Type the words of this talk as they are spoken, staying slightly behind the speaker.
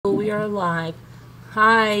are live.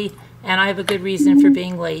 Hi, and I have a good reason for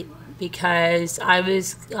being late because I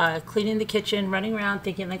was cleaning the kitchen, running around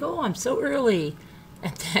thinking like, oh, I'm so early.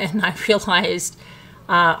 And then I realized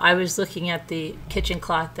I was looking at the kitchen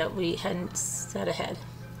clock that we hadn't set ahead.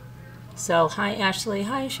 So, hi, Ashley.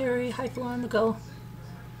 Hi, Sherry. Hi, Flo on the go.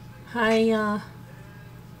 Hi,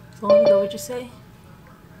 Flo on the go, what'd you say?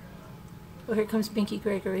 Oh, here comes Binky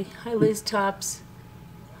Gregory. Hi, Liz Tops.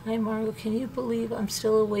 Hi, Margo. Can you believe I'm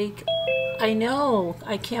still awake? I know.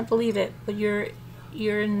 I can't believe it, but you're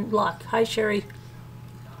in luck. Hi, Sherry.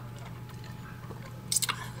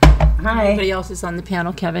 Hi. Everybody else is on the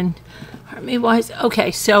panel, Kevin. Harmony Wise.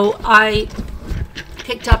 Okay, so I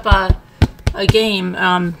picked up a game.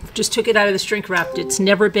 Just took it out of the shrink wrap. It's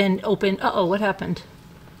never been opened. Uh-oh, what happened?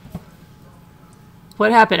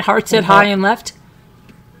 What happened? Heart said hi and left?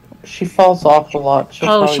 She falls off a lot. She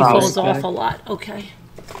falls off a lot. Okay.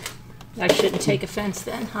 I shouldn't take offense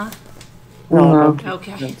then, huh? No.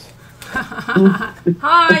 Okay.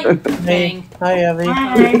 Hi. Bang. Hi, Evie.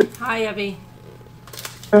 Hi. Hi, Evie.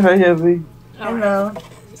 Hi, Evie. Hello.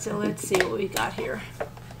 So let's see what we got here.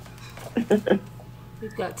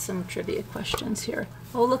 We've got some trivia questions here.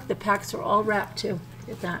 Oh, look, the packs are all wrapped too.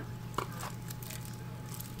 Look at that.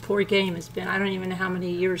 Poor game has been, I don't even know how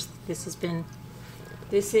many years this has been.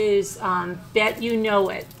 This is Bet You Know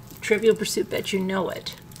It. Trivial Pursuit Bet You Know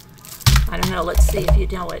It. I don't know. Let's see if you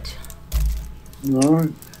know it. All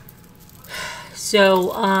right.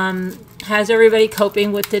 So, how's everybody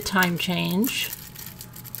coping with the time change?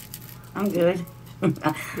 I'm good.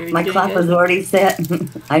 You're My doing clock good? was already set.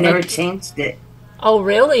 I never changed it. Oh,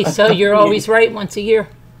 really? So you're always right once a year?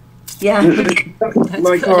 Yeah.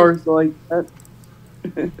 My good. car's like that.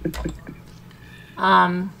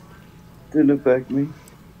 Didn't affect me.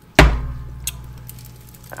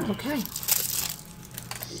 Okay.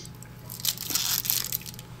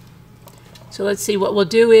 So let's see, what we'll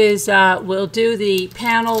do is we'll do the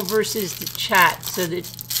panel versus the chat. So the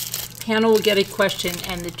panel will get a question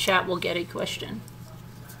and the chat will get a question.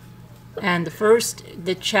 And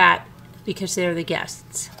the chat, because they're the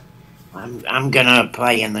guests. I'm gonna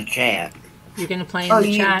play in the chat. You're going to play in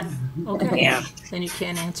the chat? Okay. Yeah. Then you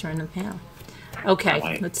can't answer in the panel.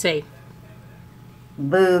 Okay, let's see.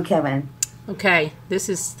 Boo, Kevin. Okay,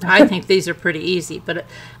 I think these are pretty easy, but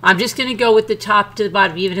I'm just going to go with the top to the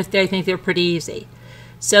bottom, even if they think they're pretty easy.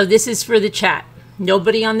 So this is for the chat.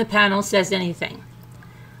 Nobody on the panel says anything.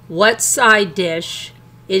 What side dish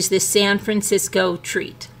is the San Francisco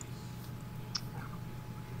treat?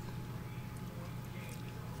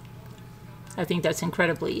 I think that's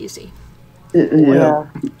incredibly easy. Yeah.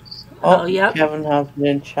 Oh, yep. Kevin has me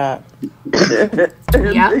in chat.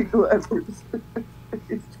 Yeah. Big letters.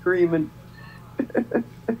 He's screaming.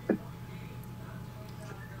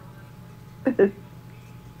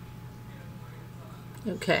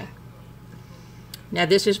 Okay. Now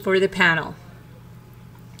this is for the panel.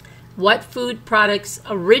 What food product's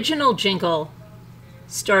original jingle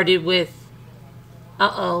started with,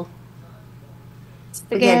 uh-oh.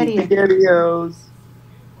 Spaghetti. SpaghettiOs.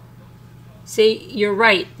 See, you're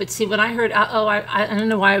right. But see, when I heard uh-oh, I don't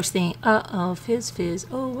know why I was thinking, uh-oh, fizz, fizz.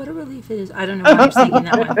 Oh, what a relief it is. I don't know why I was thinking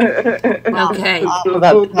that one. Okay.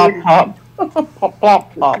 That pop, pop. Pop,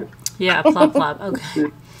 plop, plop. Yeah, plop, plop.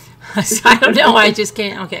 Okay. So I don't know. I just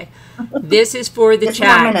can't. Okay. This is for the Just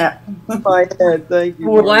chat. My head, thank you.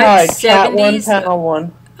 What Hi, chat 70s? one, panel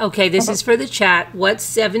one. Okay, this is for the chat. What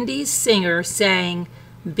 70s singer sang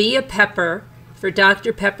Be a Pepper for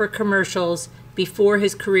Dr. Pepper commercials before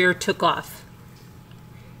his career took off?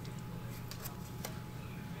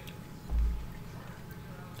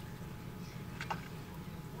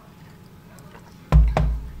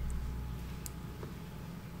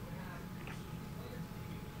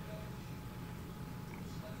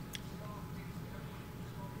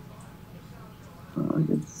 I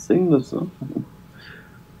can sing the song.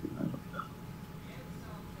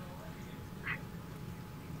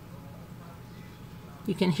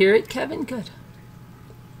 You can hear it, Kevin? Good.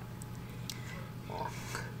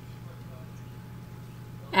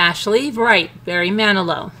 Ashley, right. Barry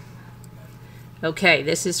Manilow. Okay,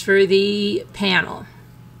 this is for the panel.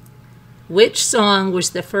 Which song was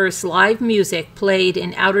the first live music played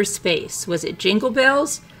in outer space? Was it Jingle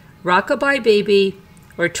Bells, Rockabye Baby,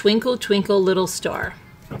 or Twinkle Twinkle Little Star?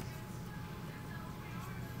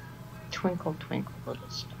 Twinkle, twinkle, little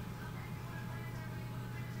star.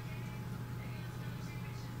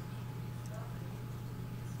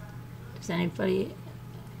 Does anybody...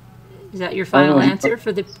 Is that your final answer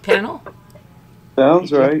for the panel?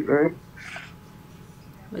 Sounds right, right?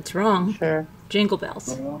 It's wrong. Sure. Jingle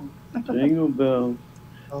Bells. Jingle bells.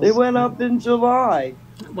 They went up in July.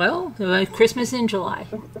 Well, Christmas in July.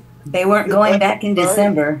 They weren't going back in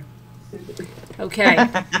December. Okay.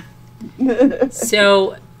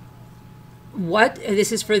 So,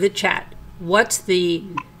 this is for the chat. What's the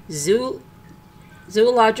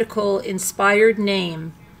zoological inspired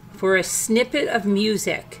name for a snippet of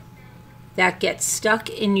music that gets stuck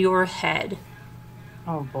in your head?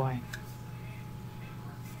 Oh boy.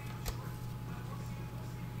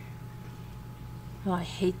 Oh, I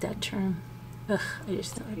hate that term. Ugh, I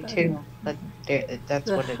just thought Me about it. too. But that's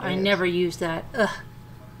what it is. I never use that. Ugh.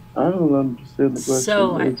 I don't understand the question.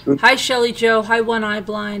 So, hi Shelly Joe. Hi One Eye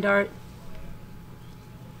Blind Art.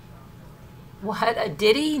 What, a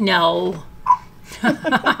ditty? No.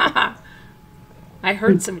 I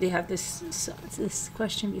heard somebody have this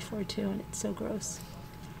question before too, and it's so gross.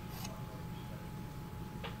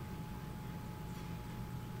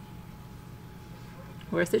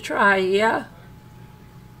 Worth a try, yeah.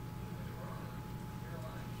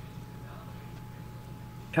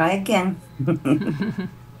 Try again.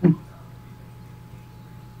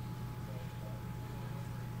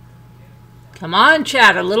 Come on,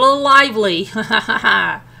 chat, a little lively.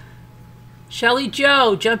 Shelly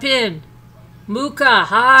Joe, jump in. Muka,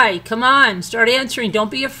 hi, come on, start answering.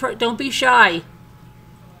 Don't be shy.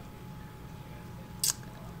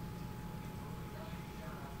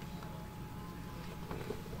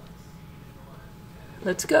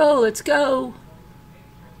 Let's go, let's go.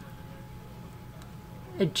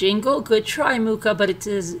 A jingle, good try, Muka, but it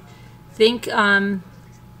says think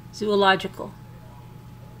zoological.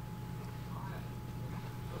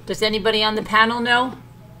 Does anybody on the panel know?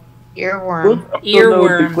 Earworm.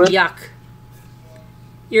 Earworm, yuck.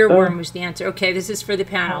 Earworm was the answer. Okay, this is for the I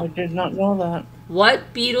panel. did not know that.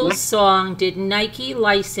 What Beatles song did Nike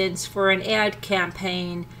license for an ad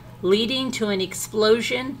campaign leading to an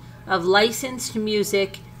explosion of licensed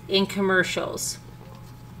music in commercials?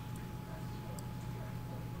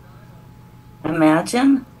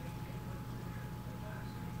 Imagine.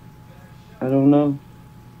 I don't know.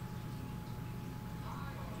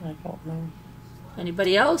 I don't know.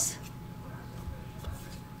 Anybody else?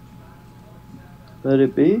 Let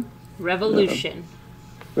it be? Revolution.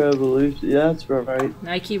 Revolution. Yeah, that's right.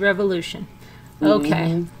 Nike Revolution.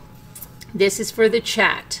 Okay. This is for the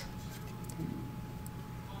chat.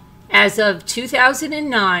 As of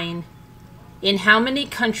 2009, in how many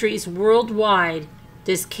countries worldwide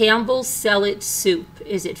does Campbell's sell its soup?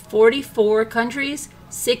 Is it 44 countries,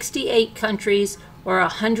 68 countries, or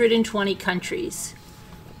 120 countries?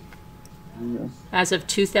 Yeah. As of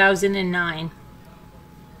 2009.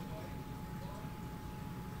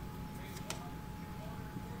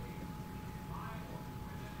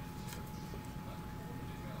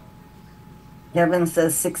 Kevin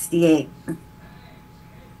says 68.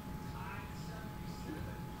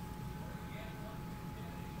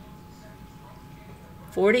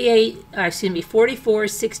 Excuse me, 44,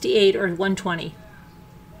 68, or 120.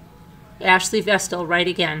 Ashley Vestal, right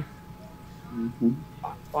again.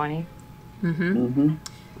 20.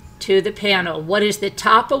 To the panel. What is the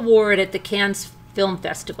top award at the Cannes Film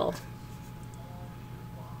Festival?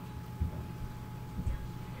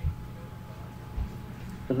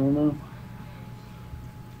 I don't know.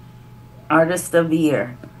 Artist of the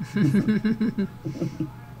Year.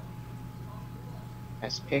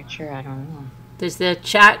 Best picture, I don't know. Does the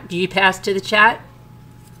chat, do you pass to the chat?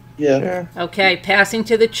 Yeah. Sure. Okay, passing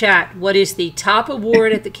to the chat. What is the top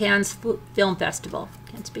award at the Cannes Film Festival?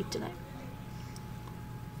 Can't speak tonight.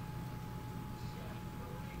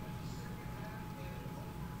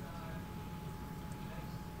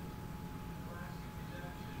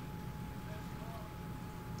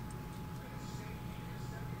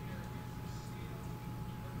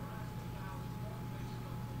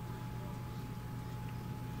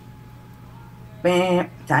 Bam.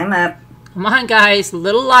 Time up. Come on, guys, a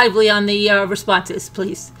little lively on the responses,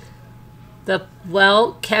 please.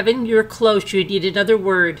 Well, Kevin, you're close. You need another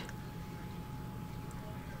word.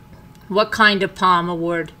 What kind of palm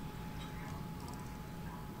award?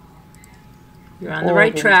 You're on the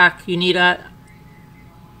right track. You need a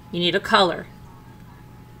color.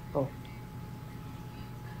 Oh.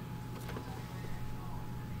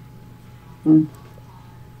 You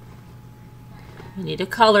need a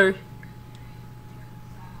color.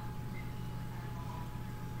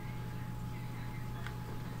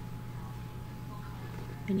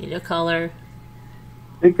 You need a color.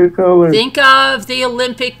 Pick a color. Think of the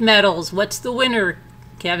Olympic medals. What's the winner,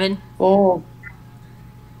 Kevin? Oh.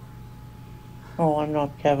 Oh, I'm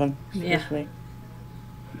not Kevin. Yeah. Excuse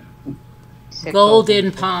me.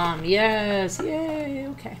 Golden palm. Yes. Yay.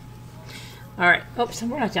 Okay. All right. Oops,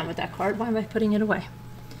 we're not done with that card. Why am I putting it away?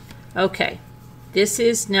 Okay. This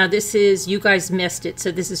is, you guys missed it,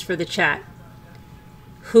 so this is for the chat.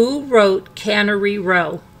 Who wrote Cannery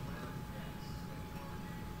Row?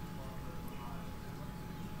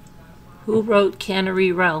 Who wrote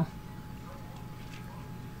Cannery Row?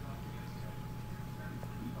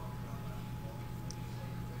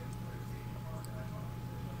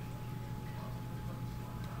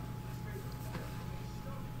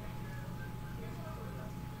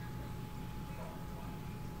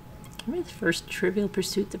 I remember the first Trivial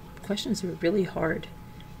Pursuit, the questions were really hard.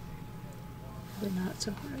 They're not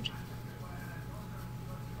so hard.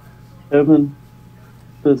 Kevin,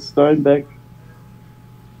 the Steinbeck.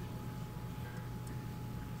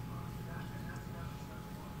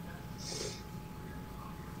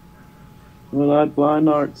 When I Blind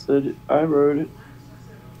Art said it, I wrote it.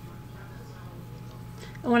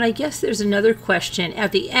 Oh, and I guess there's another question.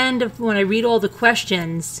 At the end of when I read all the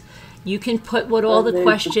questions, you can put what all the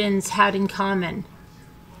questions had in common.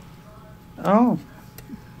 Oh.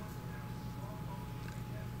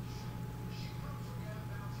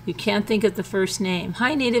 You can't think of the first name.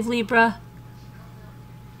 Hi, Native Libra.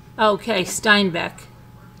 Okay, Steinbeck.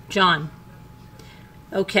 John.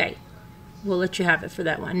 Okay, we'll let you have it for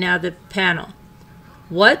that one. Now the panel.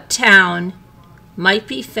 What town might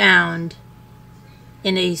be found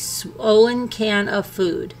in a swollen can of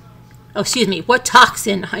food? Oh, excuse me. What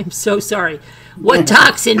toxin? I'm so sorry. What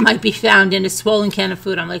toxin might be found in a swollen can of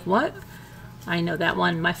food? I'm like, what? I know that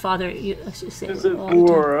one. My father used to say Is it it all the time.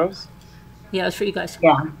 for us? Yeah, it was for you guys.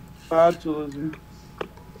 Yeah. Botulism.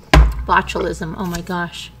 Botulism. Oh my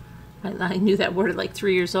gosh. I knew that word at like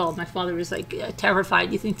 3 years old. My father was like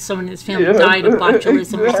terrified. You think someone in his family died of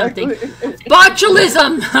botulism or something?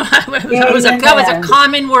 Botulism! that was a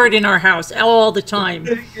common word in our house all the time.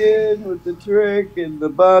 Again with the trick and the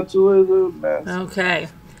botulism. Mess. Okay.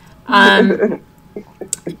 And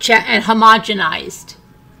homogenized.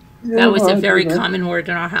 That was a very common word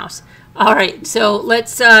in our house. All right, so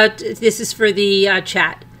let's, this is for the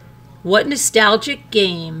chat. What nostalgic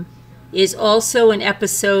game is also an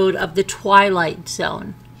episode of The Twilight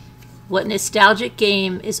Zone? What nostalgic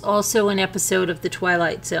game is also an episode of The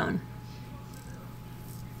Twilight Zone?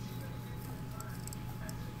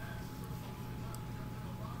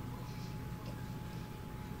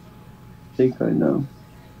 I think I know.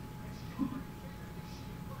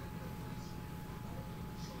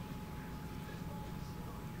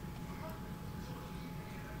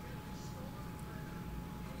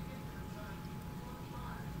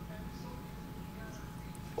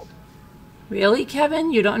 Really,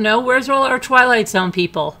 Kevin? You don't know? Where's all our Twilight Zone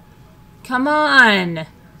people? Come on.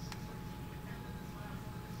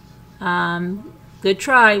 Good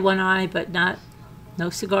try, One Eye, but no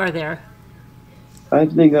cigar there. I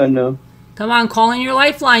think I know. Come on, call in your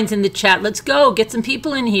lifelines in the chat. Let's go. Get some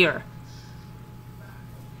people in here.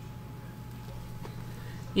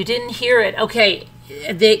 You didn't hear it. Okay.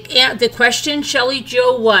 The question, Shelley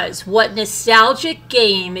Joe, was, what nostalgic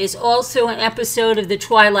game is also an episode of The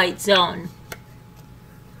Twilight Zone?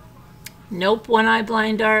 Nope. One Eye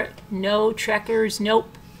Blind Art. No. Trekkers.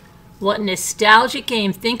 Nope. What nostalgic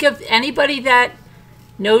game? Think of anybody that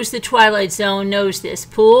knows The Twilight Zone knows this.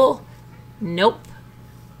 Pool? Nope.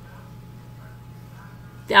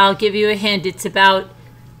 I'll give you a hint. It's about,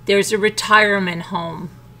 there's a retirement home.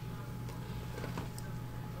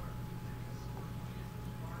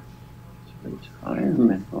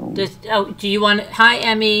 Retirement home. Do you want to? Hi,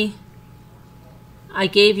 Emmy. I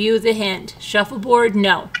gave you the hint. Shuffleboard?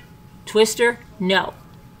 No. Twister? No.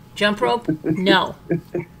 Jump rope? No.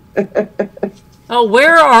 Oh,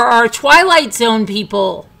 where are our Twilight Zone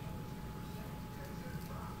people?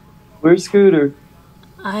 Where's Scooter?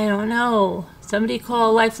 I don't know. Somebody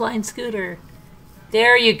call Lifeline Scooter.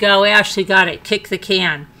 There you go. Ashley got it. Kick the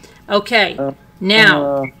can. Okay.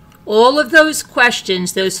 Now, all of those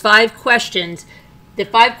questions, those 5 questions, the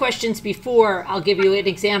 5 questions before, I'll give you an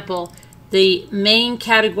example. The main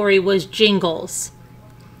category was jingles.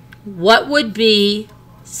 What would be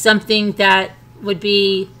something that would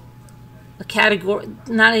be a category,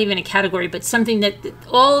 not even a category, but something that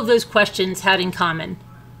all of those questions had in common?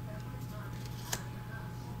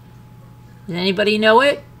 Does anybody know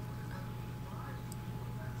it?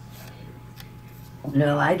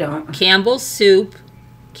 No, I don't. Campbell's Soup,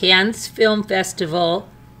 Cannes Film Festival.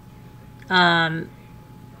 Oh,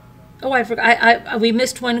 I forgot. We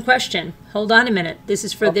missed one question. Hold on a minute. This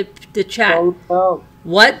is for the chat.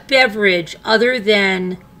 What beverage other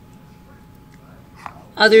than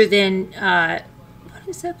what is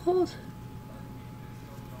that called?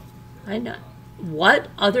 I know. What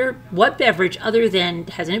beverage other than,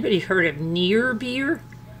 has anybody heard of near beer?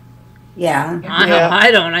 Yeah. I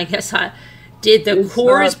don't. I guess did the It's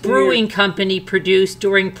Coors not beer. Brewing Company produce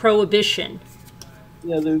during Prohibition?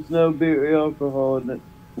 Yeah, there's no beer alcohol in it.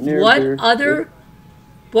 Near What beer.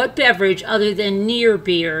 what beverage other than near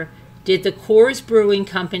beer did the Coors Brewing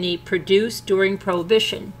Company produce during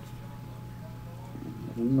Prohibition?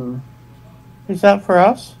 I don't know. Is that for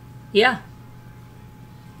us? Yeah,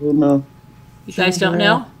 I don't know. you guys don't Ginger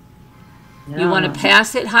ale. know? You want to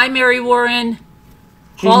pass it? Hi, Mary Warren.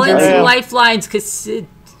 Ginger Call in some ale. lifelines because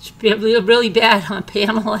it's really bad on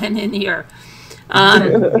Pamela and in here.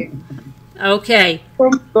 Okay,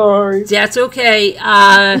 I'm sorry. that's okay.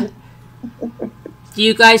 Do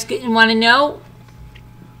you guys want to know?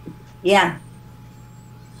 Yeah.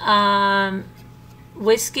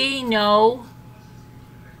 Whiskey? No.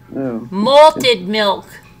 No. Malted milk.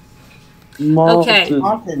 Okay. Malted.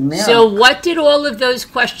 Malted milk. So what did all of those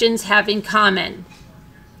questions have in common?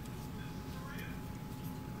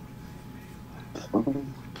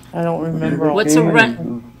 I don't remember. all What's the a names.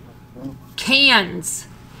 run? Cans.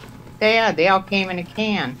 Yeah, they all came in a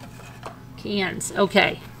can. Cans.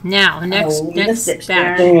 Okay. Now, next we missed it,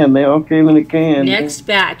 batch. Can. They all came in a can. Next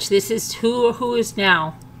batch. This is who is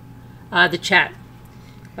now the chat.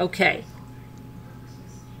 Okay.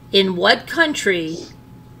 In what country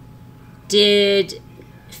did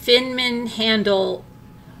Finman Handel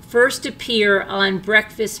first appear on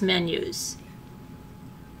breakfast menus?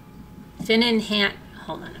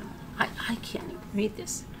 Hold on. I can't even read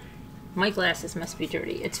this. My glasses must be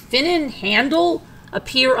dirty. It's Finnan Handel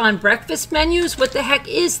appear on breakfast menus? What the heck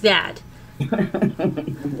is that?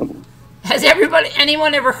 Has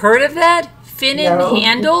anyone ever heard of that? Finnan No.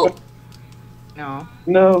 Handel? No.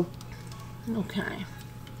 No. Okay.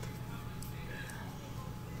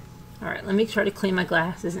 All right, let me try to clean my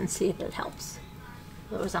glasses and see if it helps.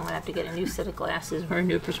 Otherwise, I'm going to have to get a new set of glasses or a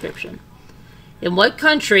new prescription. In what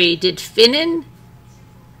country did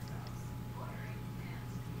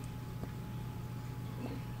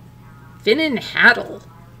Finnan Handel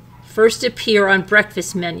first appear on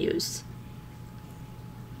breakfast menus?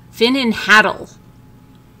 Finnan Handel.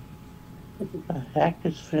 What the heck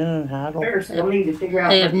is Finn and Haddle? First, we'll need to figure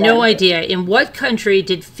out. I have what no that is. idea. In what country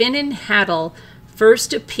did Finnan Handel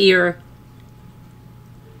first appear?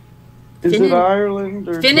 Is Finnan- it Ireland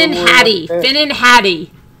or Finnan somewhere Haddie. like that? Finnan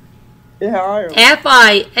Haddie. Yeah, Ireland.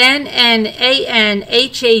 Finnanhaddie.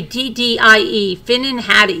 Finnan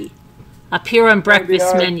Haddie. Appear on breakfast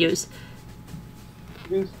Ireland. menus.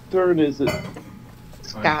 Whose turn is it?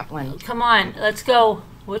 Scotland. Come on, let's go.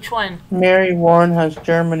 Which one? Mary Warren has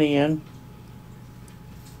Germany in.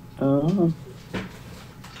 So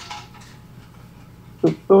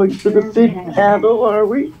going to the big handle, are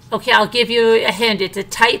we? Okay, I'll give you a hint. It's a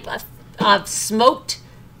type of smoked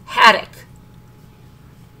haddock.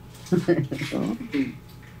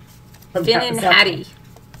 Finnan Haddie.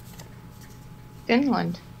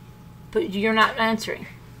 Finland. But you're not answering.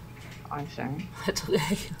 I'm sorry. That's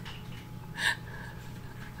okay.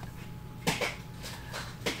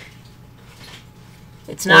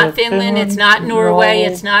 It's not Finland, it's not Norway,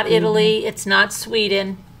 it's not Italy, it's not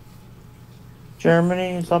Sweden,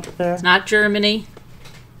 Germany is up there. it's not Germany.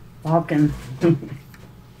 Balkan. Come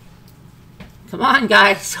on,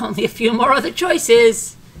 guys, only a few more other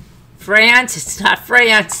choices. France, it's not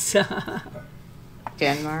France.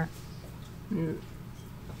 Denmark.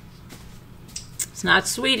 It's not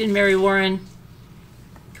Sweden, Mary Warren.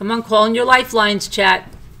 Come on, call in your lifelines, chat.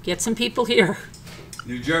 Get some people here.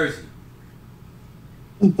 New Jersey.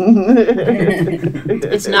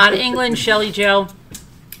 It's not England, Shelley Joe.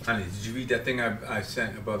 Honey, did you read that thing I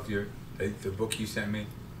sent about the book you sent me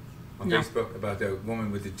on No. Facebook about the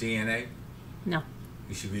woman with the DNA? No.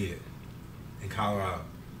 You should read it. In Colorado.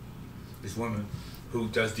 This woman who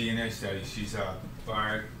does DNA studies, she's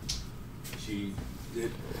fired. She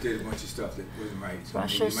did a bunch of stuff that wasn't right. So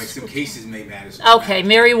Russia, maybe, like some cases may matter. Okay,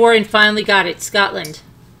 Mary Warren finally got it. Scotland.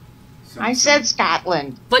 I said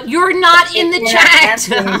Scotland. But you're not in the We're chat.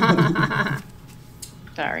 not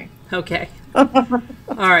Sorry. Okay. All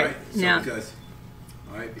right. So Now, because,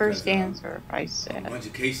 all right, First because, answer, I a said. bunch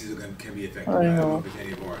of cases can be affected. I I don't know. know if it's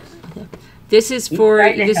any of ours. this is for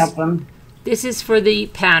Try to help them. this is for the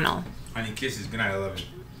panel. Honey, kisses. Good night. I love you.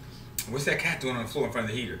 What's that cat doing on the floor in front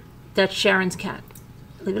of the heater? That's Sharon's cat.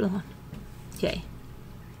 Leave it alone. Okay.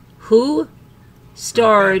 Who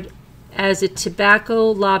starred as a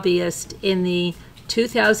tobacco lobbyist in the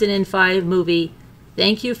 2005 movie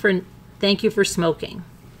Thank You for Smoking?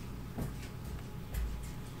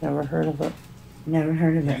 Never heard of it. Never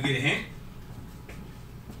heard of Did you it. get a hint?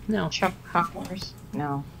 No. Chuck Connors?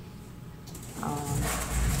 No.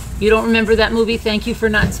 You don't remember that movie Thank You for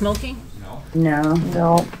Not Smoking? No. No.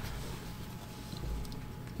 No.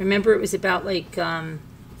 Remember, it was about like Not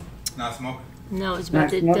smoking. no, it was about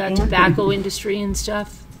Not the smoking? tobacco industry and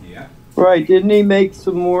stuff. Yeah. Right, didn't he make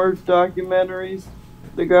some more documentaries?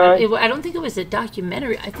 The guy? I don't think it was a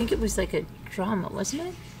documentary. I think it was like a drama, wasn't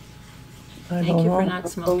it? I Thank don't you for know. not I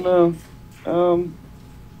smoking. don't know.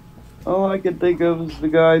 All I can think of is the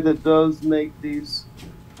guy that does make these.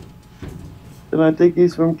 And I think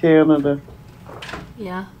he's from Canada.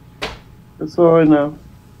 Yeah. That's all I know.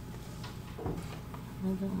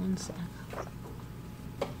 Hold on one sec.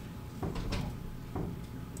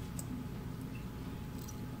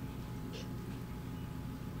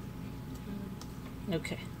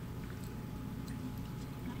 Okay.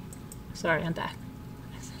 Sorry, I'm back.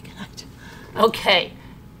 Okay.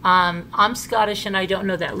 I'm Scottish and I don't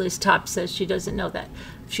know that. Liz Top says she doesn't know that.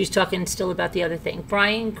 She's talking still about the other thing.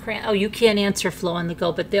 Brian oh, you can't answer Flo on the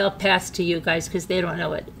go, but they'll pass to you guys because they don't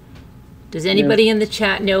know it. Does anybody in the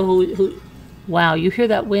chat know who? Wow, you hear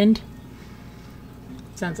that wind?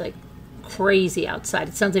 Sounds like crazy outside.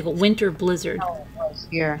 It sounds like a winter blizzard. Oh, it was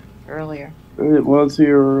here earlier. It was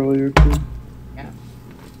here earlier, too. Yeah.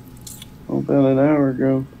 About an hour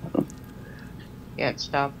ago. Yeah, it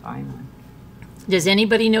stopped finally. Does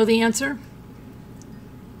anybody know the answer?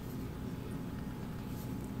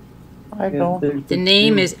 I don't. The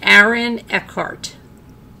name is Aaron Eckhart.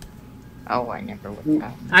 Oh, I never looked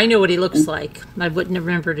up. I know what he looks like. I wouldn't have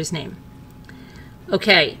remembered his name.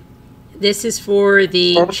 Okay, this is for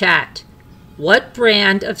the chat. What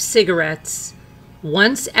brand of cigarettes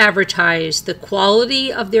once advertised the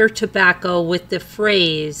quality of their tobacco with the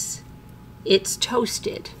phrase, "It's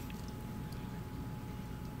toasted"?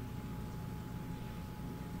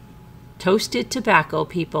 Toasted tobacco,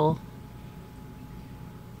 people.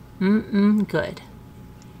 Good.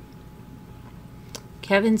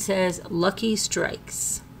 Kevin says Lucky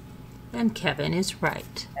Strikes. And Kevin is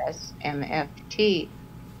right. SMFT.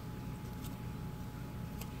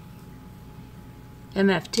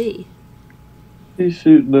 MFT. He's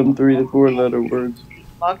shooting them 3 to 4 letter words.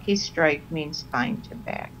 Lucky Strike means fine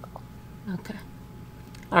tobacco. Okay.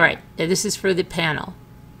 All right. Now this is for the panel.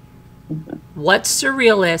 What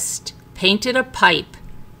surrealist painted a pipe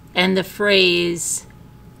and the phrase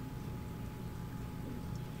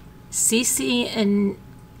 "Sisi en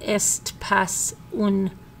est pas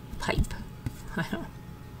un pipe"? I don't.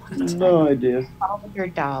 No idea. Salvador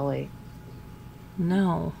Dali.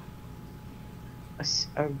 No.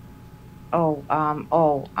 Oh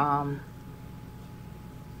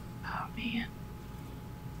man.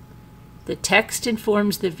 The text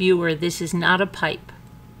informs the viewer this is not a pipe.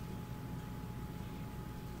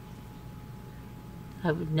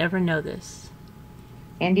 I would never know this.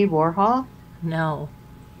 Andy Warhol? No.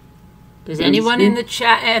 Does anyone in the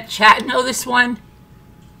chat know this one?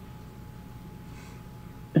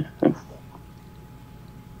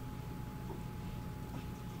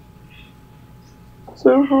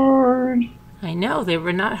 So hard. I know, they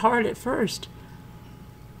were not hard at first.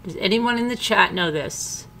 Does anyone in the chat know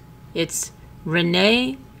this? It's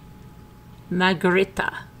Rene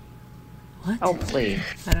Magritte. What? Oh, please.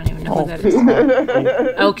 I don't even know who that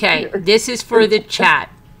is. Okay, this is for the chat.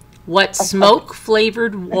 What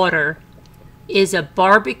smoke-flavored water is a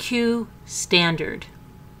barbecue standard?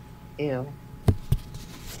 Ew.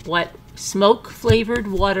 What smoke-flavored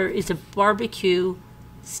water is a barbecue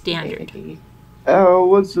standard? Oh,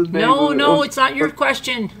 what's his name? No, it's not your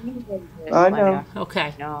question. I know.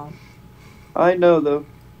 Okay, No. I know, though.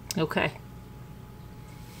 okay.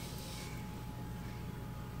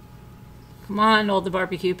 Come on, all the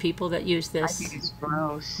barbecue people that use I this. think it's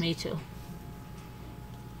gross. Me too.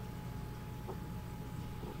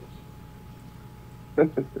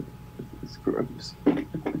 It's gross.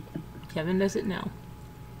 Kevin doesn't know.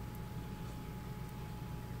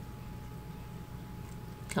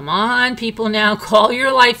 Come on, people now. Call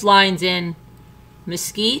your lifelines in.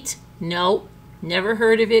 Mesquite? Nope. Never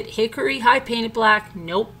heard of it. Hickory? Hi, Painted Black?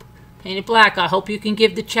 Nope. Painted Black, I hope you can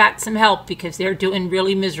give the chat some help because they're doing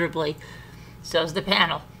really miserably. So's the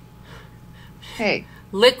panel. Hey,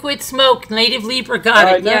 Liquid Smoke, Native Libra got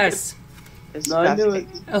I it, know. yes. I knew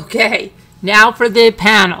it. disgusting. Okay, now for the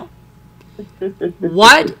panel.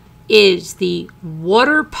 What is the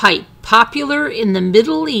water pipe popular in the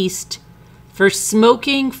Middle East for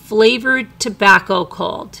smoking flavored tobacco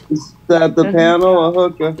called? Is that the panel? A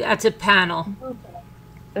hookah? That's a panel.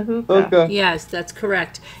 The hookah. Hookah. Yes, that's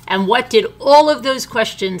correct. And what did all of those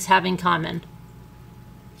questions have in common?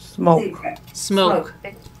 Smoke. Smoke.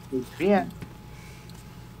 Yeah.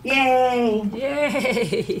 Yay!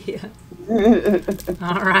 Yay!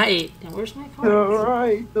 All right. Now, where's my card? All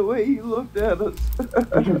right, the way you looked at us.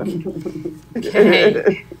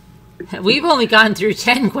 Okay. We've only gone through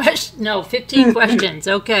 10 questions. No, 15 questions.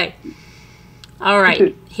 Okay. All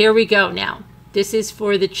right. Here we go now. This is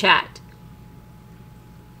for the chat.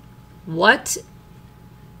 What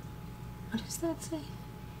does that say?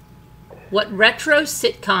 What retro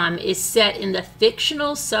sitcom is set in the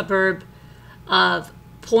fictional suburb of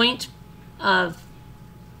Point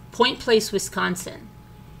Place, Wisconsin?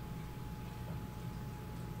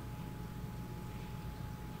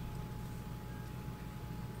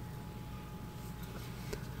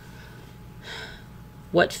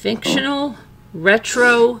 What fictional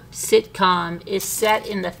retro sitcom is set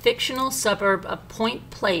in the fictional suburb of Point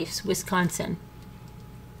Place, Wisconsin?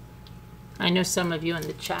 I know some of you in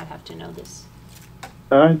the chat have to know this.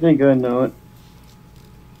 I think I know it.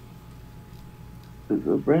 Is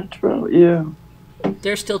it retro? Yeah.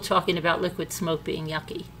 They're still talking about Liquid Smoke being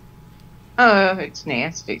yucky. Oh, it's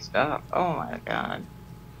nasty stuff. Oh my God.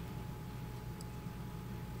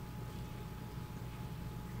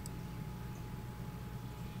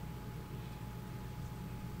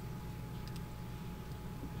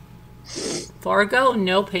 Fargo?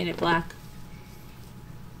 No, Painted Black.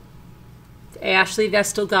 Ashley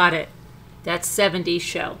Vestal got it. That's 70s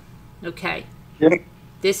show. Okay. Yep.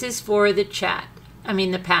 This is for the chat. I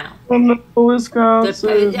mean the panel. From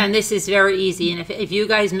Wisconsin. And this is very easy. And if you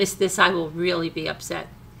guys miss this, I will really be upset.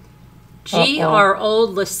 Gee, our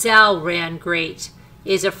old LaSalle ran great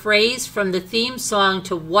is a phrase from the theme song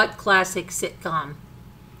to what classic sitcom?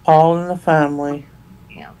 All in the Family.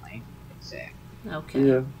 Family. Exactly. Okay.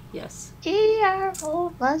 Yeah. Yes. Gee, our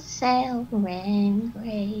old LaSalle ran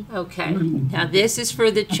great. Okay. Now this is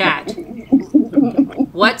for the chat.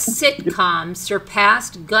 What sitcom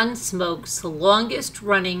surpassed Gunsmoke's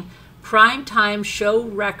longest-running primetime show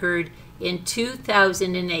record in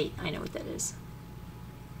 2008? I know what that is.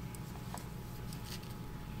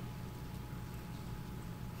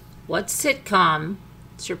 What sitcom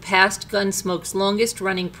surpassed Gunsmoke's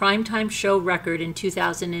longest-running primetime show record in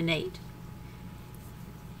 2008?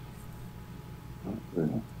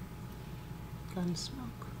 Gunsmoke.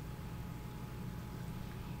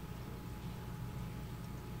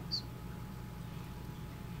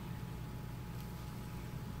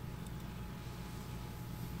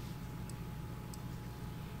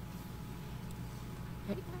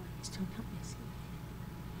 Don't help me see.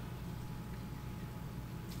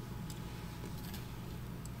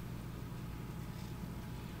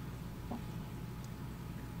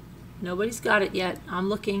 Nobody's got it yet. I'm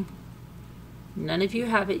looking. None of you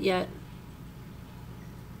have it yet.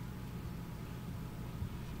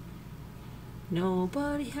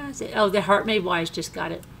 Nobody has it. Oh, the Heart Made Wise just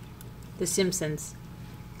got it. The Simpsons.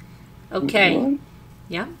 Okay.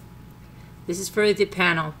 Yeah. This is for the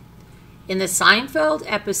panel. In the Seinfeld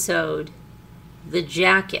episode, The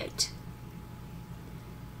Jacket,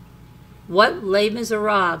 what Les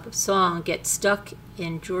Miserables song gets stuck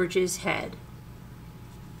in George's head?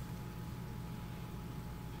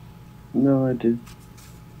 No, I did.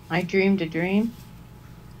 I dreamed a dream.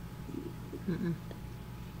 Mm-mm.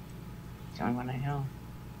 It's the only one I know.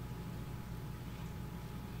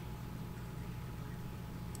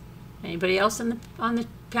 Anybody else on the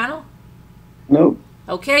panel? Nope.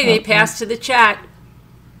 Okay, they passed to the chat.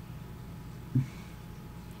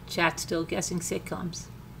 Chat's still guessing sitcoms.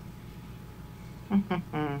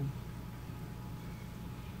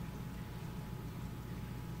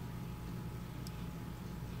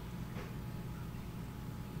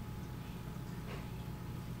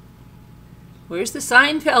 Where's the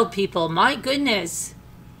Seinfeld people? My goodness.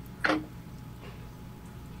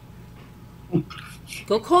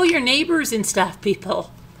 Go call your neighbors and stuff,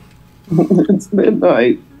 people. It's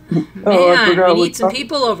midnight. Man, we need some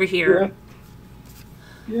people over here.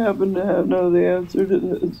 Yeah. You happen to know the answer to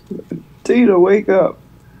this. Tina, wake up.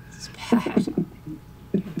 It's bad.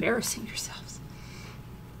 You're embarrassing yourselves.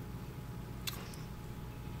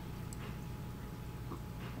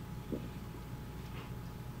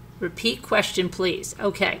 Repeat question, please.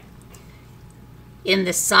 Okay. In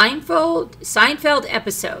the Seinfeld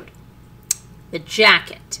episode, The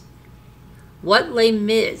Jacket, what Les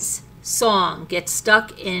Mis song gets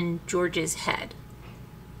stuck in George's head?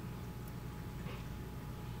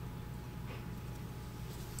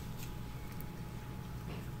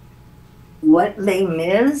 What, Les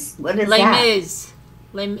Mis? What is Les that? Mis.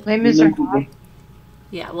 Les Miserables.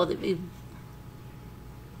 Yeah, well,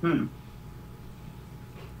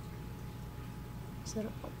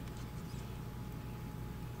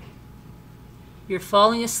 you're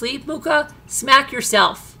falling asleep, Muka? Smack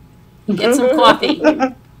yourself. Get some coffee.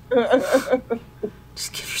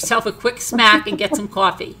 Just give yourself a quick smack and get some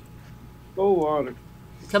coffee. Go water.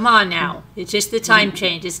 Come on now. It's just the time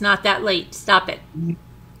change. It's not that late. Stop it.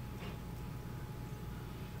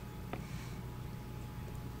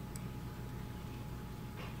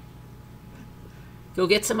 Go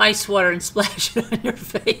get some ice water and splash it on your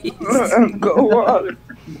face. Go on.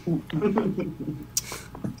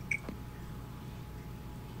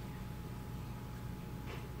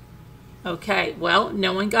 Okay, well,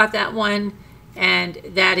 no one got that one, and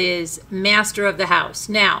that is master of the house.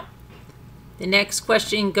 Now, the next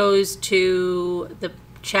question goes to the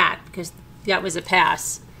chat because that was a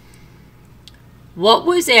pass. What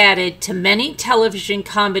was added to many television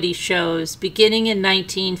comedy shows beginning in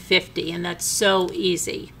 1950? And that's so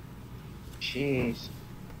easy. Jeez.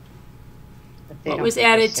 But they What don't was give us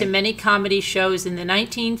added to a- many comedy shows in the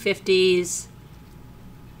 1950s?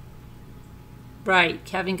 Right,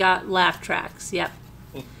 Kevin got laugh tracks. Yep.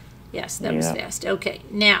 Yes, that was Yeah. fast. Okay,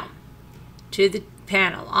 now to the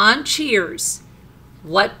panel. On Cheers,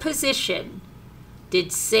 what position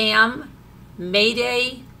did Sam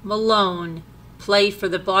Mayday Malone play for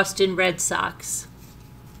the Boston Red Sox?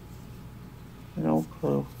 No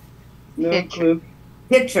clue. No Pitcher. clue. A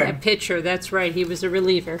Pitcher. pitcher. That's right. He was a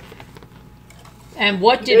reliever. And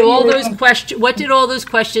what did all those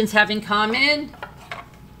questions have in common?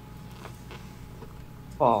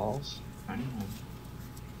 balls.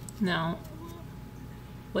 No.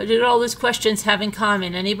 What did all those questions have in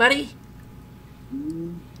common? Anybody?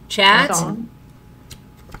 Chat? Song.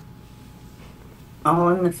 All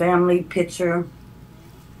in the Family, Pitcher.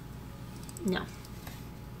 No.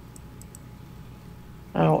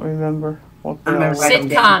 I don't remember what they I'm all gonna were. write 'em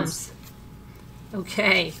down. Sitcoms.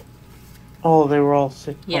 Okay. Oh, they were all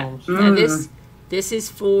sitcoms. Yeah. Now this is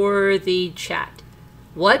for the chat.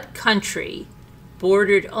 What country,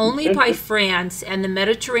 bordered only by France and the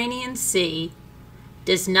Mediterranean Sea,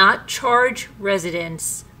 does not charge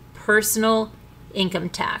residents personal income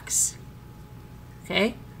tax?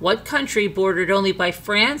 Okay? What country, bordered only by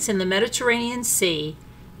France and the Mediterranean Sea,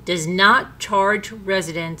 does not charge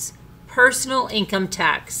residents personal income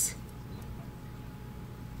tax?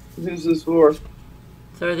 Who's this for?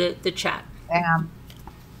 For the chat. Damn.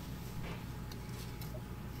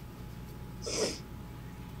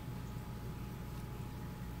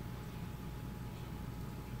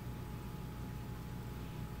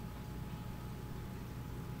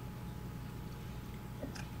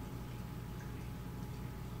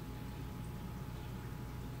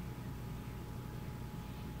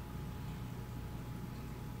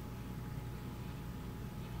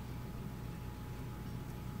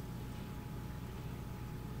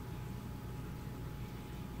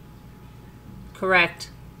 Correct.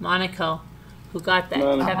 Monaco. Who got that?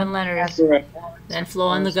 Monaco. Kevin Leonard. Correct. Then Flo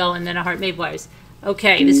on the Go, and then a Heart Made Wise.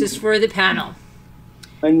 Okay, this is for the panel.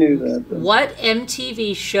 I knew that. What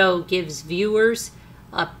MTV show gives viewers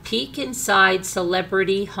a peek inside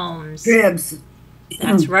celebrity homes? Cribs.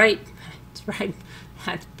 That's right. That's right.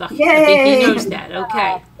 That's Bucky. I Yay! think he knows that.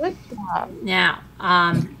 Okay. Good job. Now,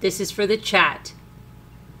 this is for the chat.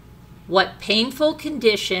 What painful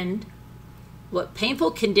condition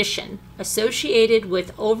associated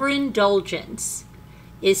with overindulgence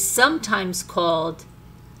is sometimes called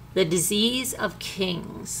the disease of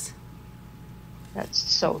kings? That's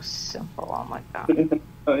so simple. Oh my God.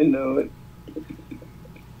 I know it.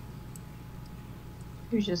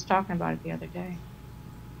 We were just talking about it the other day.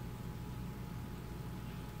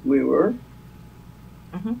 We were.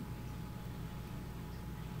 Mm-hmm.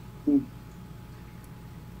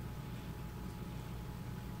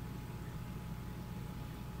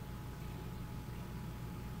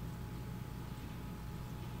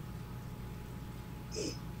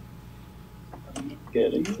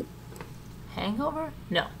 Getting it. Hangover?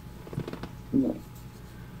 No. No.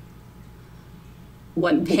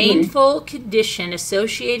 What painful condition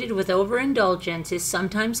associated with overindulgence is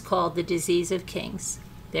sometimes called the disease of kings?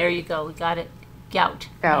 There you go. We got it. Gout.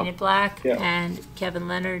 Gout. Painted Black Yeah. and Kevin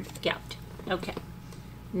Leonard. Gout. Okay.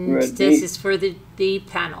 Red This meat. is for the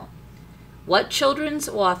panel. What children's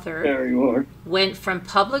author Very more. went from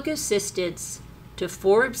public assistance to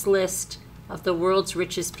Forbes' list of the world's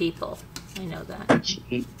richest people? I know that.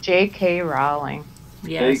 J.K. Rowling.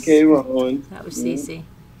 Yes. J.K. Rowling. That was easy.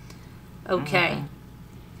 Okay.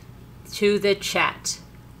 To the chat.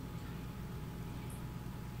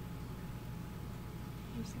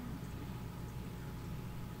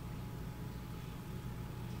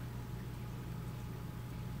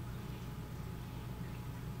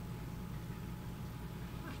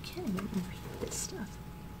 I can't even read this stuff.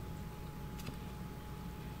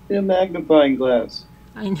 Get a magnifying glass.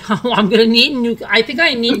 I know. I'm gonna need new. I think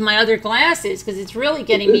I need my other glasses because it's really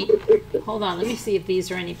getting me. Hold on. Let me see if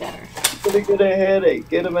these are any better. gonna get a headache.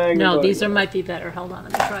 Get a magnifying. No, these might be better. Hold on,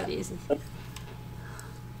 let me try these.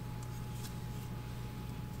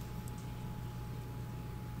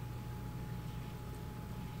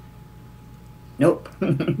 Nope.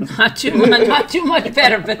 Not too much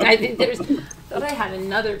better, but I think there's. Thought I had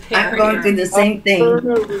another pair. I'm going through the same thing.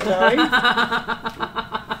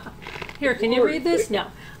 Here, can you read this? No.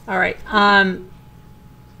 All right.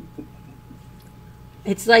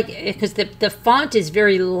 It's like because the font is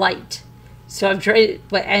very light, so I'm trying.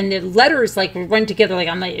 But and the letters like run together. Like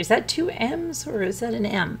I'm like, is that two M's or is that an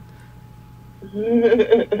M?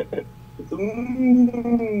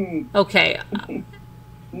 Okay.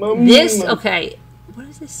 This okay. What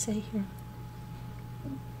does this say here?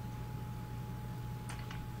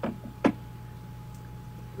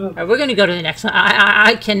 All right, we're going to go to the next one.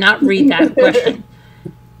 I cannot read that question.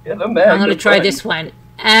 I'm going to try this one.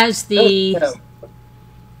 As the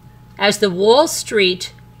Wall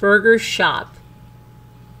Street burger shop,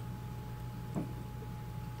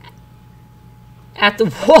 at the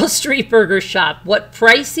Wall Street burger shop, what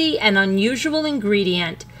pricey and unusual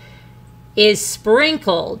ingredient is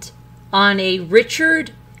sprinkled on a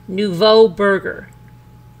Richard Nouveau burger?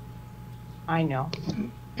 I know.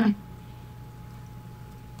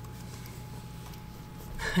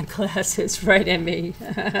 Glasses right at me.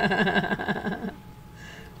 I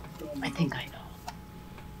think I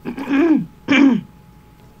know.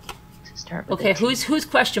 Start with Okay, whose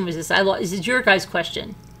question was this? Is it your guys'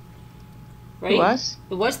 question? Right? It was?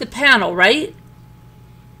 It was the panel, right?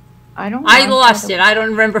 I don't know. I lost it. I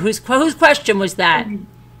don't remember whose question was that.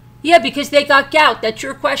 Yeah, because they got gout. That's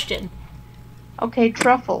your question. Okay,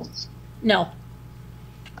 truffles. No.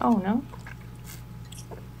 Oh, no?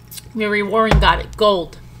 Mary Warren got it.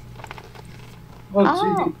 Gold.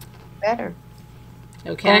 Oh, better.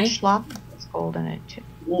 Okay. Gold schlop has gold in it, too.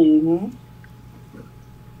 Mm-hmm.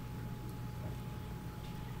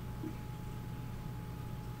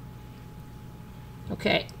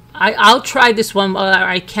 Okay. I'll try this one.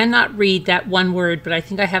 I cannot read that one word, but I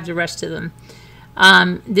think I have the rest of them.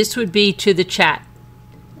 This would be to the chat.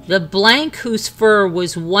 The blank whose fur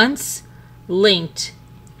was once linked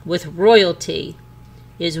with royalty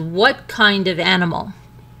is what kind of animal?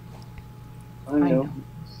 I know.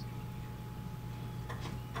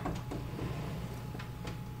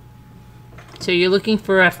 So you're looking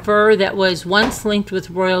for a fur that was once linked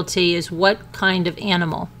with royalty is what kind of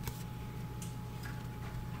animal?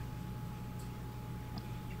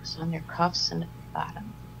 It was on their cuffs and at the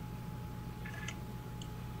bottom.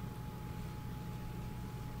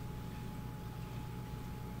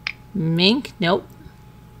 Mink? Nope.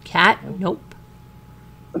 Cat? Nope.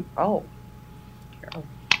 Oh.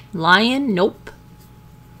 Lion? Nope.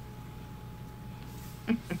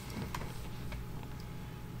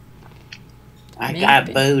 I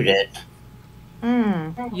got booted.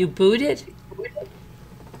 You booted?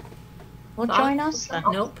 Well, join us then.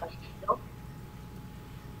 Nope.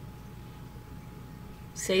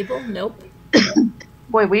 Sable? Nope.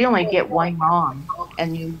 Boy, we only get one wrong,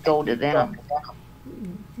 and you go to them.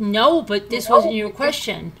 No, but this wasn't your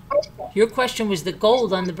question. Your question was the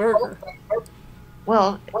gold on the burger.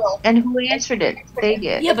 Well, and who answered it? They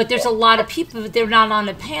did. Yeah, but there's a lot of people, but they're not on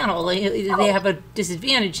the panel. They have a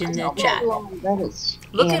disadvantage in the chat.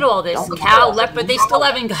 Look at all this. Cow, leopard, they still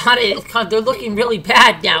haven't got it. They're looking really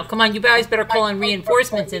bad now. Come on, you guys better call in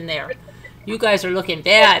reinforcements in there. You guys are looking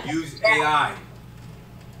bad. Use AI.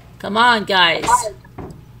 Come on, guys.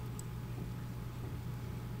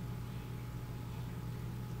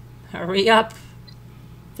 Hurry up.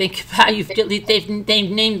 Think about they've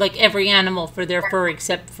named like every animal for their fur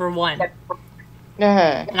except for one.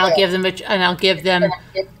 And I'll give them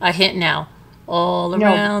a hint now. All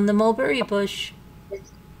around the mulberry bush.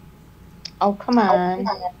 Oh, come on.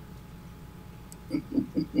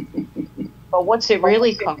 But what's it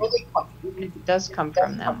really come from? It does come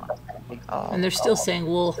from them. And they're still saying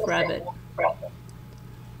wolf, rabbit.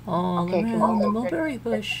 All around the mulberry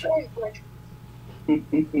bush.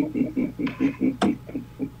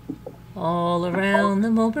 All around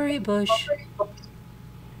the mulberry bush.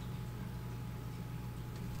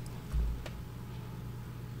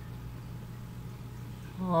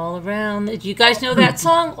 All around. Do you guys know that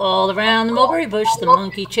song? All around the mulberry bush, the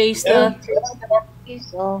monkey chased the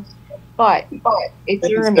weasel. But it's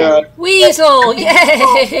your weasel.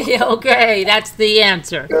 Yay! Okay, that's the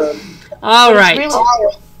answer. All right.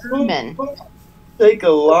 Ermine. Take a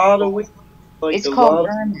lot of weasels. It's called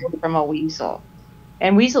ermine from a weasel.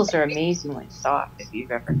 And weasels are amazingly soft if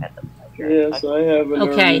you've ever had them. Yes, I have an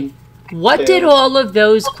Okay. ermine. What did all of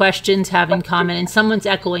those questions have in common? And someone's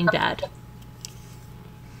echoing that.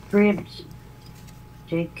 Ribs.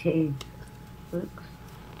 JK. Books,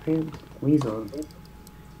 cribs, weasels.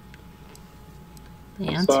 The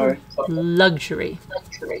answer, Sorry. luxury.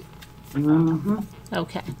 Mm-hmm.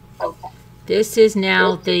 Okay. This is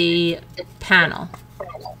now the panel.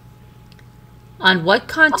 On what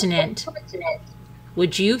continent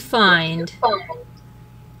would you find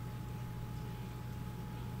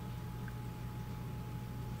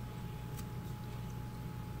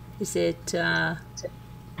is it a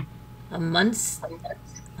month's,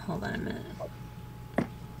 hold on a minute.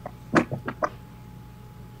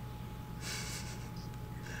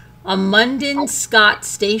 A Munden Scott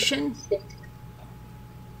station?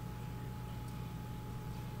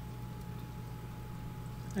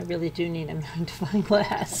 I really do need a magnifying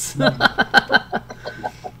glass.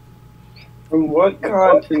 From what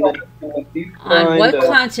continent would you On find what a-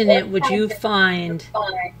 continent would you find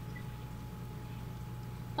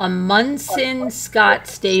a Munson Scott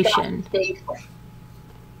station?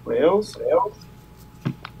 Wales? I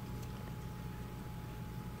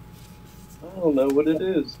don't know what it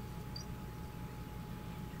is.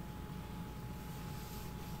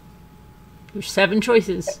 There's 7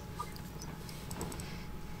 choices.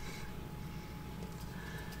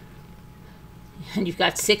 And you've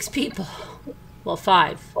got 6 people. Well,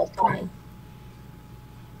 5.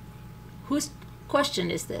 Whose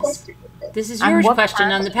question is this? This is On your what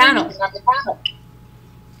question on the panel.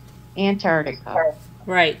 Antarctica.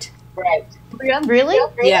 Right. Really?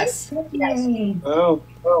 Yes. Oh.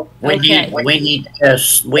 We Okay. we need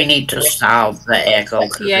to solve the echo.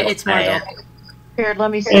 'cause Yeah, it's Margot. bad. Here,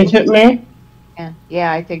 let me see. Is it me?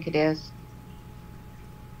 Yeah, I think it is.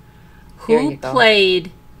 There Who you go.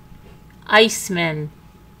 played Iceman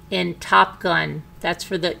in Top Gun? That's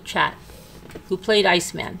for the chat. Who played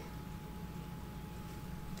Iceman?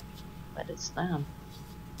 But it's them.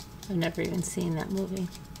 I've never even seen that movie.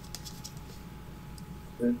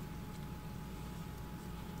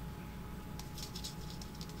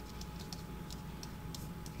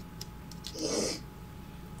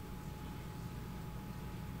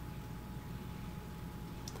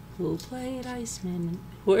 Who played Iceman?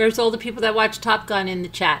 Where's all the people that watch Top Gun in the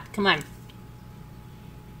chat? Come on.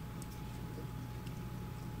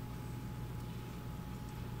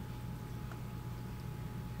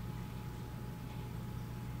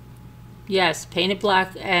 Yes, Painted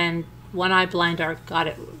Black and One Eye Blind Art. Got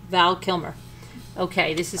it. Val Kilmer.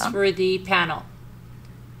 Okay, this is for the panel.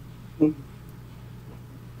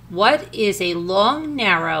 What is a long,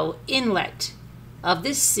 narrow inlet of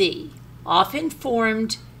the sea, often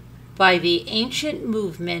formed by the ancient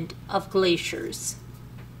movement of glaciers?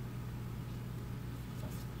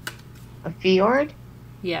 A fjord?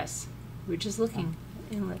 Yes, we're just looking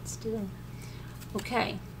at inlets today.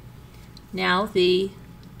 Okay, now the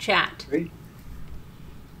chat. Great.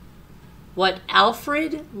 What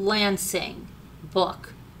Alfred Lansing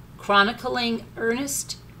book chronicling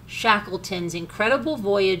Ernest Shackleton's incredible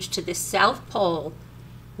voyage to the South Pole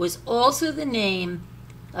was also the name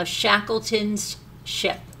of Shackleton's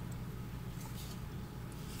ship?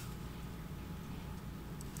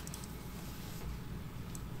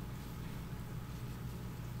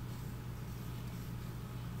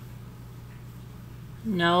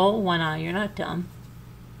 No, One Eye, you're not dumb.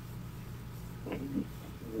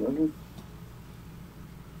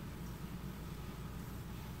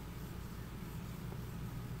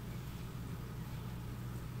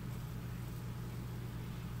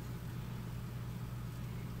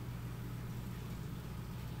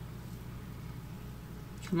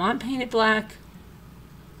 Come on, Painted Black.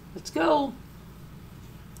 Let's go.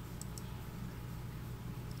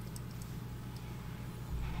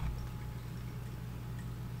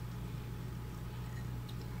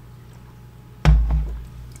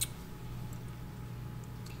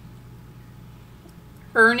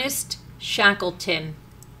 Ernest Shackleton.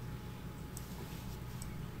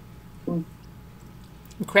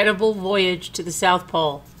 Incredible voyage to the South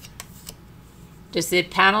Pole. Does the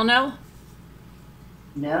panel know?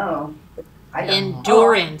 No. I don't.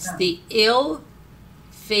 Endurance, the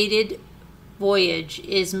ill-fated voyage,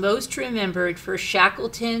 is most remembered for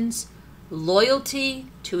Shackleton's loyalty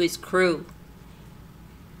to his crew.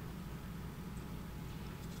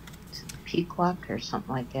 Peacock or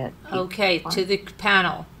something like that. Okay, to the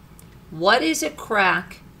panel. What is a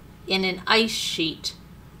crack in an ice sheet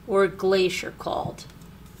or glacier called?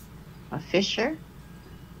 A fissure?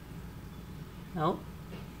 No.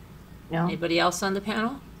 No. Anybody else on the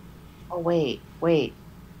panel? Oh, wait.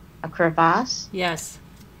 A crevasse? Yes.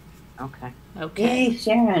 Okay. Okay. Yay,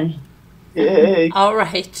 Sharon. Yay. All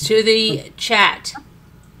right, to the chat.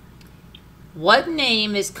 What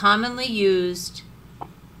name is commonly used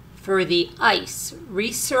for the ice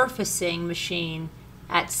resurfacing machine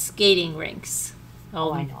at skating rinks?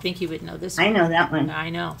 Oh, I I know. think you would know this I one. know that one. I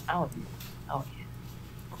know, Oh, oh yeah.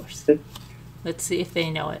 of course. Let's see if they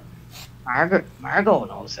know it. Margot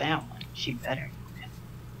knows that one. She better.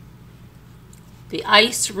 The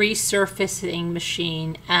ice resurfacing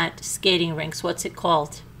machine at skating rinks. What's it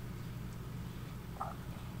called?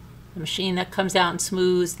 The machine that comes out and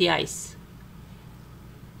smooths the ice.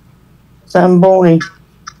 Zamboni.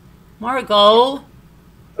 Margot,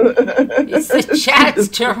 it's the chat's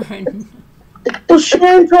turn. Well,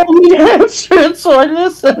 Sharon told me to answer it, so I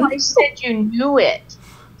listened. I said you knew it.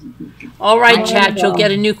 All right, I chat, you'll know.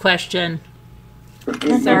 get a new question.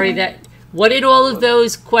 Sorry that. What did all of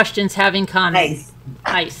those questions have in common? Ice.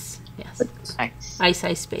 Ice. Yes. Nice. Ice,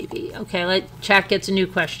 ice, baby. Okay, chat gets a new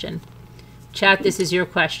question. Chat, this is your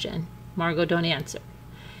question. Margot, don't answer.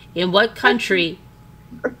 In what country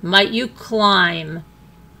might you climb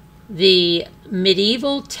the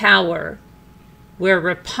medieval tower where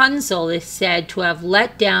Rapunzel is said to have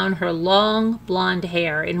let down her long blonde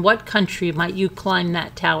hair? In what country might you climb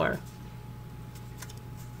that tower?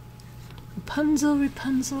 Rapunzel,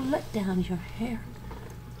 Rapunzel, let down your hair.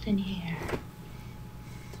 In here.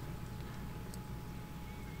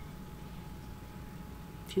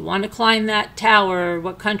 If you want to climb that tower,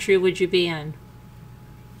 what country would you be in?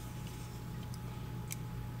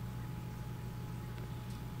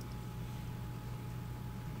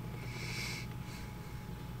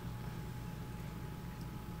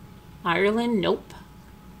 Ireland? Nope.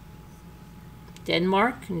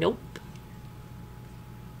 Denmark? Nope.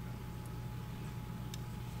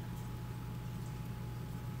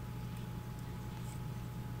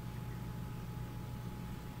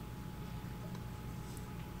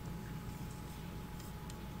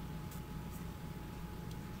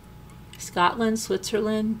 Scotland,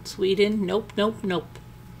 Switzerland, Sweden? Nope, nope, nope.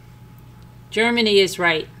 Germany is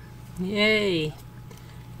right. Yay.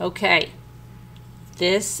 Okay.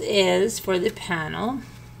 This is for the panel.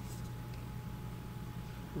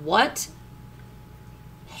 What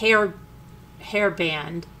hair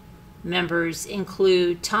band members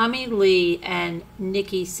include Tommy Lee and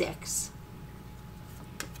Nikki Sixx?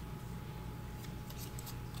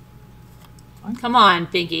 Come on,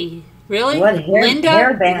 Binky. Really? What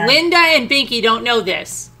hair band? Linda and Binky don't know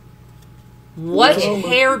this. What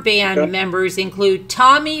hair band members include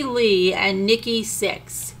Tommy Lee and Nikki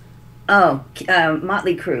Sixx? Oh,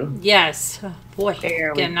 Motley Crue. Yes. Oh, boy,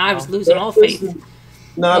 There we again, I go. was losing all faith.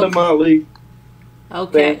 Not a Okay. Motley.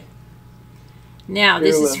 Okay. Band. Now,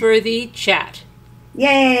 this Very is well. for the chat.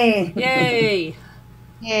 Yay! Yay.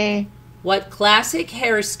 Yay. What classic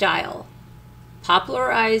hairstyle,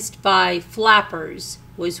 popularized by flappers,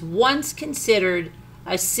 was once considered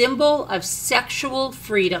a symbol of sexual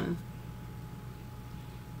freedom?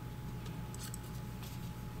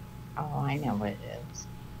 Oh, I know what it is.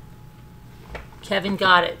 Kevin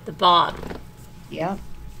got it. The bob. Yep.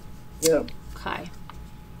 Yeah. Okay.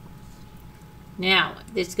 Now,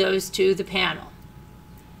 this goes to the panel.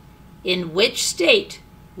 In which state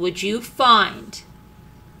would you find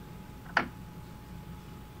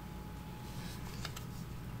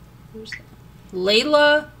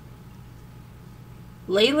Layla's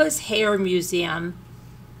Hair Museum,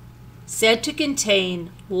 said to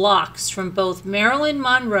contain locks from both Marilyn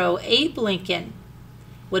Monroe, Abe Lincoln?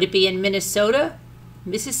 Would it be in Minnesota,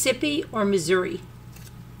 Mississippi, or Missouri?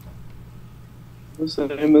 Let's say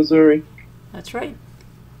Missouri. That's right.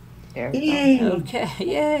 There we go. Yay! Okay,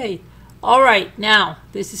 yay. All right, now,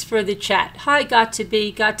 this is for the chat. Hi, got to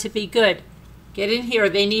be good. Get in here,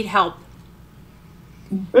 they need help.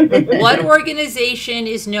 What organization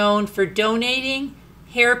is known for donating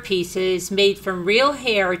hair pieces made from real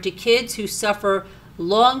hair to kids who suffer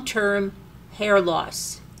long-term hair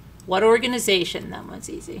loss? What organization? That one's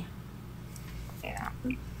easy. Yeah.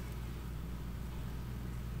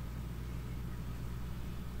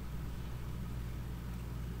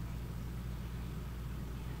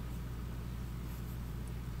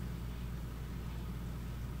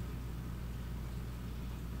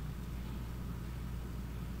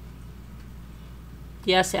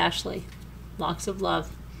 Yes, Ashley. Locks of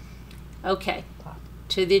love. Okay,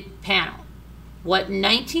 to the panel. What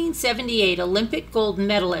 1978 Olympic gold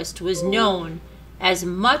medalist was known as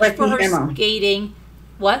much for her Dorothy Hamill. skating?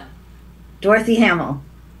 What? Dorothy Hamill.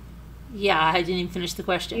 Yeah, I didn't even finish the We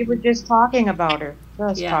question. were just talking about her.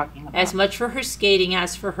 Just Yeah, talking about as much for her skating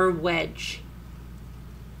as for her wedge.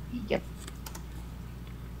 her. Yep.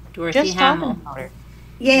 Dorothy Just Hamill. talking about her.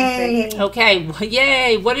 Yay! Okay,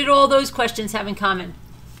 yay. What did all those questions have in common?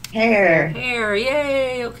 Hair. Hair,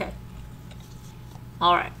 yay. Okay.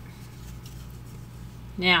 All right.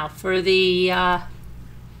 Now, for the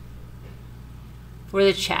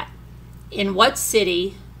chat. In what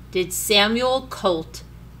city did Samuel Colt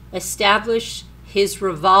establish his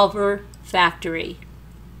revolver factory?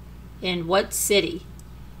 In what city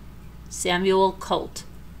Samuel Colt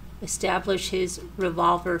established his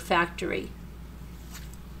revolver factory?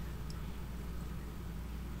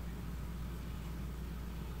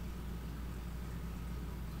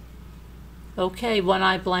 Okay,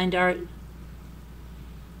 one-eye blind art.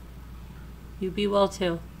 You be well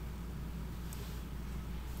too.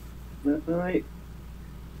 All right.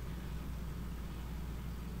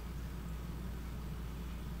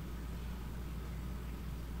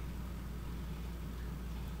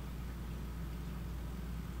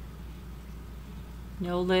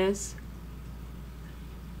 No, Liz.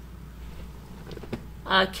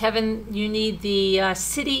 Kevin, you need the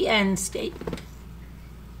city and state.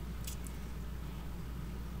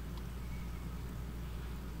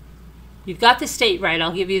 You've got the state right,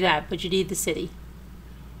 I'll give you that, but you need the city.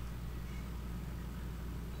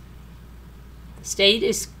 The state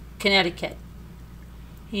is Connecticut.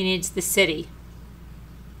 He needs the city.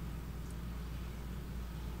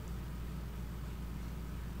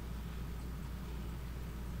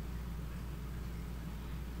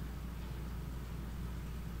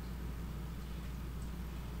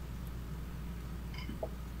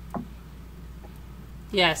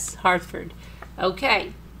 Yes, Hartford.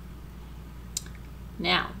 Okay.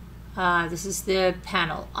 Now, this is the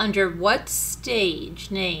panel. Under what stage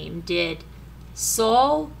name did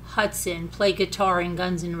Saul Hudson play guitar in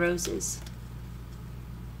Guns N' Roses?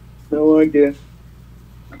 No idea.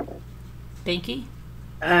 Binky?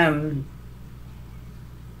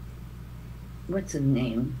 What's his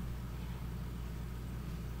name?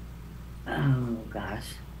 Oh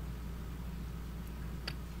gosh.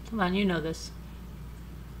 Come on, you know this.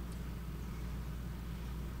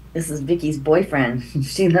 This is Vicky's boyfriend.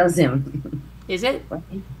 She loves him. Is it?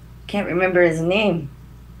 Can't remember his name.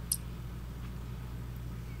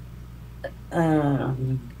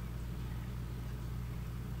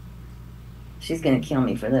 She's gonna kill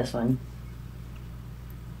me for this one.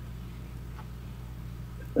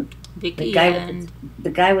 Vicky The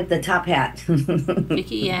guy with the top hat.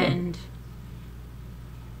 Vicky and...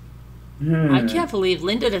 I can't believe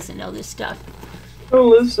Linda doesn't know this stuff. I don't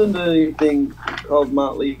listen to anything called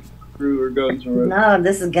Motley Crue or Guns N' Roses. No,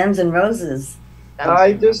 this is Guns N' Roses.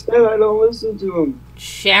 I just said I don't listen to them.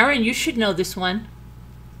 Sharon, you should know this one.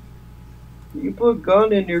 You put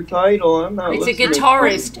gun in your title. I'm not It's a listening.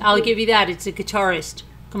 guitarist. I'll give you that. It's a guitarist.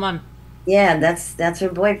 Come on. Yeah, that's her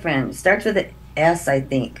boyfriend. Starts with an S, I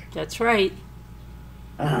think. That's right.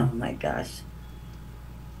 Oh my gosh.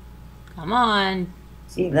 Come on.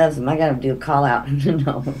 She loves him. I gotta do a call out.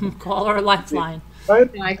 No. Call her lifeline.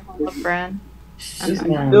 Can I call a friend? She's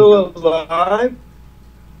still alive?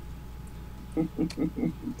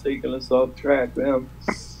 Taking us off track, man.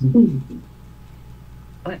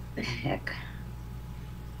 What the heck?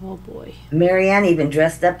 Oh boy. Marianne even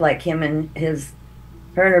dressed up like him, and her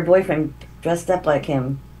and her boyfriend dressed up like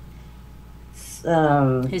him.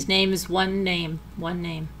 His name is one name. One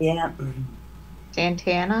name. Yeah.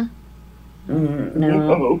 Santana?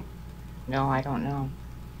 No. Oh, No, I don't know.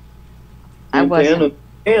 I wasn't.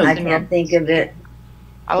 I can't think of it.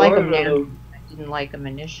 I like him now. I didn't like him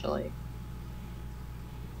initially.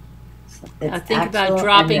 Now think Axel about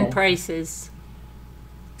dropping and prices.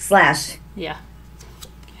 Slash. Yeah.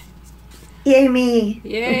 Yay me.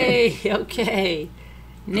 Yay. Okay.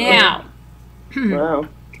 Now, wow.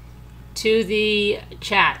 to the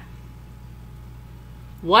chat.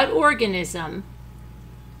 What organization,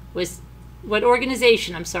 was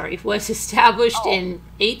established in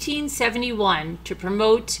 1871 to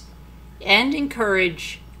promote and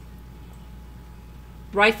encourage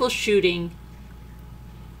rifle shooting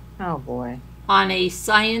Oh boy. on a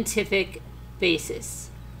scientific basis?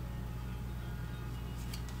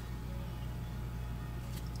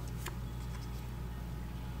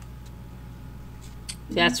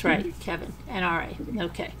 That's right, Kevin. NRA.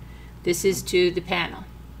 Okay. This is to the panel.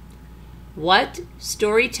 What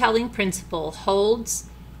storytelling principle holds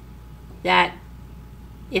that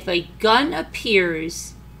if a gun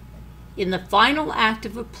appears in the final act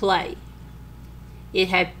of a play, it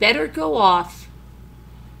had better go off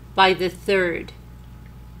by the third?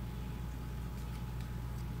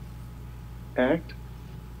 Act?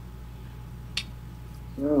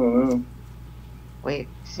 I don't know. Wait,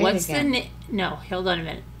 say What's it again. no, hold on a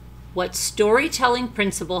minute. What storytelling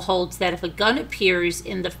principle holds that if a gun appears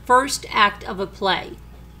in the first act of a play,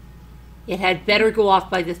 it had better go off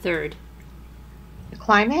by the third? The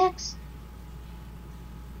climax?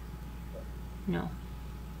 No.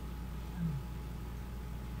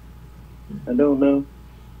 I don't know.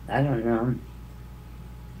 I don't know.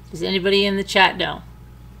 Does anybody in the chat know?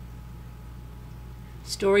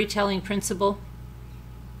 Storytelling principle?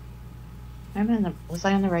 Was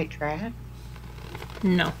I on the right track?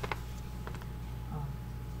 No.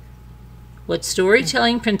 What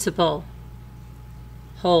storytelling principle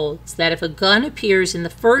holds that if a gun appears in the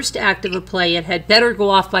first act of a play, it had better go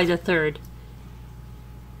off by the third?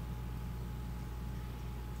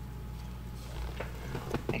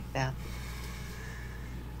 Like that.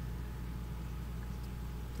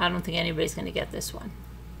 I don't think anybody's going to get this one.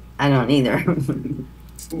 I don't either.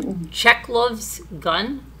 Chekhov's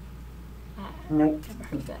gun? Nope. Never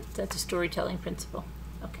heard of that. That's a storytelling principle.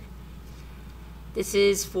 Okay. This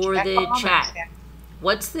is for Check the all chat. that.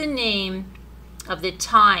 What's the name of the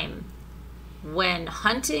time when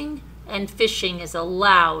hunting and fishing is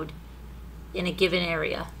allowed in a given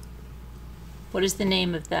area? What is the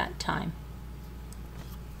name of that time?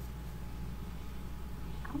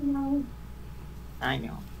 I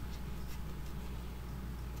know.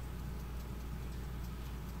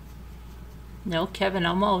 No, Kevin,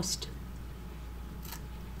 almost.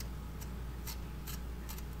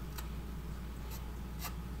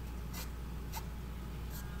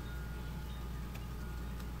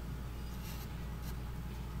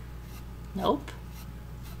 Nope.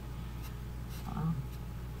 Wow.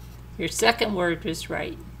 Your second word was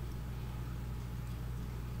right.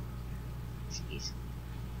 Jeez.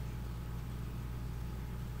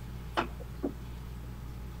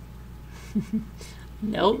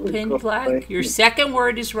 Nope, painted black. Your second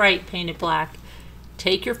word is right, painted black.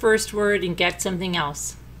 Take your first word and get something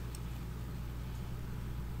else.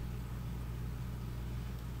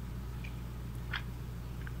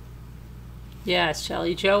 Yes,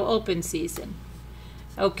 Shelley Joe, open season.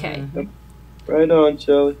 Okay. Right on,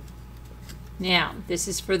 Shelley. Now, this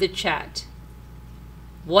is for the chat.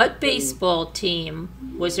 What baseball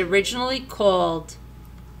team was originally called,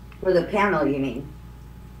 For the panel, you mean?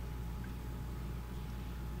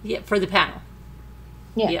 for the panel?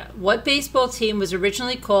 Yeah. What baseball team was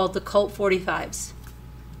originally called the Colt 45s?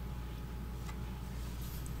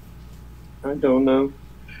 I don't know.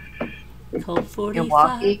 Colt 45s?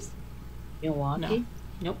 Milwaukee? Milwaukee?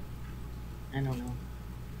 No. Nope. I don't know.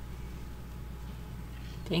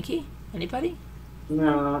 Pinky? Anybody?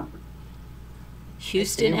 No.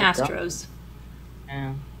 Houston I see what Astros.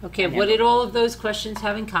 Yeah. Okay, I what never- did all of those questions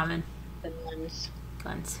have in common? The ones-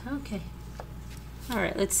 Guns. Okay. All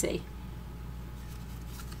right, let's see.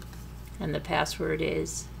 And the password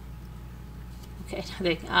is. Okay,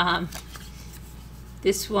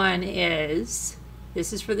 this one is.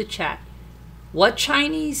 This is for the chat. What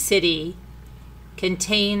Chinese city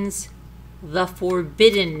contains the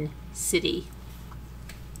Forbidden City?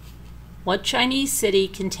 What Chinese city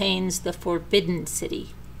contains the Forbidden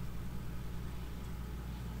City?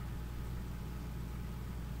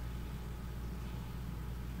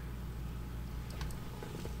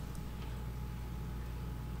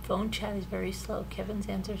 Phone chat is very slow. Kevin's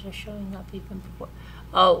answers are showing up even before.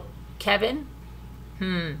 Oh, Kevin?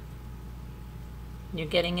 You're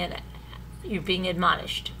getting it. You're being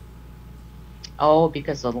admonished. Oh,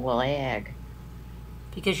 because of the lag.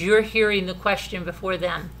 Because you're hearing the question before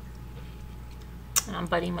them. And I'm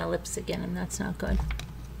biting my lips again, and that's not good.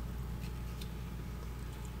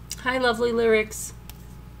 Hi, lovely lyrics.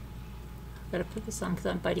 I've got to put this on because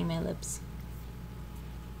I'm biting my lips.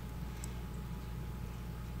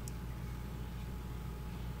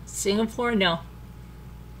 Singapore? No.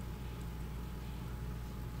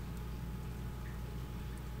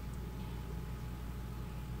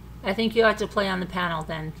 I think you ought to play on the panel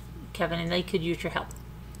then, Kevin, and they could use your help.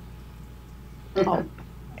 Oh.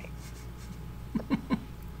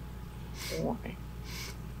 Why?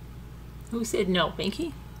 Who said no,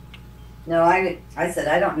 Pinky? No, I said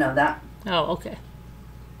I don't know that. Oh, okay.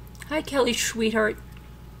 Hi, Kelly, sweetheart.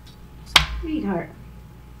 Sweetheart.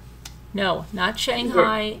 No, not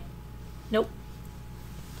Shanghai. Nope.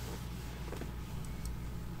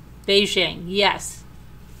 Beijing, yes.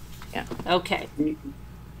 Yeah. Okay.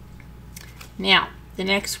 Now, the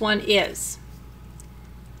next one is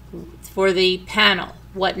for the panel.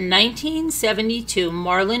 What 1972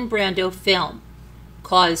 Marlon Brando film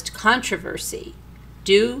caused controversy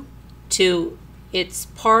due in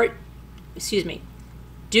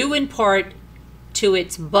part to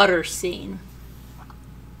its butter scene?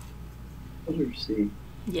 Butter scene.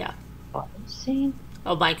 Yeah. Scene?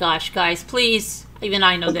 Oh my gosh, guys, please. Even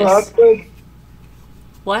I know this. Apocalypse?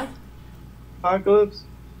 What? Apocalypse?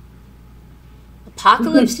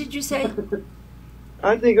 Apocalypse, did you say?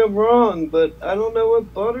 I think I'm wrong, but I don't know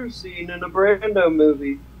what butter scene in a Brando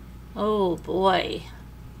movie. Oh boy.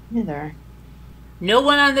 Neither. No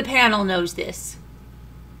one on the panel knows this.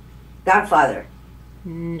 Godfather.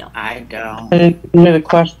 No. I don't. I didn't hear the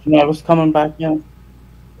question. I was coming back in.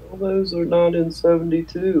 All those are not in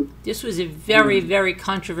 72. This was a very, very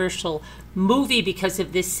controversial movie because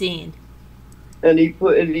of this scene. And he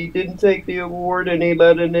didn't take the award, and he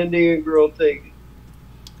let an Indian girl take it.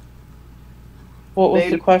 What was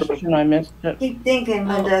the question? I missed it. Keep thinking,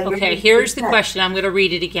 Oh, Linda. okay, here's the question. I'm going to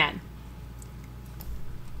read it again.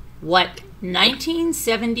 What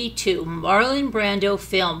 1972 Marlon Brando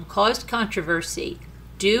film caused controversy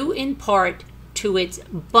due in part to its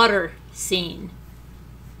butter scene?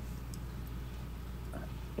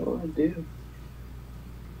 Oh, I do.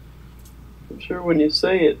 I'm sure when you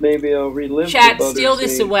say it, maybe I'll relive Chat, the butter steal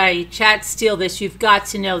this scene. away. Chat, steal this. You've got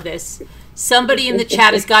to know this. Somebody in the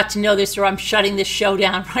chat has got to know this, or I'm shutting this show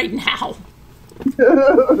down right now.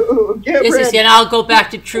 Get This is, ready. and I'll go back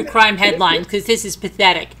to true crime headlines because this is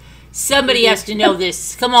pathetic. Somebody has to know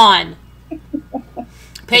this. Come on.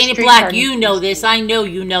 Painted Street Black, Card you know this. I know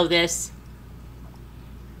you know this.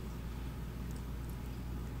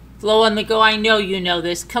 Flo on the go, I know you know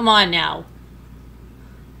this. Come on now.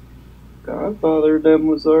 Godfather them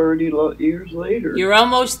was already years later. You're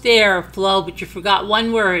almost there, Flo, but you forgot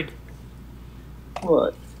one word.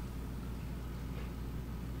 What?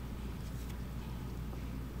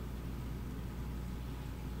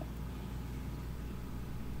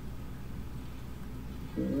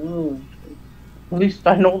 Oh. At least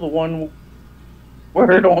I know the one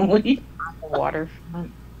word only.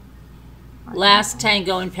 Waterfront. Last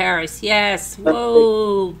Tango in Paris. Yes.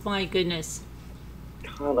 Whoa, my goodness.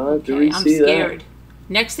 God, I have to Okay, I'm re-see scared.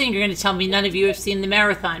 Next thing you're going to tell me none of you have seen The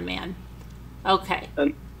Marathon Man. Okay.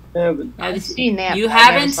 that. I haven't. Now I've this, seen that. you but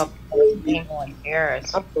I never haven't? saw Tango in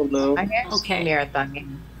Paris. I don't know. I have Okay. seen Marathon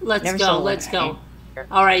Man. Let's Never go. saw Let's one. go.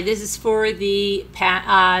 All right. This is for the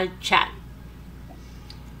chat.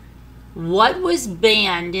 What was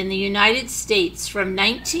banned in the United States from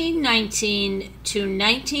 1919 to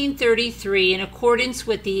 1933 in accordance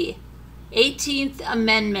with the 18th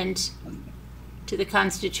Amendment to the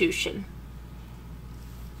Constitution?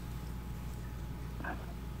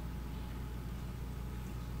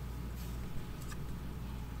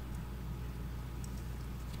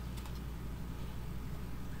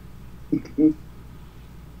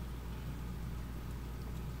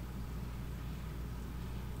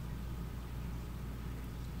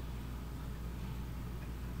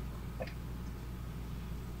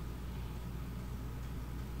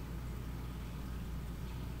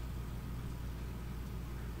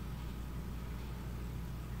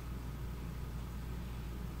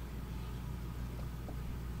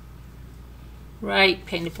 Right,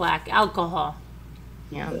 Painted Black. Alcohol.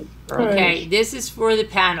 Yeah. Okay, this is for the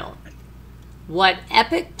panel. What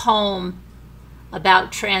epic poem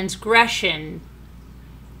about transgression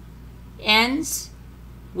ends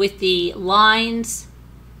with the lines,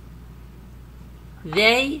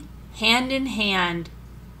 "They, hand in hand,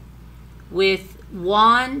 with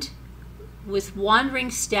wandering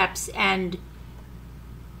steps and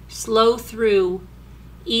slow through,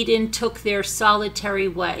 Eden took their solitary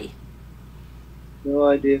way"? No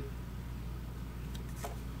idea.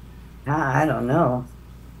 I don't know.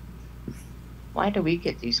 Why do we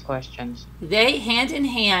get these questions? They, hand in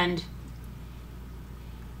hand,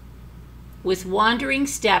 with wandering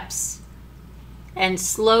steps and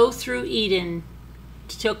slow through Eden,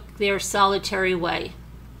 took their solitary way.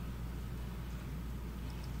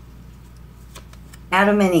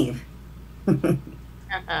 Adam and Eve.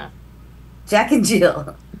 Uh-huh. Jack and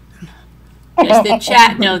Jill. Does the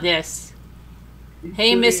chat know this?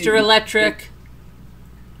 Hey, Mr. Electric.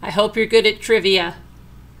 I hope you're good at trivia.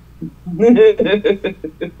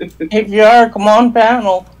 If you are, come on,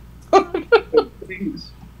 panel.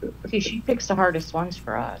 Please. See, she picks the hardest ones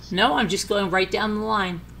for us. No, I'm just going right down the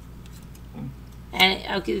line. And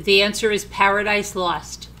okay, the answer is Paradise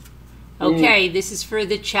Lost. Okay, this is for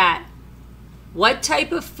the chat. What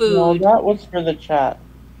type of No, food? that was for the chat.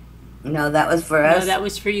 No, that was for No, us. that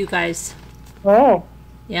was for you guys. Oh,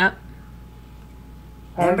 Yep.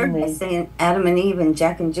 Remember pardon I me. saying Adam and Eve and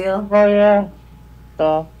Jack and Jill? Oh, yeah.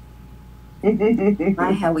 Duh.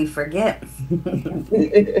 My, how we forget.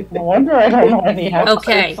 No wonder I don't know any episodes.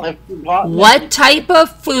 Okay. I've forgotten. What type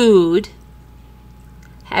of food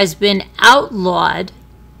has been outlawed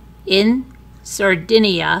in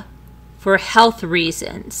Sardinia for health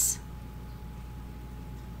reasons?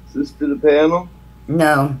 Is this to the panel?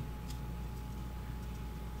 No.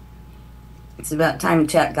 It's about time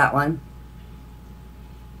Chat got one.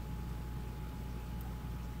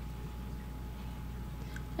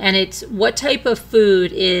 And it's what type of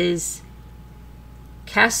food is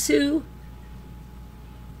casu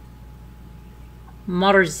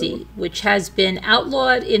Marzi, which has been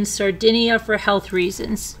outlawed in Sardinia for health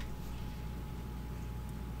reasons?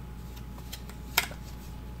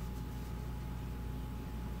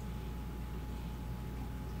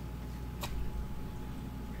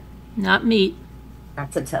 Not meat,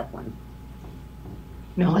 That's a tough one.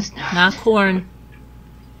 No, it's not. not corn.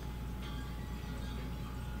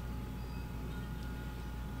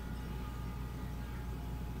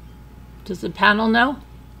 Does the panel know?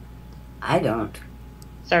 I don't.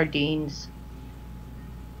 Sardines.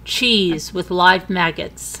 Cheese with live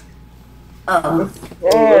maggots. Oh,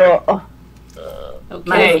 Oh,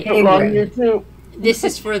 my Okay, I'm on favorite. YouTube. this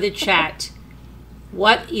is for the chat.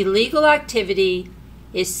 What illegal activity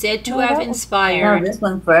is said to have No, inspired... this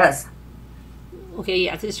one's for us. Okay,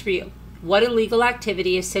 yeah, this is for you. What illegal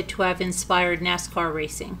activity is said to have inspired NASCAR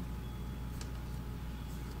racing?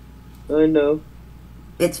 I know.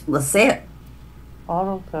 Let's say it.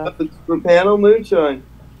 Auto theft. It's for panel moonshine.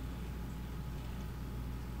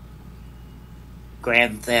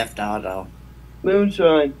 Grand Theft Auto.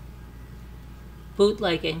 Moonshine.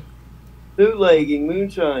 Bootlegging. Bootlegging,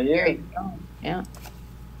 moonshine, There yeah. you go. Yeah.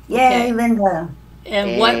 Yay, Okay. Linda.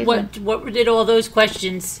 And what did all those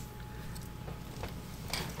questions?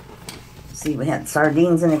 See, we had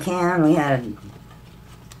sardines in a can. We had.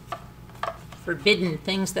 Forbidden,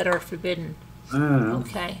 things that are forbidden.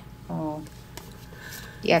 Okay. Oh.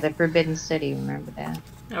 Yeah, the Forbidden City. Remember that?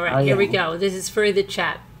 All right, Oh, here we yeah. go. This is for the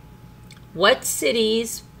chat. What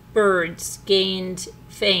city's birds gained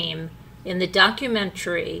fame in the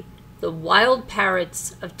documentary The Wild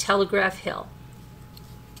Parrots of Telegraph Hill?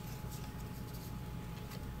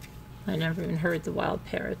 I never even heard The Wild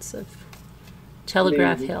Parrots of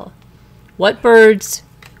Telegraph Maybe. Hill. What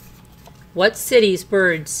city's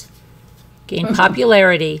birds gained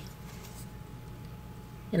popularity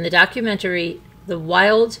in the documentary The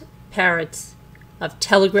Wild Parrots of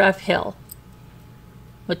Telegraph Hill?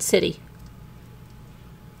 What city?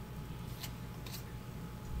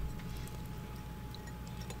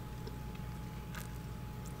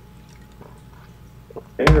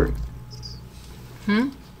 Carrots. Hmm?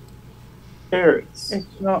 Carrots.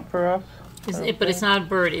 It's not for us. But it's not a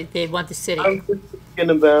bird. They want the city. I'm just thinking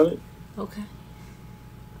about it. Okay.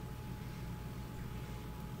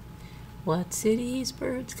 What city's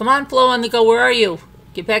birds? Come on, Flo on the go. Where are you?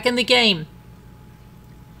 Get back in the game.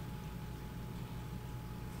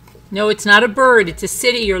 No, it's not a bird. It's a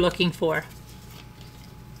city you're looking for.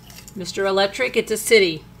 Mr. Electric, it's a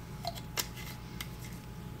city.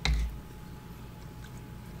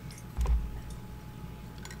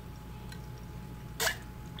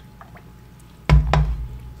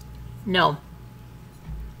 No.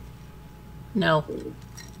 No.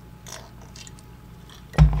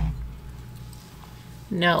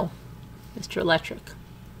 No. Mr. Electric.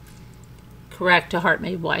 Correct, a heart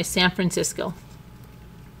made wise. San Francisco.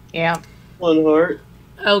 Yeah. One heart.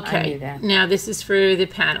 Okay. knew that. Now this is for the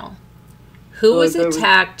panel. Who was that was-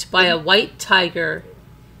 attacked by a white tiger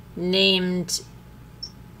named...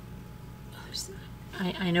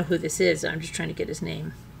 I know who this is. I'm just trying to get his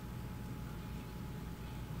name.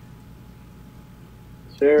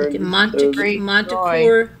 Sharon.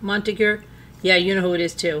 Montague. Yeah, you know who it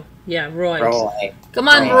is too. Yeah, Roy. Roy. Come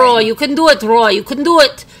on, Roy. Roy. You can do it, Roy. You can do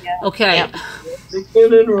it. Okay. Yep.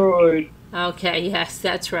 Lieutenant Roy. Okay, yes,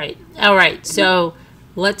 that's right. All right, so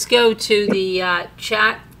let's go to the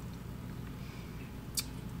chat.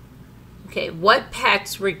 Okay, what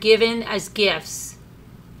pets were given as gifts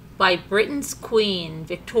by Britain's Queen,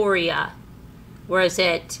 Victoria? Was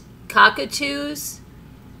it cockatoos,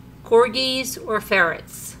 corgis, or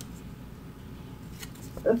ferrets?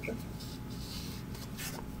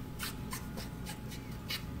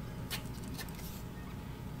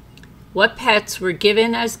 What pets were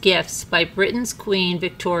given as gifts by Britain's Queen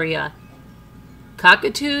Victoria?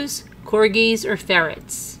 Cockatoos, corgis, or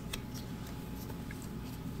ferrets?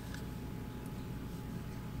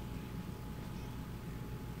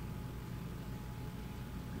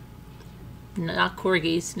 Not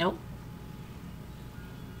corgis, nope.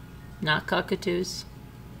 Not cockatoos.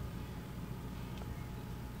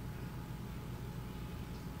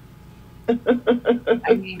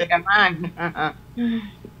 I mean, come on.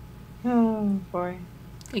 Oh, boy.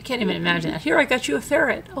 I can't even imagine that. Here, I got you a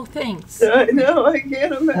ferret. Oh, thanks. I know, I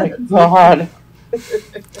can't imagine. God.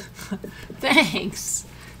 Thanks.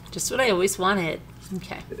 Just what I always wanted.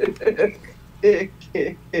 Okay.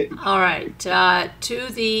 All right. To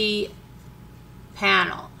the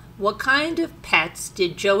panel. What kind of pets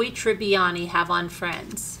did Joey Tribbiani have on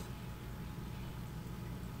Friends?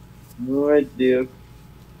 No idea.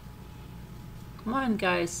 Come on,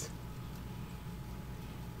 guys.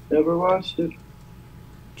 Never watched it.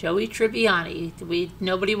 Joey Tribbiani.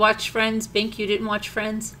 Nobody watched Friends? Bink, you didn't watch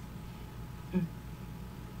Friends?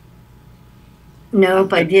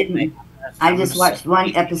 Nope, I didn't. I just watched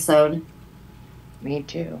one episode. Me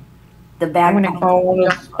too. The bad.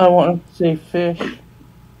 I want to say fish.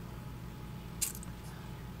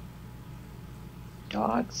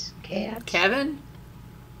 Dogs, cats, Kevin?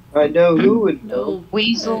 I know who would know. No.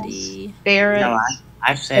 weasels, Buddy. ferrets. No,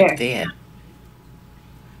 I said fish.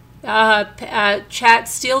 Chat,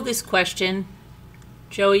 steal this question.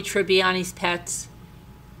 Joey Tribbiani's pets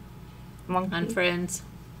on Monkey. Friends.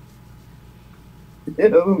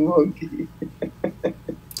 Monkey.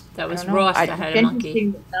 That was I don't know. Ross that It's had a monkey.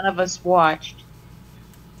 interesting that none of us watched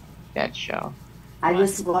that show. I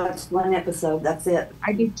just watched one episode. That's it.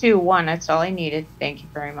 I did too. One. That's all I needed. Thank you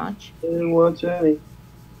very much. I didn't watch any.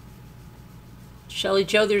 Shelley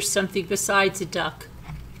Joe, there's something besides a duck.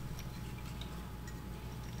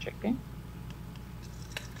 Chicken.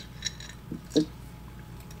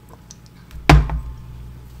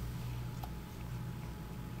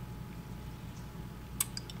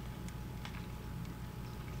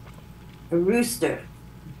 A rooster.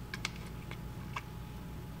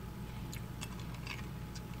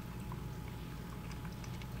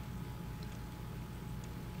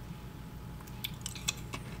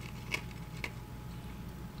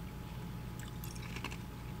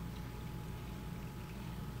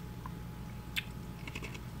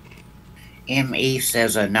 M.E.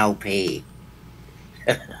 says a no pee.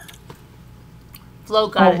 Flo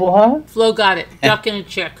got it. What? Flo got it. Duck and a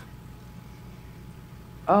chick.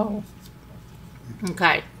 Oh,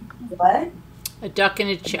 Okay. What? A duck and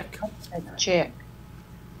a chick. a chick.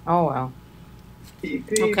 Oh well.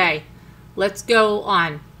 Okay. Let's go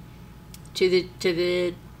on to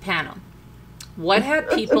the panel. What have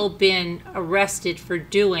people been arrested for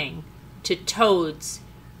doing to toads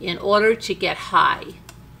in order to get high?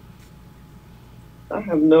 I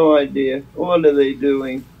have no idea. What are they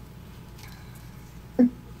doing?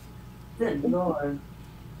 Good Lord.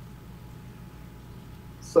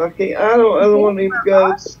 Sucking? I don't want to even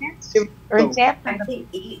go. Or is that I for think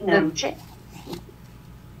eating the them. chick?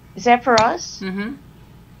 Is that for us? Mm-hmm.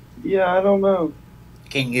 Yeah, I don't know.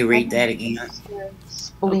 Can you read that again?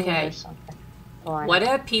 Spleen Okay. or something. Oh, I What know.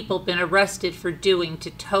 have people been arrested for doing to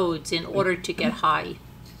toads in order to get high?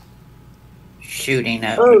 Shooting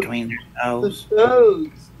up Oh. between their The toes.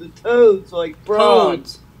 toads. The toads, like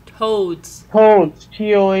frogs. Toads. Toads.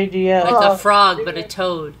 T-O-A-D-S. Like a frog, but a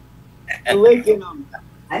toad. They're licking them.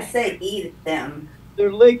 I say eat them.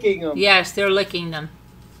 They're licking them. Yes, they're licking them.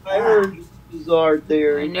 I heard this bizarre I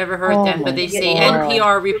theory. never heard Oh that, my but they say God.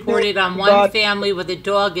 NPR reported on one God. family with a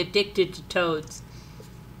dog addicted to toads.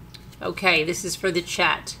 Okay, this is for the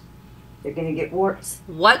chat. They're gonna get warts.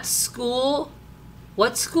 What school's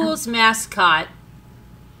mascot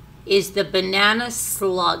is the banana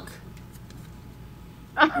slug?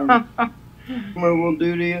 What we'll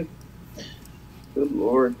do to you? Good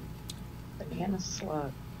Lord. Banana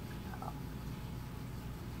slug.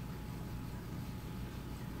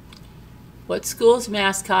 What school's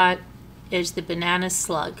mascot is the banana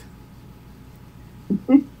slug?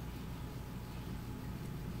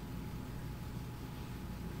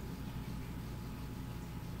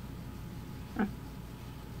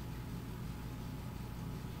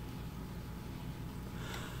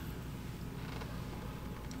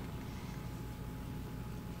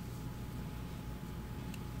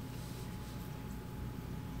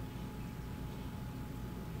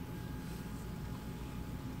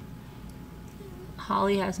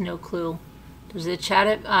 Holly has no clue. Does the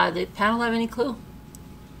the panel have any clue?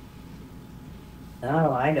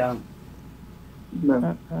 No, I don't.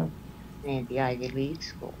 No, And the Ivy League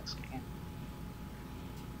schools.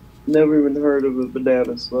 never even heard of a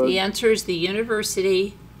banana slug. The answer is the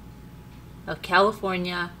University of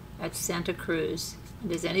California at Santa Cruz.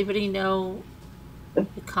 Does anybody know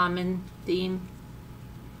the common theme?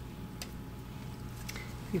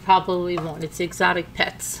 You probably won't. It's exotic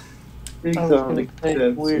pets. I was Exotic gonna say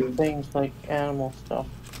pets. weird things like animal stuff.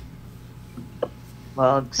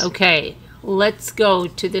 Bugs. Okay, let's go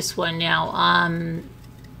to this one now.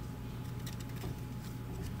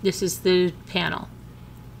 This is the panel.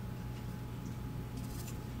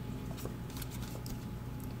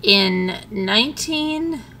 In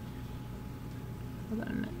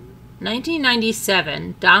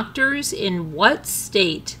 1997, doctors in what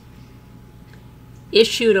state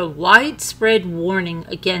issued a widespread warning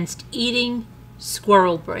against eating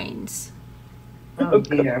squirrel brains? Oh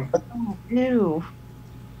dear. Oh, ew.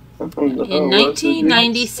 In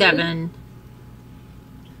 1997,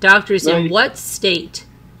 doctors in what state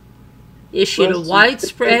issued a West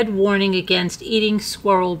widespread warning against eating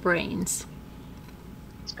squirrel brains?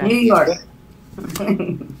 New York.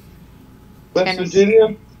 West Tennessee.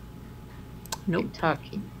 Virginia. Nope.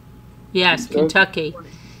 Kentucky. Yes, Kentucky.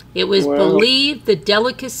 It was Wow. believed the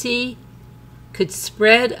delicacy could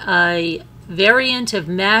spread a variant of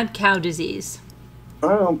mad cow disease. I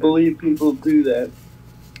don't believe people do that.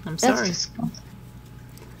 I'm That's sorry. disgusting.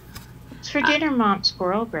 It's for dinner, Mom.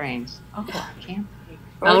 Squirrel brains. Oh, I can't believe.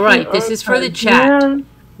 All right, this is for the chat. Yeah.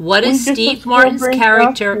 What We is just Steve said squirrel Martin's brains character?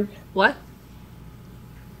 last week. What?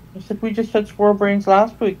 I said we just had squirrel brains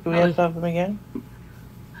last week. Do we Oh. have to have them again?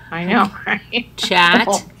 I know, right?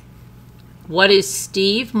 Chat. What is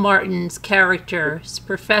Steve Martin's character's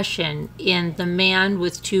profession in The Man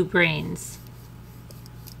with Two Brains?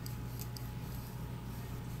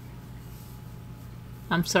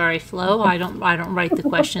 I'm sorry, Flo. I don't write the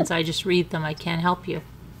questions. I just read them. I can't help you.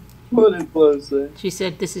 What did Flo say? She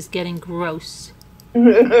said this is getting gross.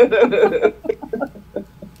 Well,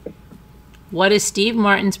 What is Steve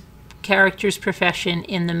Martin's character's profession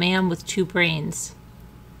in The Man with Two Brains?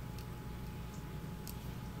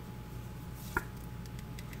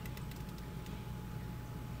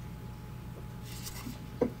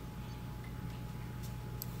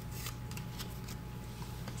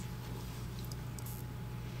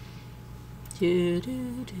 Do,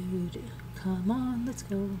 do, do, do. Come on, let's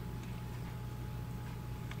go.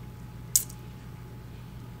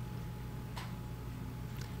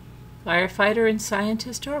 Firefighter and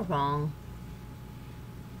scientist are wrong.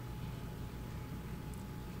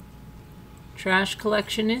 Trash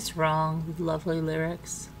collection is wrong with lovely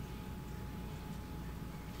lyrics.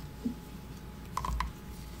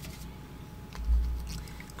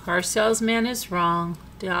 Car salesman is wrong.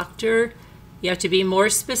 Doctor, you have to be more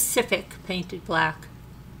specific, painted black.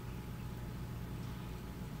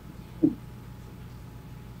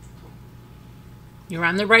 You're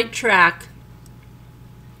on the right track.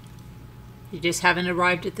 You just haven't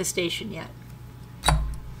arrived at the station yet.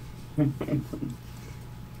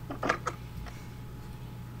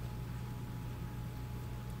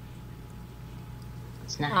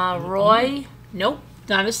 It's not. Roy, nope,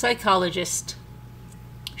 not a psychologist.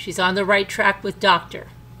 She's on the right track with doctor.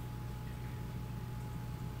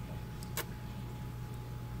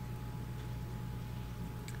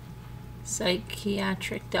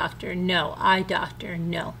 Psychiatric doctor, no. Eye doctor,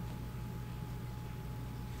 no.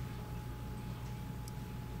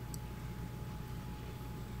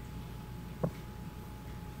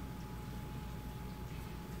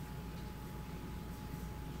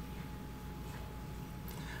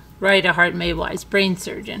 Right, a heart Maywise, brain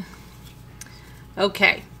surgeon.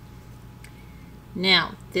 Okay.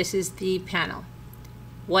 Now, this is the panel.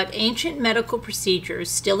 What ancient medical procedure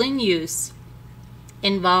still in use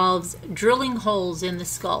involves drilling holes in the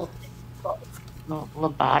skull?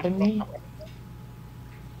 Lobotomy?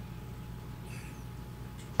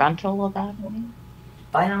 Frontal lobotomy?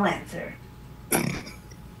 Final answer.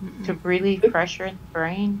 To relieve pressure in the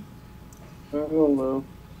brain? I don't know.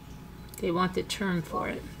 They want the term for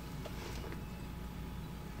it.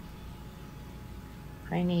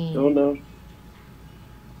 Don't know.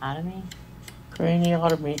 Craniotomy?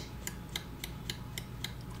 Craniotomy.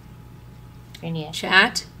 Craniotomy?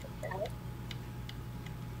 Chat.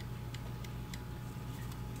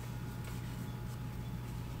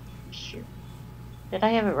 Sure. Did I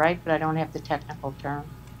have it right, but I don't have the technical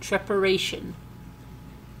term? Trepiration.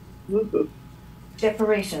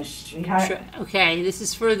 Separation, sweetheart. Okay, this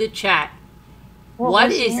is for the chat. What What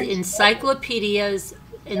was the is answer?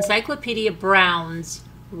 Encyclopedia Brown's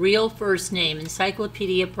real first name?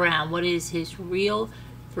 Encyclopedia Brown. What is his real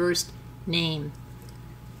first name?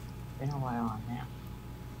 Been a while on that.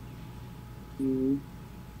 Mm.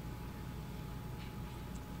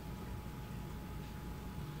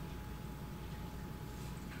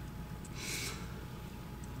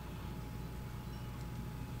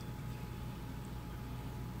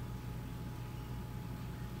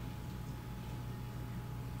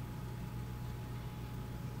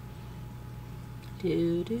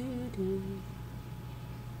 Do, do, do.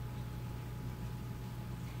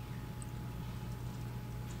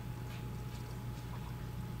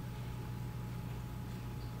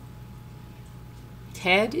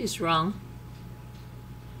 Ted is wrong.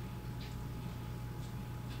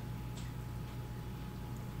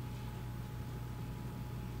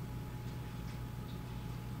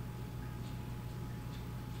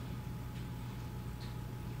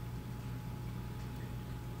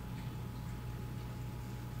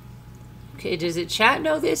 Okay, does the chat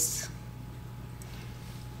know this?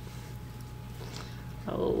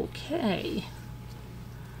 Okay.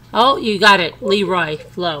 Oh, you got it. Leroy,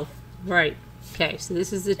 Flo. Right. Okay, so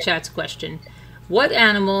this is the chat's question. What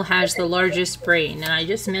animal has the largest brain? And I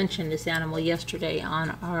just mentioned this animal yesterday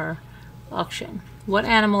on our auction. What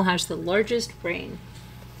animal has the largest brain?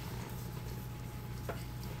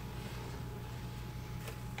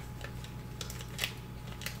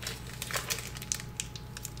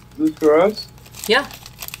 This for us? Yeah.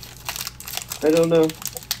 I don't know.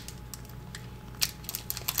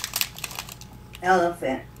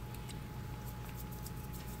 Elephant.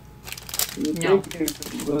 You No. think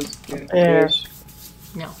it was Bear. fish?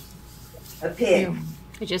 No. A pig.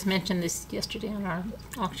 I just mentioned this yesterday on our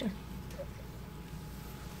auction.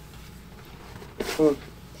 Oh.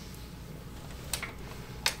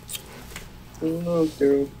 I don't know,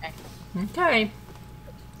 Carol. Okay.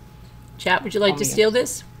 Chat, would you like to steal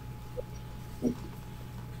this?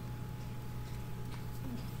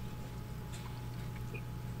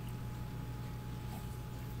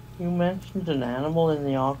 You mentioned an animal in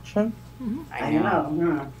the auction? I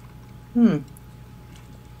know. Hmm.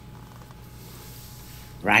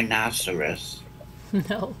 Rhinoceros.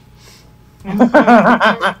 No.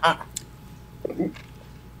 Oh, It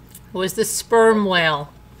was the sperm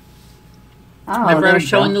whale. Oh, Remember I there was you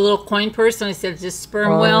showing go. the little coin purse and I said, is this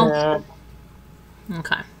sperm whale? yeah.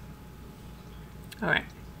 Okay. All right.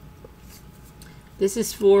 This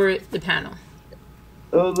is for the panel.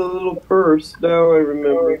 Oh, the little purse. Now I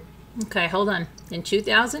remember. Okay, hold on. In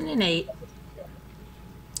 2008,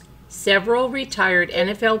 several retired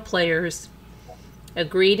NFL players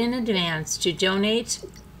agreed in advance to donate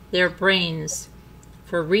their brains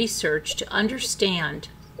for research to understand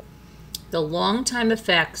the long-time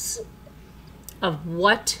effects of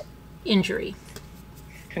what injury?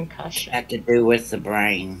 Concussion. Had to do with the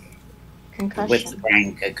brain. With the Concussion.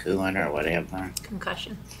 brain cocoon or whatever.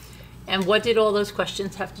 Concussion. And what did all those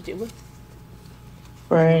questions have to do with?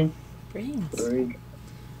 Brain. Brains. Sorry.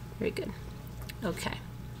 Very good. Okay.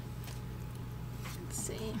 Let's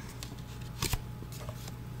see.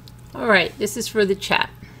 All right, this is for the chat.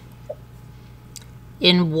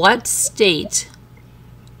 In what state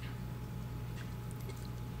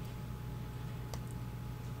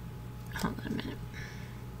hold on a minute.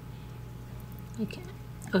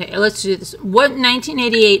 Okay, let's do this. What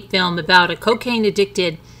 1988 film about a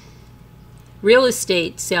cocaine-addicted real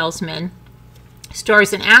estate salesman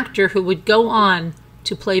stars an actor who would go on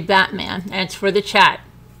to play Batman? And it's for the chat.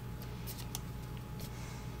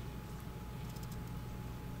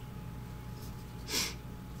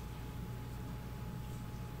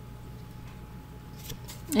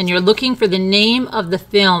 And you're looking for the name of the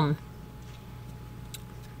film.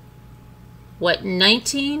 What,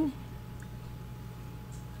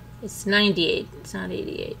 it's 98, it's not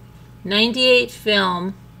 88. 98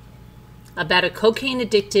 film about a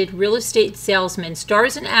cocaine-addicted real estate salesman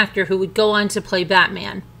stars an actor who would go on to play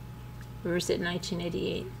Batman. Or is it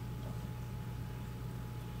 1988?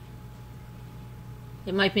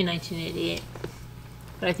 It might be 1988.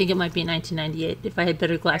 But I think it might be 1998. If I had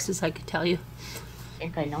better glasses, I could tell you. I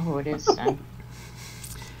think I know who it is then.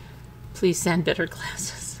 Please send better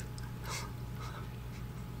glasses.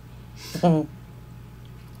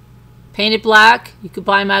 Painted black, you could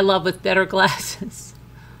buy my love with better glasses.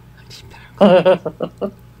 I need better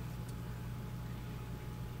glasses.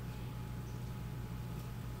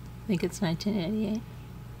 I think it's 1988.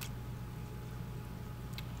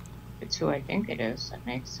 It's who I think it is. That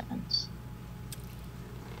makes sense.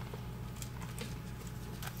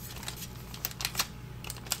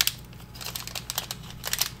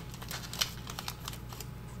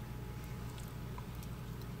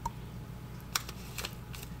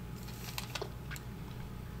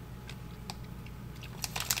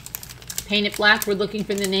 Paint It Black, we're looking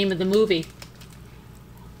for the name of the movie.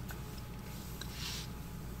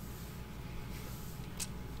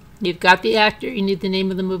 You've got the actor, you need the name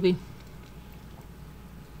of the movie.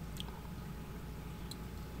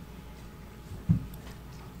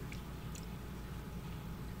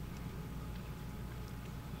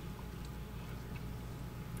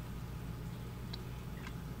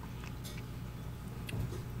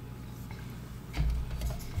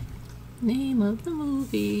 Name of the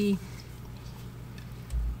movie.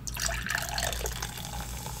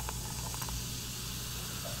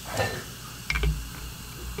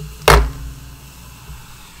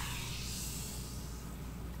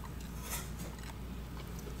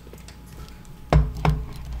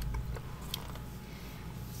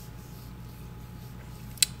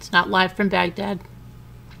 It's not live from Baghdad.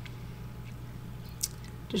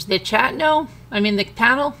 Does the chat know? I mean the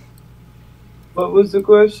panel? What was the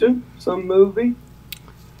question? Some movie?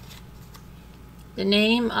 The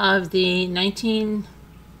name of the I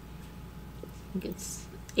think it's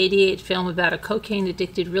 '88 film about a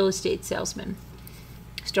cocaine-addicted real estate salesman.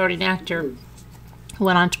 Starring actor who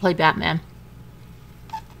went on to play Batman.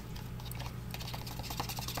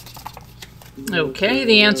 Okay,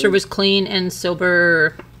 the answer was Clean and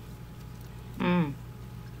Sober. Mm.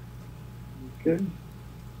 Okay.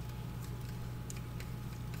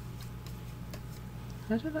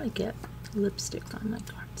 How did I get lipstick on my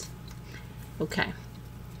cards? Okay.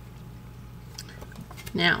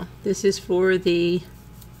 Now, this is for the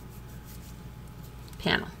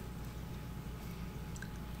panel.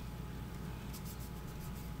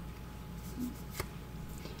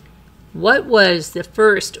 What was the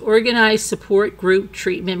first organized support group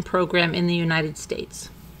treatment program in the United States?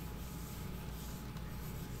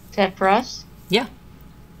 Is that for us? Yeah.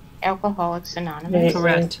 Alcoholics Anonymous.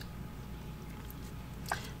 Correct.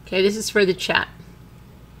 Okay, this is for the chat.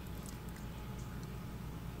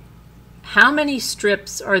 How many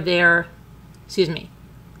strips are there, excuse me,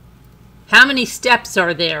 how many steps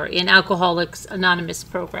are there in Alcoholics Anonymous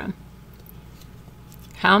program?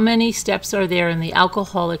 How many steps are there in the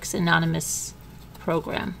Alcoholics Anonymous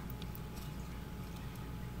program?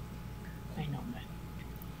 I know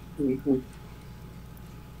that. Mhm.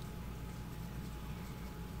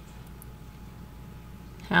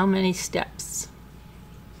 How many steps?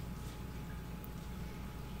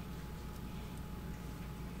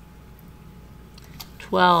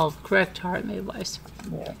 Correct, Heart Midwives.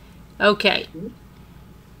 Yeah. Okay.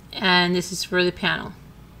 And this is for the panel.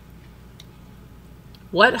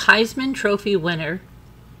 What Heisman Trophy winner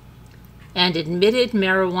and admitted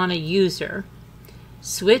marijuana user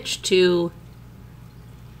switched to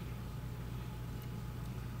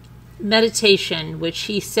meditation, which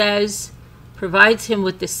he says provides him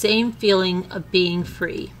with the same feeling of being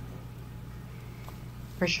free?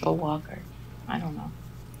 Herschel Walker. I don't know.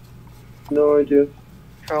 No idea.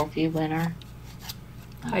 Trophy winner.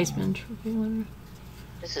 Heisman Trophy winner?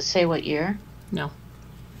 Does it say what year? No.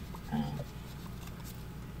 Oh,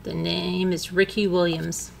 The name is Ricky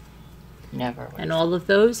Williams. never. And all of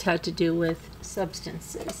those had to do with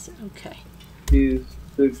substances. Okay. He's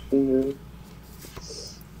 16.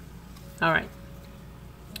 All right.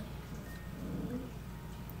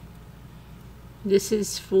 This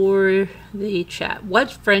is for the chat.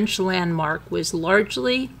 What French landmark was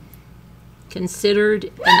largely considered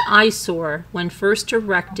an eyesore when first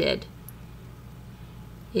erected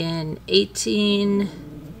in 89?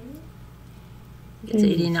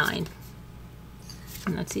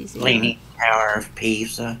 And that's easy. Leaning Tower of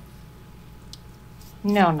Pisa.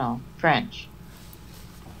 No, French.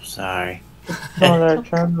 Sorry. No, that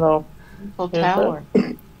term though. Eiffel Is it? Tower.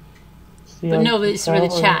 But no, it's for the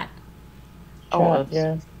chat. Oh,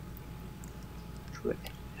 Yeah.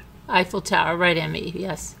 Eiffel Tower, right, Emmy?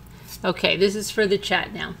 Yes. Okay, this is for the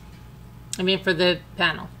chat now. I mean, for the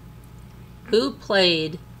panel. Who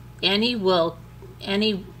played Annie Wilkes,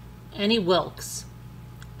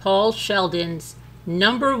 Paul Sheldon's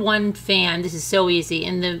 #1 fan? This is so easy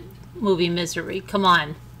in the movie Misery. Come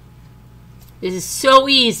on, this is so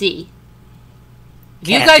easy. If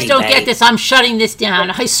you guys don't get this, I'm shutting this down.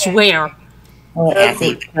 I swear.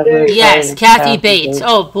 Kathy. Yes, Kathy Bates.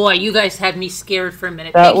 Oh boy, you guys had me scared for a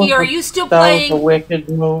minute. That Binky, was are a- you still That was a playing? wicked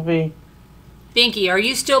movie. Binky, are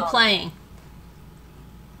you still playing?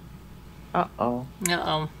 Uh-oh.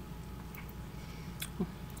 Uh-oh.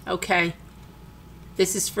 Okay.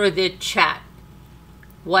 This is for the chat.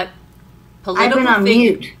 What political I've been on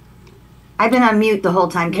figure- mute. I've been on mute the whole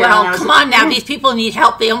time, Carol. Well, come on now. These people need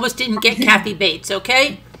help. They almost didn't get Kathy Bates,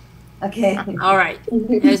 okay? Okay. All right.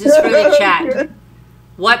 This is for the chat.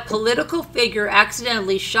 What political figure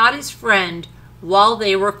accidentally shot his friend while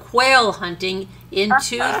they were quail hunting in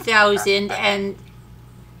 2000 and...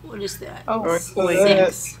 What is that? Oh,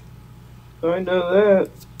 Six. I know that.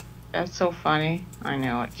 that's so funny. I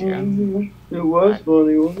know it, too. Mhm. It was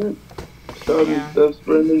funny, wasn't it? Shot Yeah. his best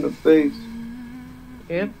friend in the face.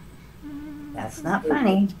 Yep. That's not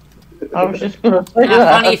funny. I was just gonna say Not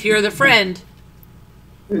that. funny if you're the friend.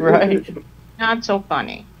 Right. Not so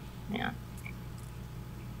funny. Yeah.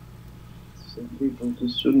 Some people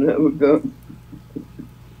just shouldn't have a gun.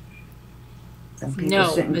 Some people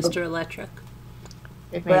No, shouldn't- Mr. Electric.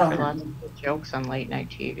 They've made Well- for lots of good jokes on late night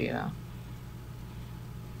TV, though.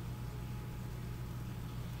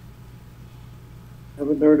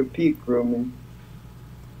 Haven't heard of peak roaming.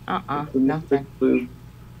 The Nothing. mystic blue.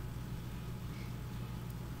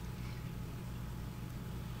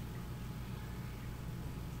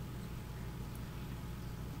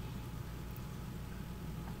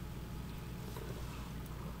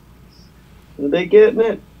 Are they getting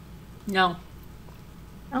it? No.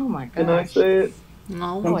 Oh my gosh. Can I say it?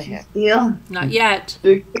 No, Go Can she ahead. steal? not yet.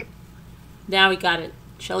 Dick, Now we got it.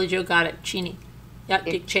 Shelley Joe got it. Cheney. Yep,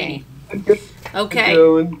 Dick Cheney. Okay.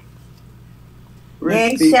 going.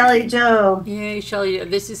 Yay, Risky. Shelley Joe. Yay, Shelley Joe.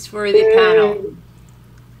 This is for the panel.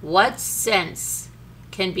 What sense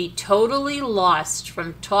can be totally lost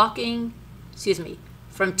from taking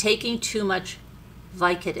too much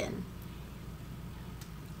Vicodin?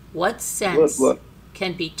 What sense What?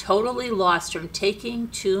 can be totally lost from taking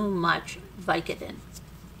too much Vicodin?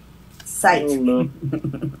 I Sight. don't know.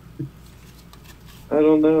 I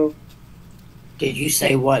don't know. Did you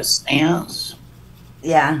say what stance?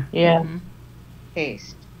 Yeah. Yeah. Mhm.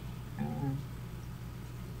 Taste.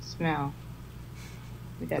 Smell.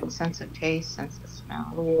 We got sense of taste, sense of I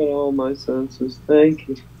smell. want all my senses. Thank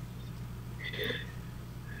you.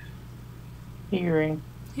 Hearing.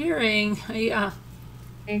 Hearing. Yeah.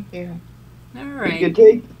 Thank you. All You right. can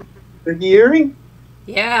take the hearing.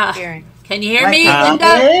 Yeah. Hearing. Can you hear Like me, that. Linda?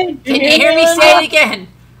 Hey, Can you hear me say it again?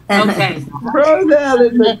 Okay. throw that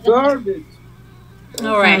in the garbage.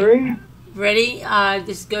 All right. Great. Ready?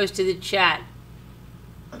 This goes to the chat.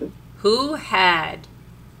 Who had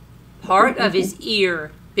part of his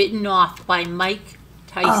ear bitten off by Mike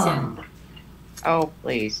Tyson? Oh,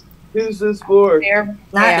 please. Who's this for? There.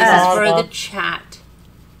 Not This us. is for the chat.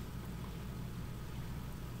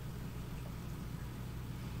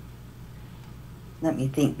 Let me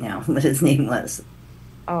think now what his name was.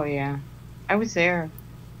 Oh, yeah. I was there.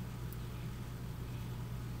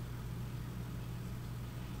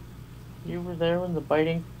 You were there when the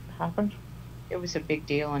biting happened? It was a big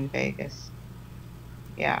deal in Vegas.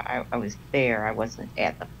 Yeah, I was there. I wasn't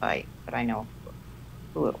at the fight, but I know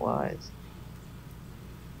who it was.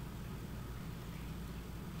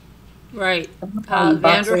 Right. Vander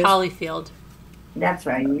Vander Holyfield. That's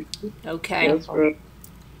right. Okay. That's right.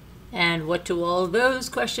 And what do all of those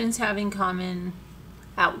questions have in common?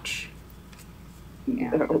 Ouch.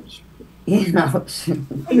 Yeah. Ouch. You know.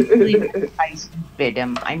 Tyson bit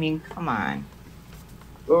him. I mean, come on.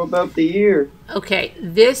 What about the ear? Okay,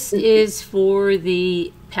 this is for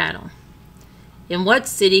the panel. In what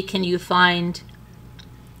city can you find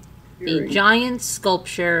the Hearing. giant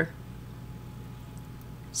sculpture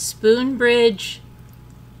Spoonbridge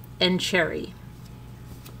and Cherry?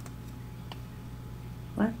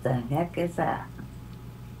 What the heck is that?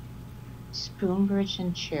 Spoonbridge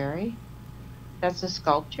and Cherry? That's a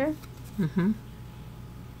sculpture? Mm-hmm.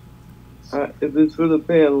 If it's for the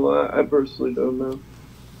panel, I personally don't know.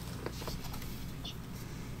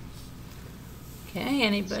 Okay,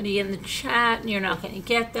 anybody in the chat? You're not going to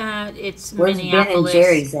get that. It's Where's Ben and Minneapolis.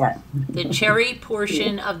 Jerry's at? The cherry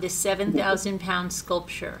portion of the 7,000-pound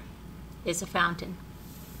sculpture is a fountain.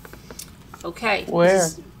 Okay. this Where?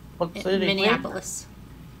 is What in city? Minneapolis.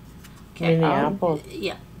 Okay. Minneapolis.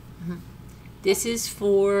 Yeah. Mhm. This is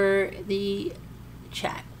for the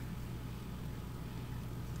chat.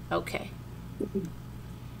 Okay.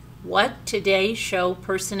 What Today Show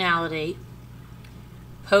personality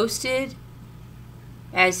posted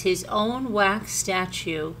as his own wax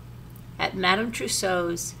statue at Madame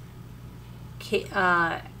Tussauds,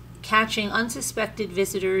 catching unsuspected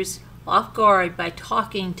visitors off guard by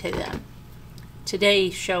talking to them? Today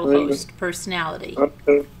Show host personality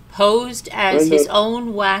Okay. posed as I know. his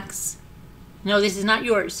own wax. No, this is not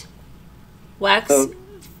yours. Wax Oh.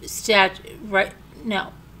 statue. Right? No,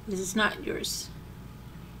 this is not yours.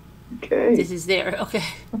 Okay. This is there. Okay.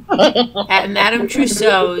 At Madame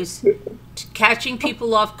Tussauds, catching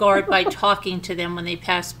people off guard by talking to them when they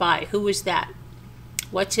pass by. Who was that?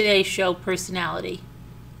 What Today Show personality?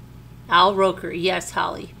 Al Roker. Yes,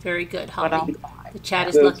 Holly. Very good, But Holly. I'll The chat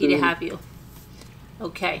is That's lucky to it. have you.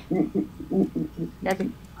 Okay. never.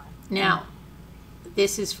 Now,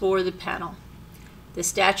 this is for the panel. The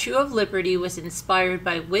Statue of Liberty was inspired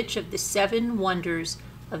by which of the 7 wonders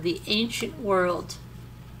of the ancient world?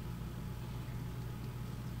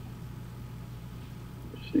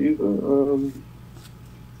 Shiva, I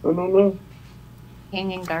don't know.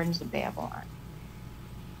 Hanging Gardens of Babylon.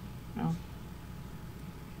 No.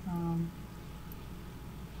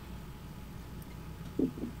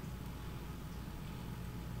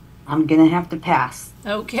 I'm gonna have to pass.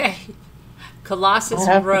 Okay. Colossus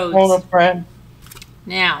I have of to phone a Rhodes. friend.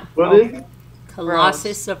 Now, What is it?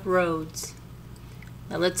 Colossus of Rhodes.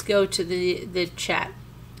 Now let's go to the chat.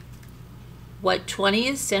 What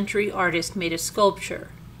 20th century artist made a sculpture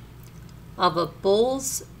of a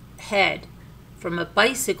bull's head from a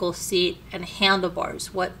bicycle seat and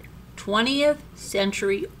handlebars? What 20th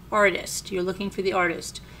century artist, you're looking for the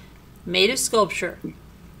artist, made a sculpture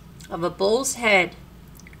of a bull's head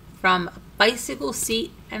from a bicycle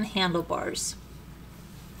seat and handlebars?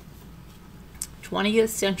 20th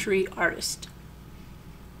century artist?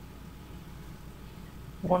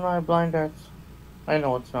 One-eye blind arts. I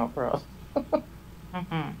know it's not for us.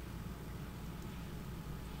 Mm-hmm.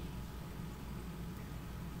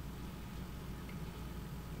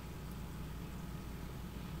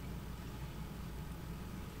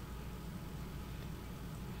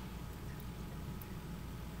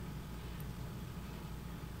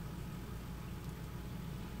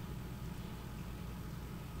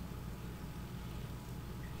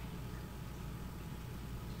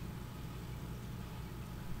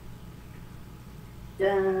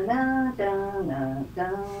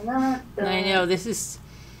 I know this is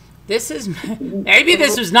maybe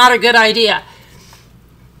this was not a good idea.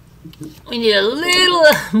 We need a little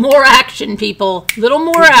more action, people. Little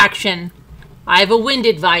more action. I have a wind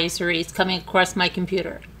advisory. It's coming across my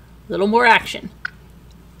computer. Little more action.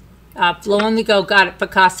 Flow on the go. Got it.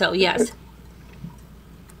 Picasso. Yes.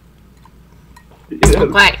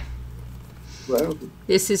 Okay. Wow.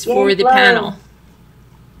 This is for the panel.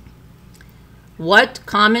 What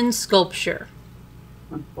common sculpture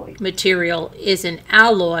material is an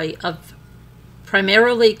alloy of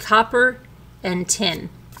primarily copper and tin?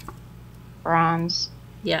 Bronze.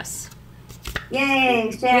 Yes.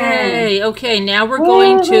 Yay, Sharon. Yay. Okay, now we're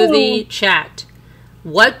going to the chat.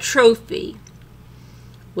 What trophy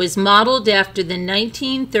was modeled after the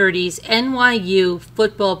 1930s NYU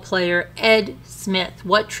football player Ed Smith?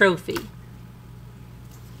 What trophy?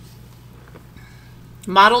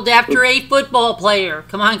 Modeled after a football player.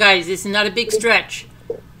 Come on, guys. This is not a big stretch.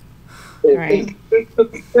 Right.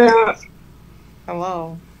 Yeah.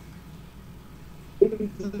 Hello.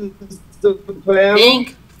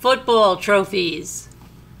 Think football trophies.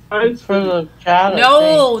 It's for the chat.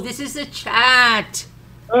 No, this is a chat.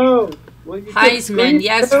 Oh. Well, you Heisman,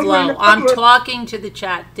 yes, Flo. I'm talking to the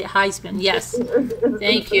chat. The Heisman, yes.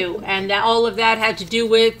 Thank you. And that, all of that had to do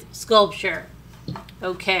with sculpture.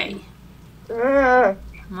 Okay.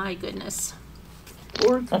 My goodness.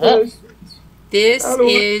 This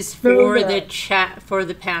is for the chat, for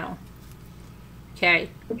the panel. Okay.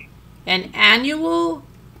 An annual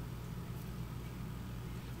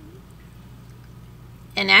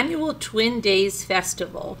Twin Days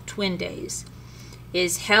festival, Twin Days,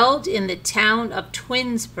 is held in the town of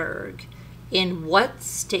Twinsburg in what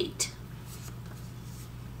state?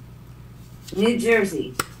 New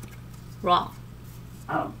Jersey. Wrong.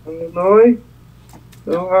 Oh. Illinois?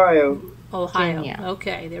 Ohio. Ohio. Virginia.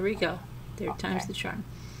 Okay, there we go. Third Okay. time's the charm.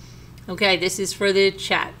 Okay, this is for the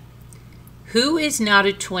chat. Who is not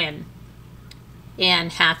a twin? Anne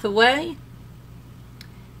Hathaway,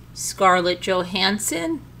 Scarlett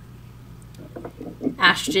Johansson,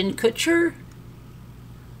 Ashton Kutcher,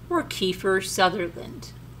 or Kiefer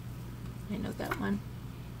Sutherland? I know that one.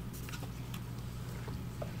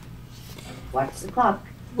 Watch the clock.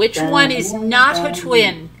 Which one is not a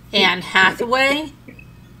twin? Anne Hathaway,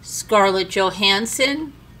 Scarlett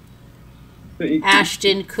Johansson,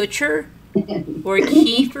 Ashton Kutcher, or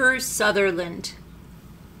Kiefer Sutherland?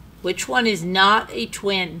 Which one is not a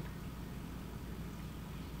twin?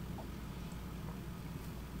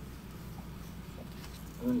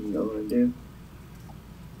 I have no idea.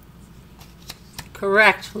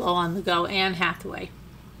 Correct, low on the go, Anne Hathaway.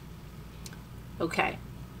 Okay,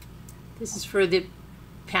 this is for the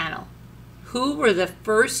panel. Who were the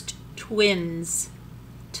first twins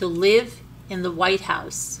to live in the White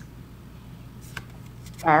House?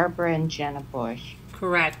 Barbara and Jenna Bush.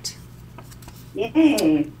 Correct.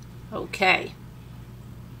 Yay. Okay.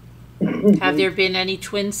 Have there been any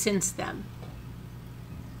twins since then?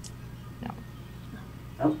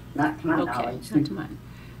 Oh, not to my Okay, knowledge. not to mine.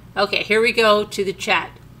 Okay, here we go to the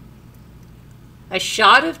chat. A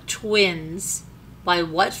shot of twins by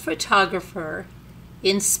what photographer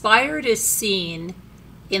inspired a scene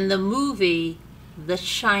in the movie The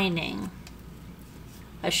Shining?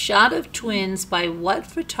 A shot of twins by what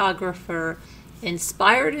photographer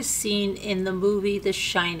inspired a scene in the movie The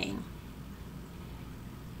Shining?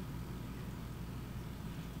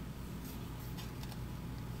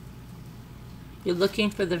 You're looking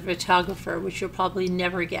for the photographer, which you'll probably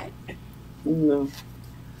never get. No.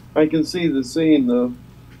 I can see the scene though.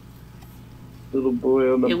 Little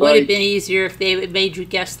boy on the It bike. would have been easier if they had made you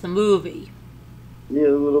guess the movie. Yeah,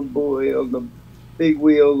 little boy on the big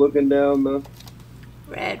wheel looking down the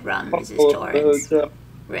Red rum, hall Mrs. of the Torrance. hotel.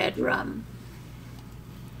 Red rum.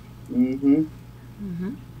 Mm-hmm.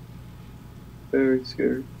 Mm-hmm. Very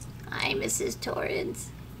scary. Hi, Mrs. Torrance.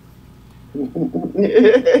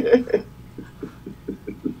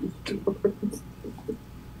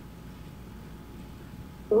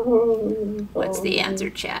 What's the answer,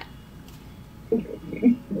 chat?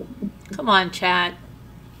 Come on, chat.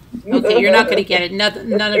 Okay, you're not going to get it.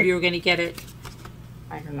 None of you are going to get it.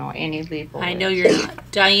 I don't know any legal. I know you're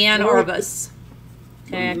not. Diane Arbus.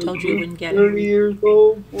 Okay, I told you you wouldn't get 30 it. years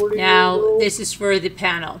old, 40 Now, years old. this is for the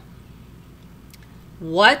panel.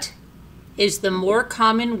 What is the more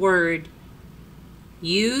common word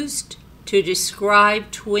used to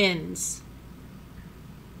describe twins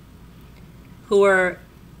who are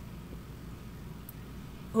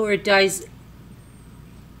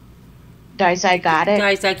Dizygotic.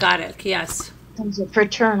 dizygotic? Yes, Those are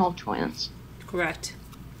fraternal twins. correct.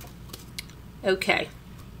 Okay.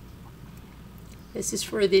 This is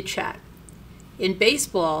for the chat. In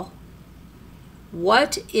baseball,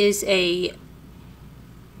 what is a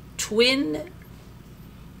twin?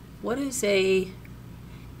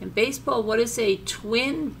 In baseball, what is a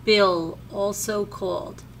twin bill also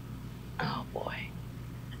called? Oh boy.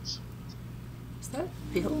 Is that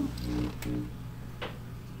bill?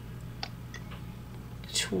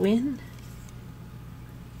 Twin?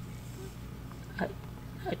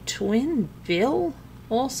 A twin bill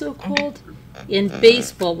also called? In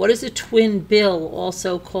baseball, what is a twin bill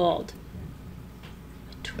also called?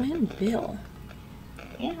 A twin bill?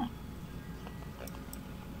 Yeah.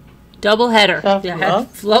 Doubleheader. Tough Yeah, luck.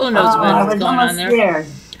 Flo knows I what's was going on almost there. there.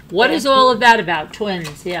 What is all of that about?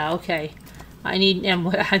 Twins. Yeah, okay. I need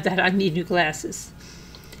new glasses.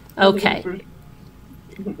 Okay.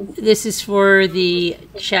 This is for the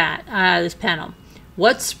chat, this panel.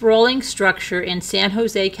 What sprawling structure in San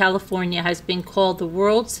Jose, California has been called the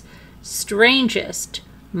world's strangest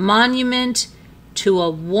monument to a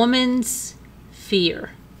woman's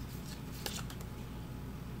fear?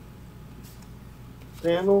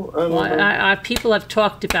 Panel? I don't know. Well, people have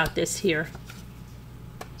talked about this here.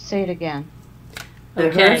 Say it again. The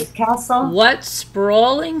Okay. Hearst Castle? What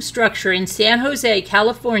sprawling structure in San Jose,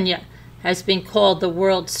 California, has been called the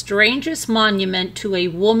world's strangest monument to a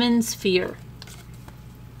woman's fear?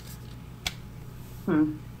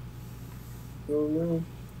 Don't know.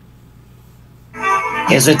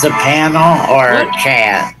 Is it the panel or What?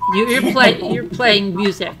 chat? You're playing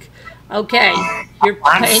music. Okay. You're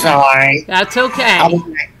I'm playing. sorry. That's okay.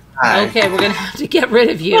 Okay, we're gonna have to get rid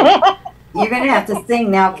of you. You're going to have to sing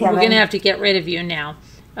now, Kevin. We're gonna have to get rid of you now.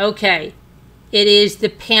 Okay. It is the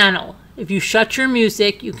panel. If you shut your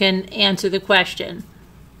music, you can answer the question.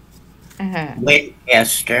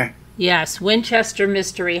 Winchester. Yes, Winchester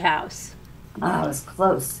Mystery House. Oh, it was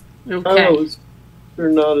close. Okay. Oh, they're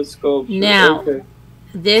not a sculpture. Now. Okay.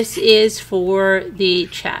 This is for the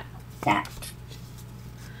chat. That.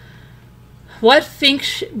 What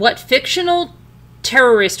fictional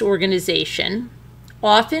terrorist organization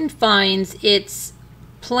often finds its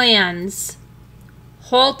plans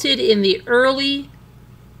halted in the early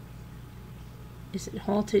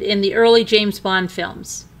James Bond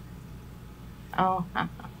films? Oh.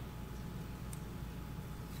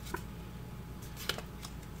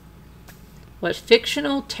 What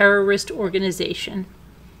fictional terrorist organization?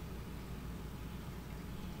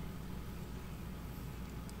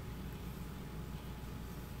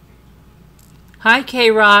 Hi,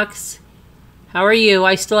 K-Rox. How are you?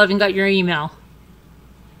 I still haven't got your email,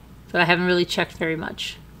 but I haven't really checked very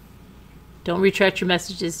much. Don't retract your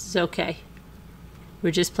messages. It's okay.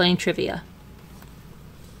 We're just playing trivia.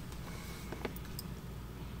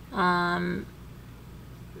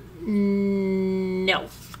 No.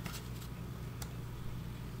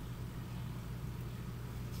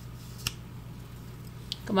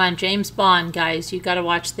 Come on, James Bond, guys. You got to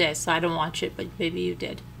watch this. I don't watch it, but maybe you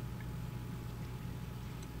did.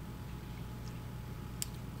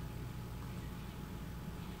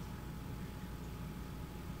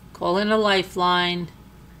 Call in a lifeline.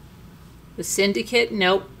 The Syndicate?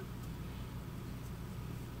 Nope.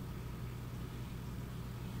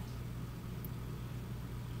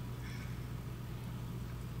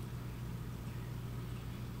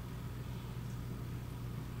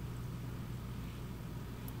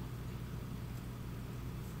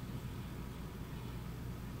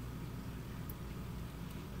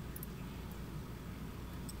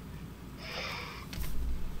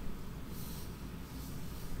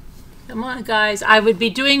 Come on, guys. I would be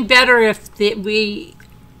doing better if we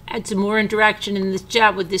had some more interaction in this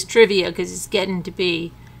chat with this trivia, because it's getting to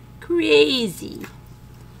be crazy.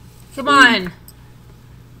 Come on.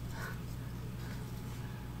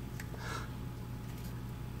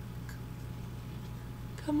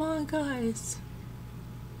 Come on, guys.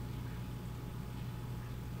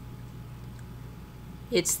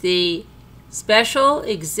 It's the Special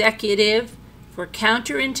Executive for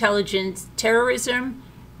Counterintelligence, Terrorism,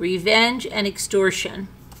 Revenge, and Extortion.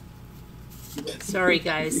 Sorry,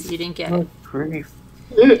 guys, you didn't get it. Grief.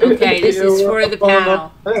 Okay, this is for the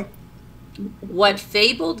panel. panel. What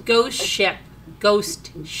fabled ghost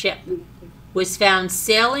ship was found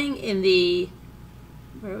sailing in the,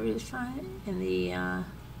 where was it found?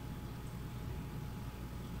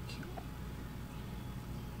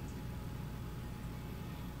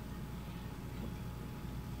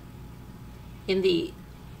 In the,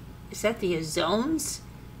 is that the Azores?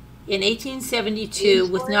 In 1872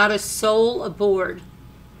 with not a soul aboard.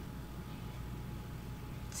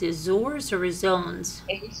 It's Azores or Azores?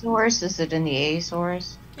 Azores? Is it in the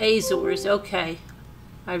Azores? Azores, okay.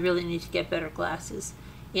 I really need to get better glasses.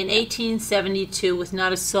 In 1872 with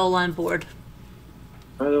not a soul on board.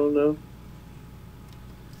 I don't know.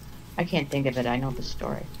 I can't think of it. I know the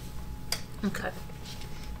story. Okay.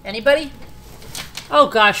 Anybody? Oh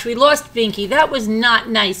gosh, we lost Binky. That was not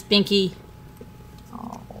nice, Binky.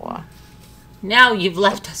 Oh. Now you've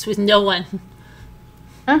left us with no one.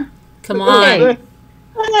 Huh? Come on.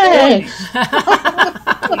 Hey!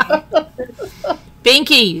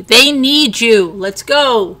 Binky, they need you. Let's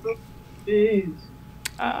go. Jeez.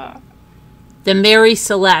 The Mary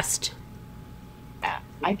Celeste.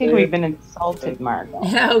 I think we've been insulted, Mark.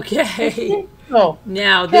 Okay. Oh,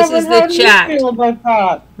 Now, this Kevin, is how the do you chat. feel about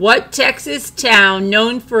that? What Texas town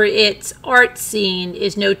known for its art scene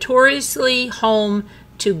is notoriously home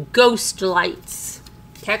to ghost lights?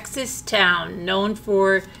 Texas town known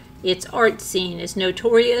for its art scene is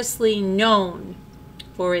notoriously known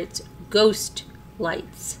for its ghost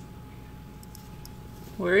lights.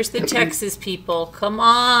 Where's the Texas people? Come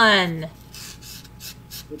on. I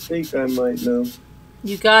think I might know.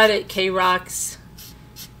 You got it, K-Rocks.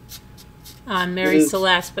 On Mary It is.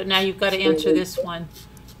 Celeste, but now you've got to answer this one.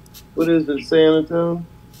 What is it, San Antonio?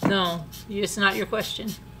 No, it's not your question.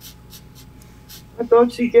 I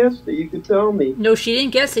thought she guessed it. You could tell me. No, she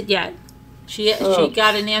didn't guess it yet. She Oh.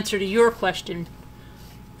 got an answer to your question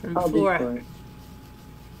from I'll be before.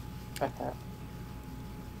 quiet.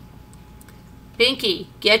 Binky,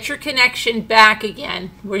 get your connection back again.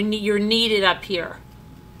 You're needed up here.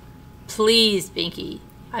 Please, Binky.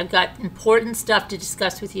 I've got important stuff to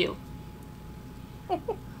discuss with you.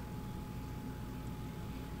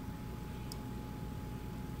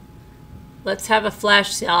 Let's have a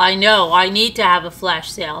flash sale. I know. I need to have a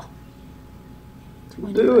flash sale.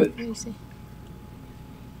 Do it.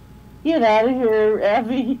 Get out of here,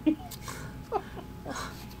 Abby.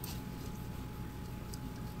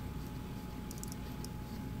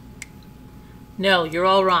 No, you're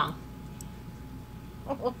all wrong.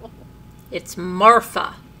 It's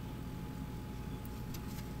Marfa.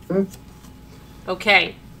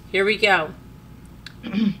 Okay, here we go.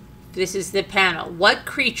 This is the panel. What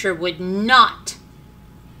creature would not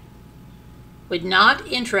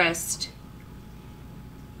interest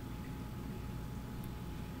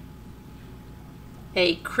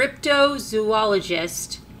a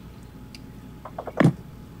cryptozoologist,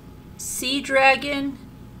 sea dragon,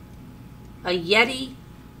 a yeti,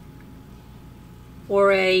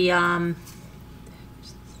 or a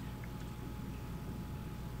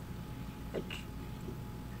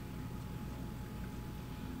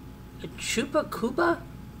chupacuba?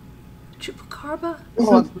 Chupacarba?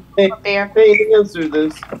 Hey, answer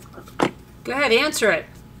this. Go ahead, answer it.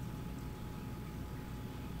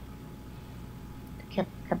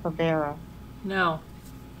 Capybara. No.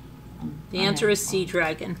 The answer is sea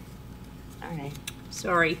dragon. All right.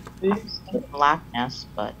 Sorry. Loch Ness,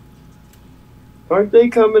 but Aren't they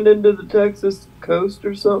coming into the Texas coast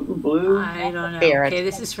or something blue? I don't know. Bear. Okay,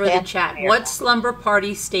 this is for the chat. Bear. What slumber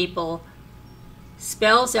party staple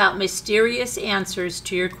spells out mysterious answers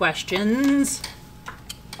to your questions?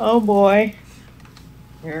 Oh boy.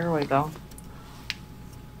 here we go.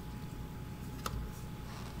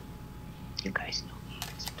 You guys know the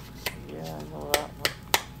answer. Yeah, I know that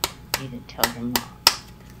one. Need to tell them.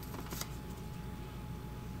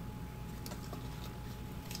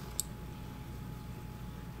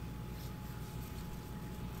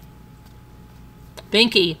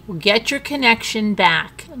 Binky, get your connection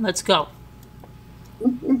back. Let's go.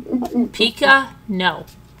 Pika? No.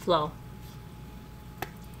 Flo.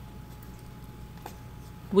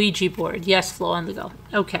 Ouija board. Yes, Flo, on the go.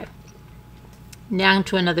 Okay. Now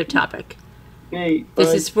to another topic. Hey,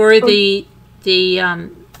 This is for the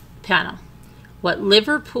panel. What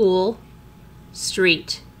Liverpool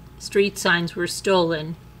street signs were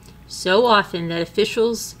stolen so often that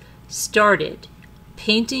officials started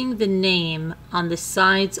painting the name on the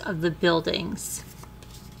sides of the buildings?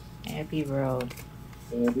 Abbey Road.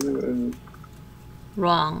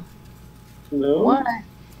 Wrong. No. What?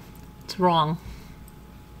 It's wrong.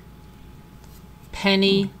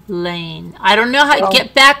 Penny Lane. I don't know how to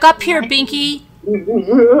get back up here, Binky.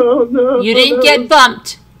 Oh, no, You didn't that get was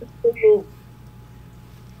bumped. terrible.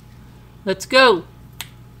 Let's go.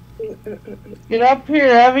 Get up here,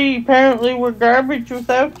 Abby. Apparently we're garbage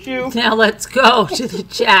without you. Now let's go to the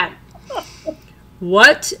chat.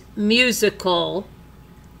 What musical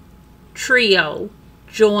trio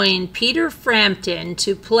joined Peter Frampton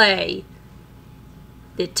to play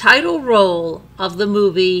the title role of the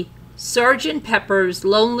movie Sgt. Pepper's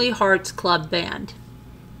Lonely Hearts Club Band?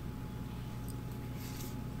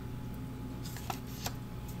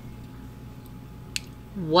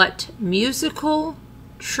 What musical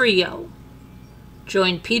trio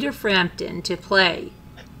joined Peter Frampton to play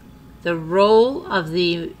the role of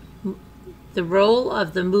the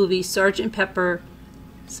movie Sgt. Pepper's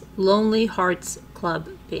Lonely Hearts Club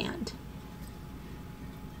Band?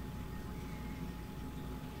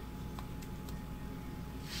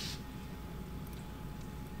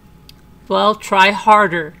 Well, try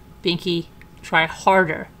harder, Binky. Try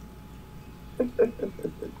harder.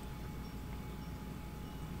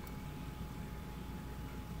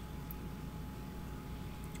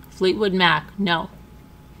 Fleetwood Mac, no.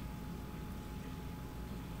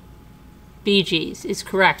 Bee Gees is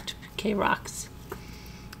correct, K-Rocks.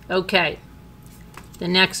 Okay, the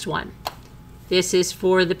next one. This is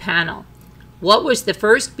for the panel. What was the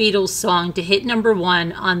first Beatles song to hit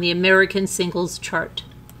 #1 on the American Singles Chart?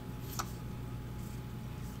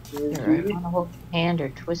 Here, I want to hold your hand or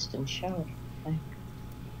twist and shout. I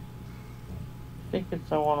think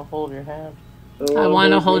it's I want to hold your hand. I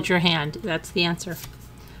want to hold your hand. That's the answer.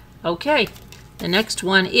 Okay, the next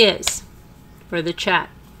one is for the chat.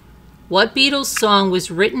 What Beatles song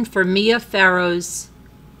was written for Mia Farrow's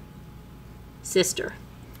sister?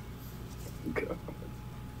 God.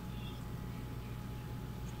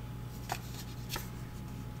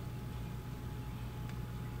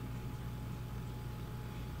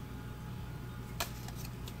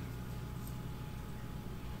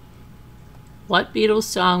 What Beatles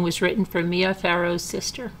song was written for Mia Farrow's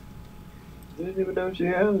sister? I didn't even know she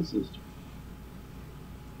had a sister.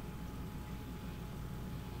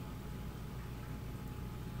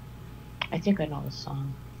 I think I know the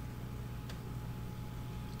song.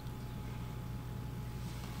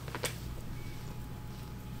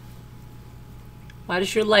 Why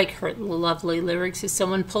does your leg hurt? Lovely lyrics. Is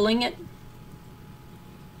someone pulling it?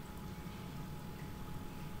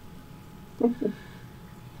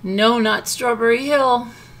 No, not Strawberry Hill.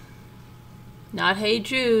 Not Hey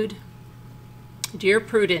Jude. Dear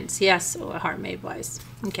Prudence. Yes, oh, a heart made wise.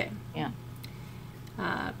 Okay. Yeah.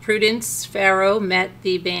 Prudence Farrow met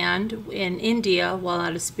the band in India while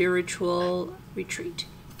at a spiritual retreat.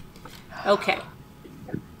 Okay.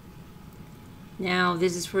 Now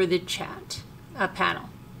this is for the chat panel.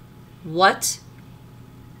 What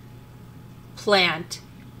plant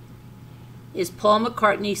is Paul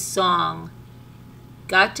McCartney's song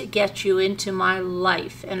 "Got to Get You Into My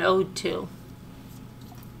Life" an ode to?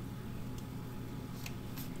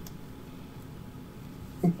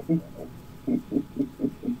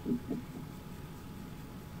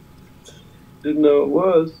 Didn't know it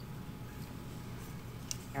was.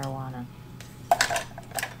 Marijuana.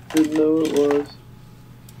 Didn't know it was.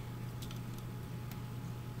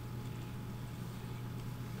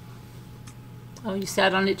 Oh, you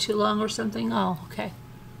sat on it too long or something? Oh, okay.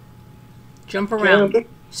 Jump around.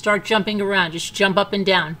 Start jumping around. Just jump up and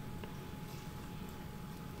down.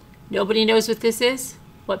 Nobody knows what this is?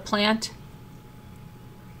 What plant?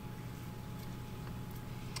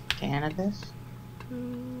 Cannabis?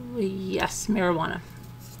 Yes, marijuana.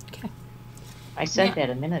 Okay. I said Yeah. that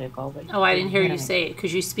a minute ago, but Oh, I didn't hear you say it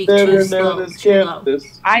because you speak Better too know slow. this Too low.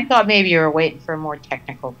 campus. I thought maybe you were waiting for a more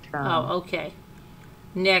technical term. Oh, okay.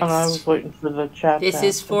 And I was Next. waiting for the chat. This to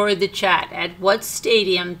is answer. for the chat. At what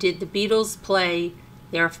stadium did the Beatles play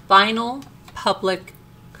their final public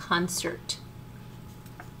concert?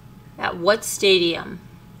 At what stadium?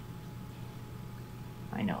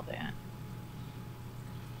 I know that.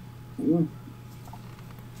 Mm.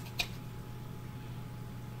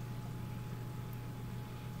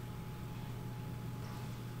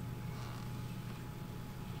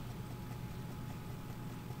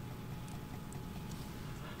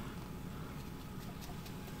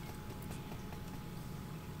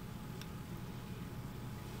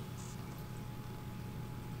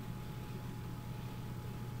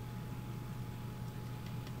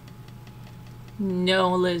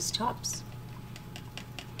 No, Liz Tops.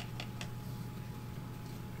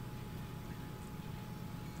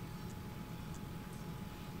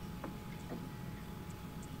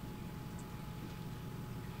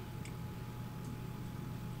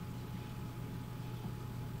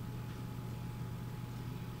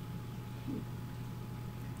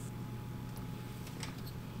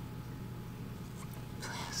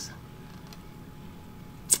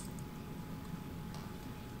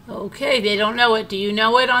 Okay, they don't know it. Do you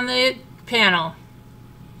know it on the panel?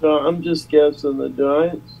 No, I'm just guessing the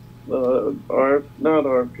Giants. Not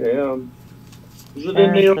RFK. Is it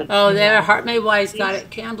in New York? Oh, there, Heart May Wise got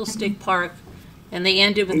it. Candlestick Park. And they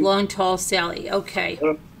ended with Lone Tall Sally. Okay.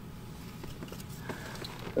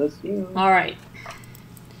 That's, All right.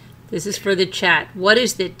 This is for the chat. What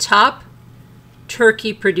is the top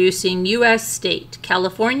turkey producing U.S. state?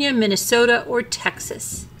 California, Minnesota, or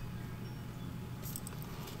Texas?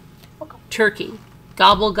 Turkey.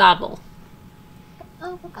 Gobble, gobble.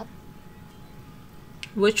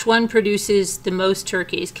 Which one produces the most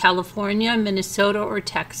turkeys? California, Minnesota, or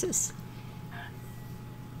Texas?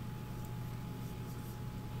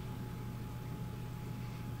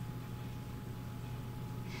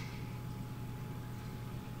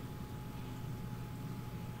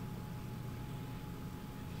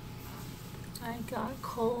 I got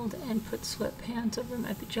cold and put sweatpants over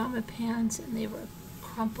my pajama pants, and they were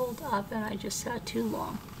crumpled up, and I just sat too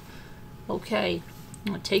long. Okay,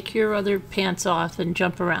 now take your other pants off and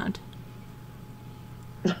jump around.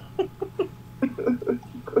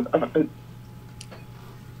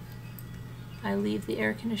 I leave the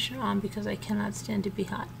air conditioner on because I cannot stand to be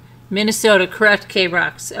hot. Minnesota, correct,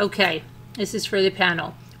 K-Rocks. Okay, this is for the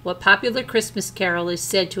panel. What popular Christmas carol is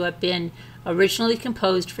said to have been originally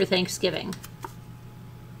composed for Thanksgiving?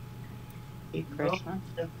 Christmas.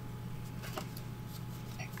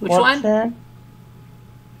 Which What's one? that?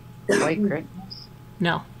 White Christmas.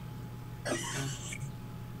 No.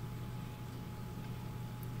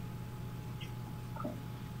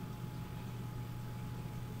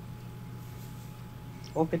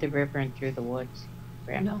 Over the river and through the woods.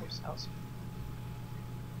 Grandmother's house.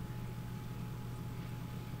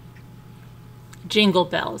 Jingle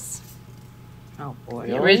Bells. Oh boy.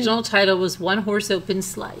 The original title was One Horse Open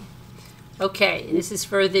Sleigh. Okay, this is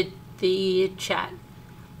for the chat.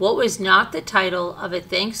 What was not the title of a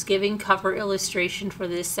Thanksgiving cover illustration for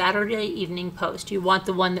the Saturday Evening Post? You want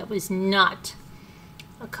the one that was not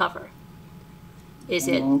a cover. Is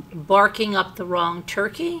it Barking Up the Wrong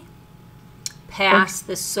Turkey? Pass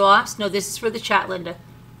the Sauce? No, this is for the chat, Linda.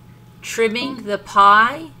 Trimming the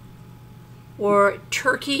Pie? Or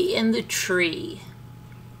Turkey in the Tree?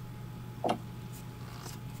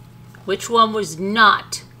 Which one was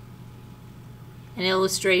not an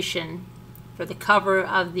illustration for the cover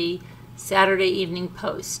of the Saturday Evening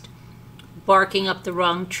Post? Barking Up the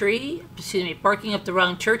Wrong Tree, Barking Up the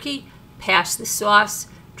Wrong Turkey, Pass the Sauce,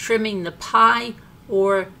 Trimming the Pie,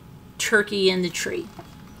 or Turkey in the Tree?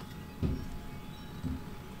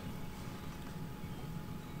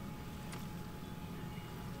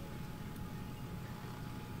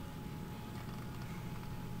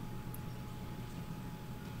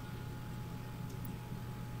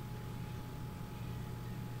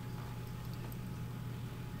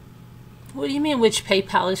 What do you mean which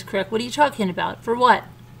PayPal is correct? What are you talking about? For what?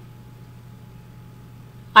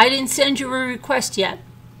 I didn't send you a request yet.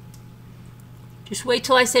 Just wait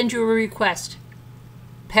till I send you a request.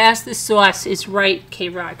 Pass the Sauce is right,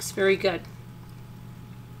 K-Rocks. Very good.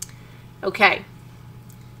 Okay.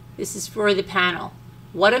 This is for the panel.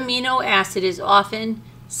 What amino acid is often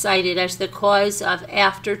cited as the cause of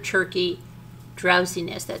after turkey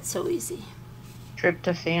drowsiness? That's so easy.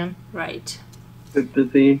 Tryptophan. Right.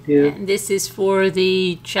 Yeah. And this is for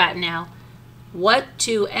the chat now. What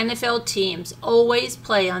two NFL teams always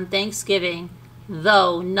play on Thanksgiving,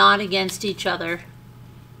 though not against each other?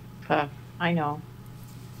 I know.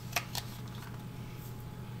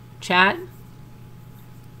 Chat?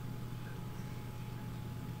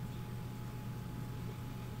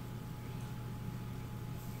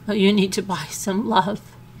 Oh, you need to buy some love.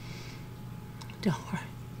 Don't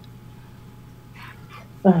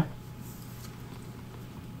worry.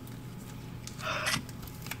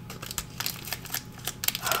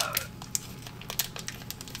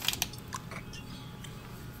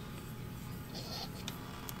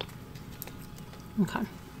 Okay.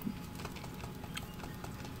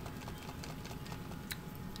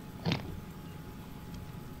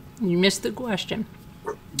 You missed the question.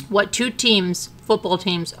 What two teams, football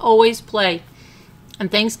teams, always play on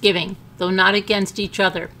Thanksgiving, though not against each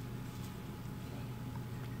other?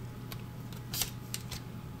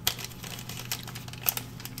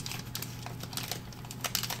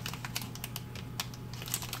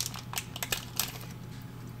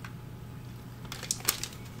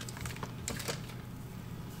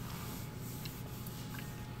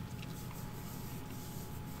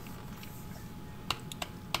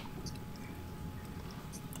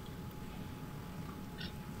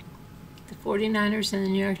 The 49ers and the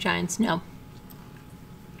New York Giants, no.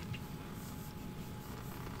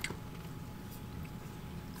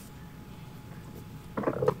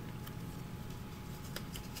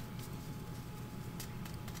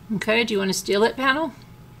 Okay, do you want to steal it, panel?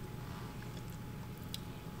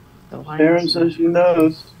 The lions. Karen says she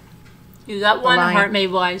knows. You got one, lion. Heart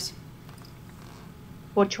Made Wise.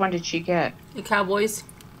 Which one did she get? The Cowboys.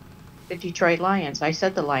 The Detroit Lions. I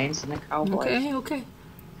said the Lions and the Cowboys. Okay, okay.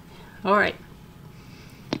 All right.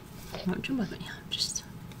 Don't jump with me. Just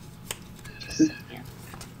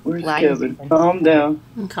Where's Lions Kevin? again. Calm down.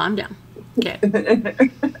 calm down. Okay.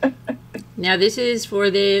 Now this is for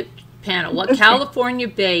the panel. What California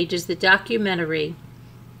bay does the documentary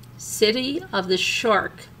City of the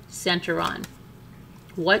Shark center on?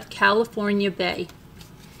 What California bay?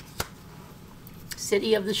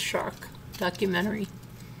 City of the Shark documentary.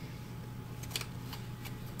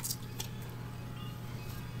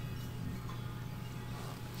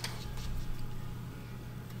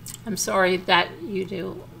 I'm sorry that you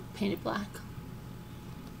do painted black.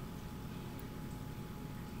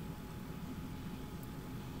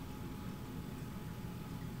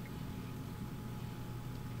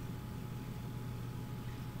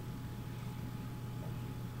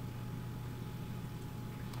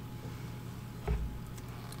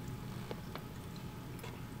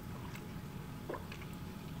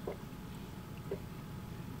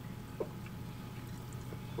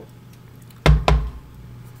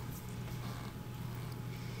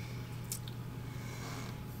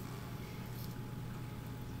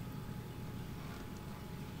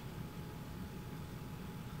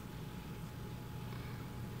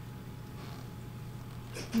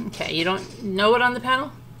 Okay, you don't know it on the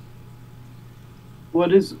panel?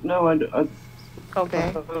 What is? No, I.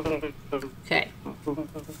 Okay. Okay. Chat.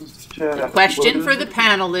 The question What for is the it?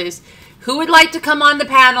 panel is, who would like to come on the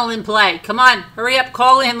panel and play? Come on, hurry up,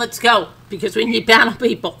 call in, let's go, because we need panel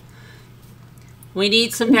people. We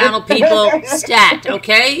need some panel people stat,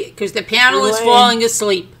 okay? Because the panel is falling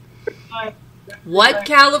asleep. What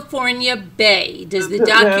California bay does the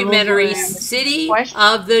documentary City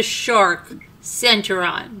of the Shark center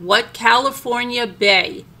on? What California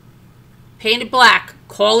bay? Painted black.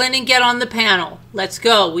 Call in and get on the panel. Let's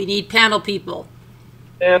go. We need panel people.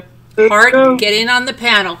 San Hart, Francisco? get in on the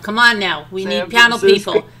panel. Come on now. We San need panel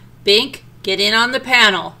Francisco. people. Bink, get in on the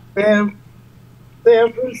panel. San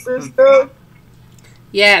Francisco?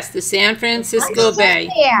 Yes, the San Francisco Bay.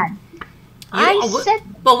 I said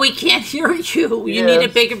But we can't hear you. You need a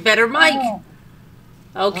Yes. bigger, better mic.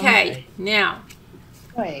 Oh. Okay, now,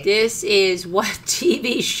 wait. this is what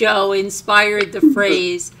TV show inspired the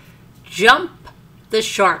phrase, jump the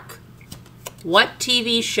shark. What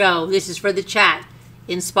TV show, this is for the chat,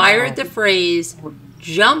 inspired the phrase,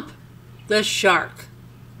 jump the shark?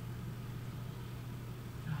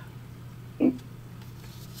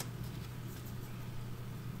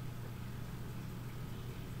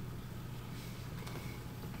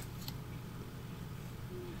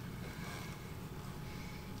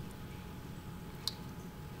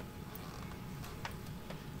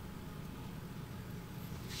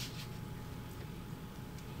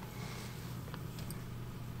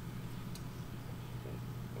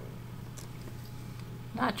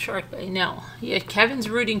 Not Shark Bay, no. Yeah, Kevin's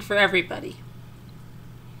rooting for everybody.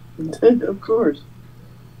 Of course.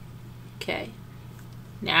 Okay.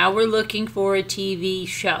 Now we're looking for a TV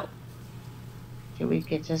show. Do we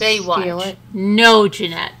get to steal Baywatch. it? No,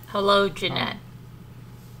 Jeanette. Hello, Jeanette.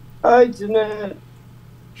 Hi, Jeanette.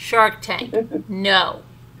 Shark Tank. No.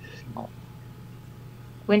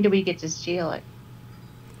 When do we get to steal it?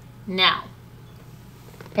 Now.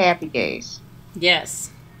 Happy Days.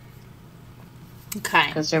 Yes. Okay.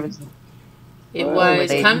 Because there was It Oh, where was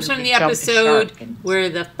they comes used from to the jump the episode shark and- where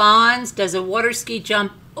the Fonz does a water ski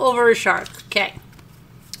jump over a shark. Okay.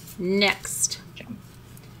 Next.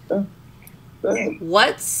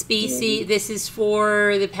 What species, this is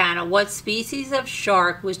for the panel, what species of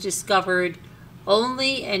shark was discovered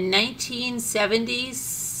only in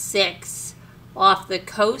 1976 off the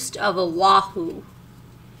coast of Oahu?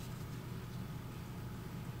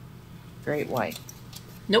 Great White.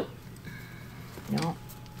 Nope. No.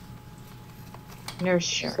 Nurse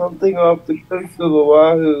Shark. Something off the coast of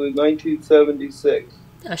Oahu in 1976.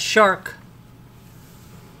 A shark.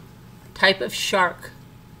 Type of shark.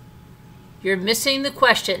 You're missing the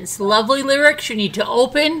questions. Lovely lyrics. You need to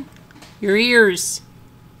open your ears.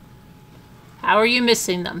 How are you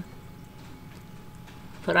missing them?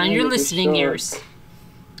 Put on your Look at the listening shark. ears.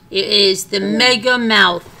 It is the mega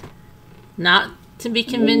mouth. Not to be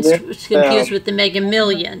confused with the mega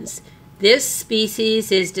millions. This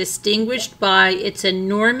species is distinguished by its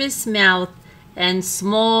enormous mouth and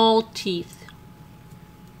small teeth.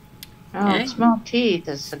 Oh, Okay. small teeth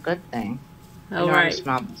is a good thing. All Enormous right.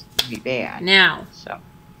 mouth would be bad. Now, So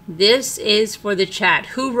this is for the chat.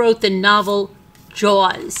 Who wrote the novel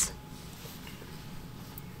Jaws.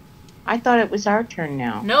 I thought it was our turn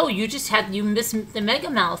now. No, you missed the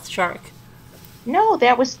megamouth shark. No,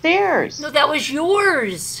 that was theirs. No, that was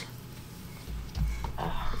yours.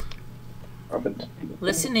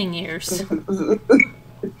 Listening ears.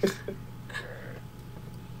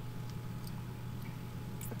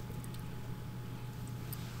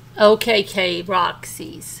 Okay,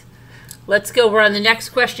 K-Roxies. Let's go. We're on the next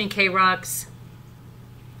question, K-Rox.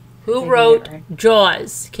 Who wrote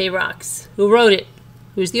Jaws, K-Rox? Who wrote it?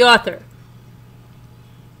 Who's the author?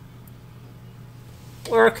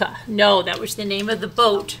 Orca. No, that was the name of the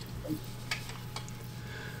boat.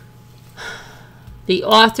 The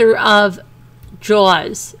author of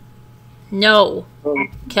Jaws. No.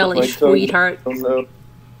 Kelly, sweetheart. Can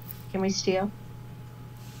we steal?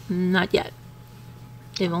 Not yet.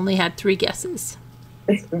 They've only had 3 guesses.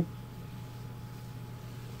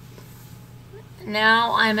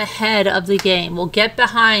 Now I'm ahead of the game. We'll get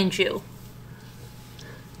behind you.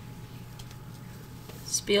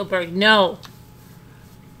 Spielberg, no.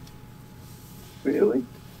 Really?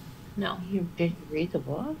 No. You didn't read the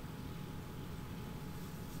book?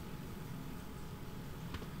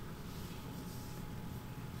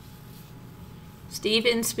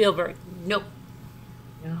 Steven Spielberg, nope.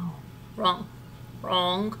 No. Wrong.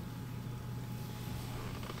 Wrong.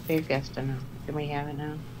 They've guessed enough. Can we have it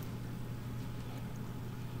now?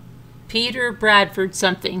 Peter Bradford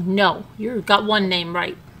something. No, you got one name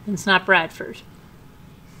right. It's not Bradford.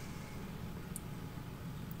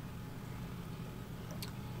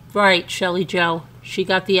 Right, Shelley Joe. She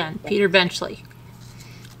got the end. Peter Benchley.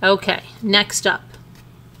 Okay, next up.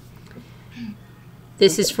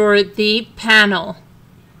 This is for the panel.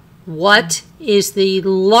 What is the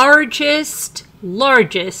largest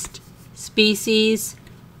species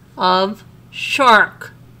of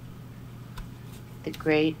shark? The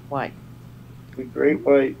great what? The great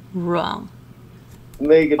white Wrong.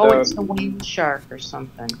 megadon. Oh, it's the whale shark or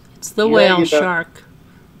something. It's the whale Megadon. shark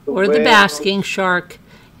or the whale. basking shark,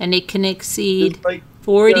 and it can exceed Just like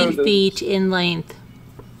 40 Yoda's. feet in length.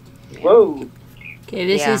 Whoa. Okay,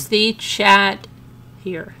 this Yeah. is the chat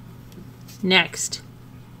here. Next.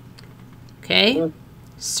 Okay.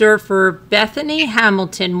 Surfer Bethany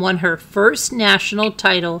Hamilton won her first national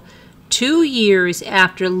title 2 years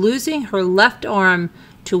after losing her left arm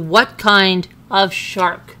to what kind of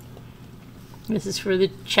shark? This is for the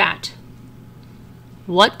chat.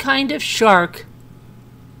 What kind of shark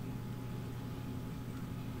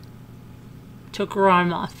took her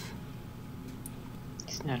arm off?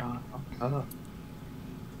 Isn't that awful? Oh.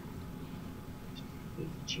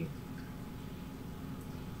 Gee.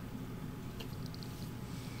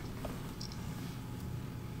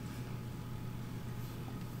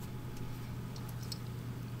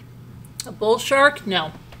 A bull shark?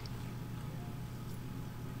 No.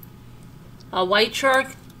 A white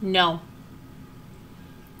shark? No.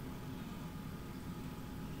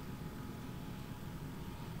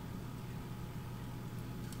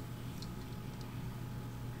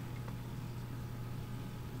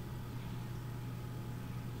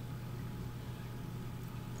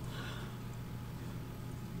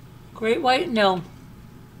 Great white? No.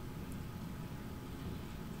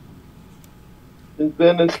 In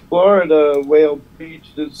Venice, Florida, a whale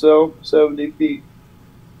beached itself 70 feet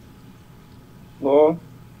long.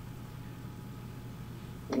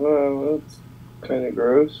 Wow, that's kind of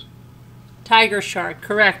gross. Tiger shark.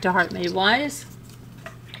 Correct, a heart made wise.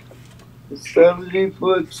 A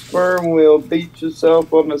 70-foot sperm whale beached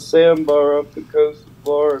itself on a sandbar off the coast of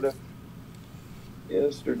Florida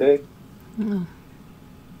yesterday. Oh.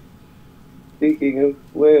 Speaking of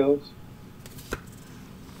whales.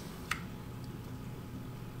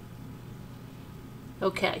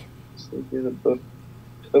 Okay. So get a book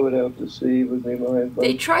towed out to sea with me mind.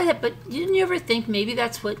 They try that, but didn't you ever think maybe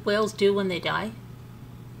that's what whales do when they die?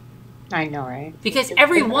 I know, right? Because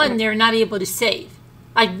every one they're not able to save.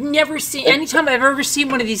 I've never seen, anytime I've ever seen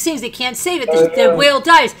one of these things, they can't save it. The whale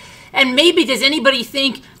dies. And maybe, does anybody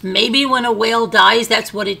think maybe when a whale dies,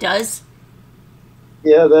 that's what it does?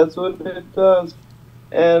 Yeah, that's what it does.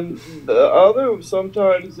 And the other,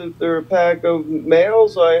 sometimes if they're a pack of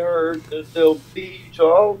males, I heard that they'll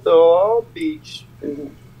all beach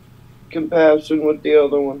in compassion with the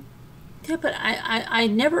other one. Yeah, but I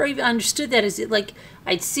never even understood that. Is it like,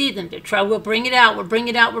 I'd see them, they'd try, we'll bring it out, we'll bring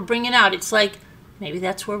it out, we'll bring it out. It's like, maybe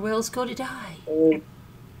that's where whales go to die.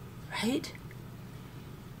 Right?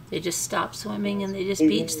 They just stop swimming and they just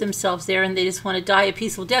beach themselves there and they just want to die a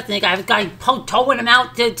peaceful death. And they got a guy towing them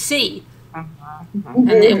out to sea. And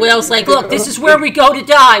the whale's like, look, this is where we go to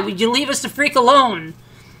die. Would you leave us the freak alone?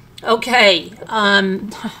 Okay.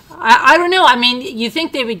 I don't know. I mean, you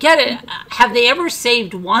think they would get it. Have they ever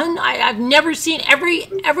saved one? I've never seen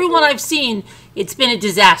everyone I've seen. It's been a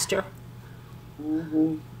disaster.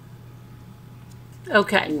 Mm-hmm.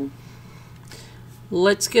 Okay.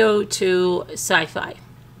 Let's go to sci-fi.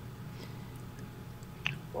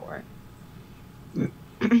 For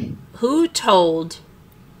Who told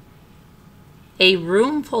a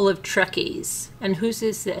room full of Trekkies? And whose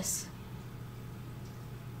is this?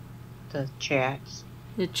 the chats.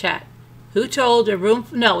 The chat. Who told a room...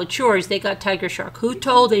 No, it's yours. They got Tiger Shark. Who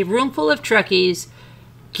told a room full of Trekkies,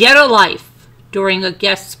 get a life, during a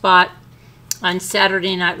guest spot on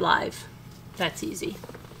Saturday Night Live? That's easy.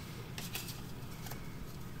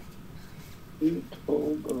 Who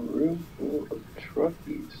told a room full of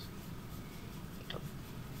truckies?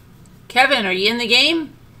 Kevin, are you in the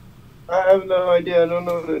game? I have no idea. I don't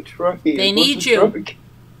know what a truckie is. They What's need a you. truck?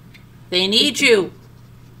 They need you.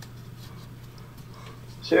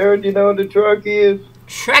 Sharon, do you know what a truckie is?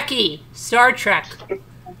 Trekkie. Star Trek.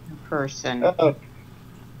 Person. Oh,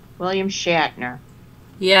 William Shatner.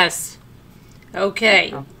 Yes.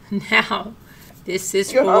 Okay. Oh. Now, this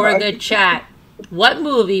is God. for the chat. What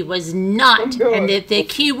movie was not, Oh, and God. the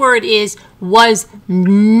key word is was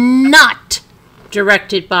not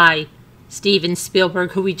directed by Steven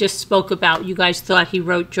Spielberg, who we just spoke about? You guys thought he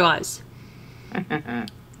wrote Jaws.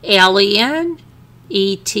 Alien,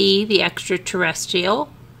 E.T. the Extraterrestrial,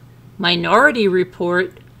 Minority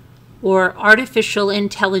Report, or Artificial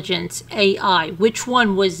Intelligence, AI. Which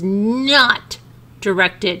one was not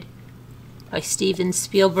directed by Steven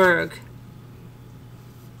Spielberg?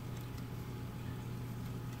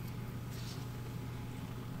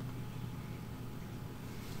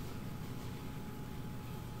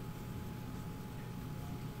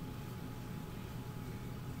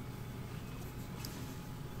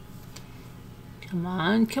 Come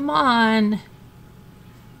on, come on.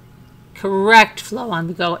 Correct, Flo, on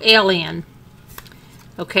the go. Alien.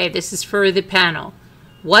 Okay, this is for the panel.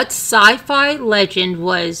 What sci-fi legend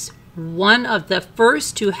was one of the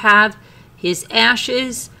first to have his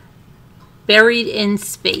ashes buried in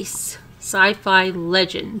space? Sci-fi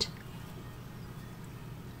legend.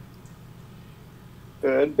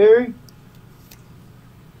 Bradbury?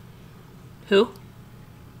 Who?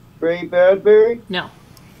 Ray Bradbury? No,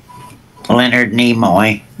 Leonard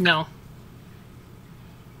Nimoy. no.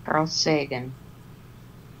 Carl Sagan.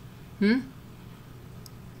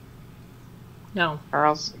 No.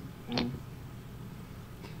 Carl.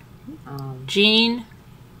 Gene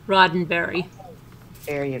Roddenberry.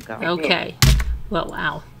 There you go. Okay. Well,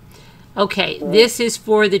 wow. Okay, this is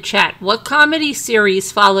for the chat. What comedy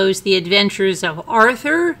series follows the adventures of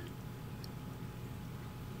Arthur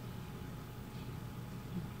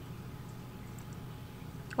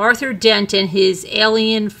Dent and his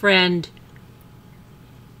alien friend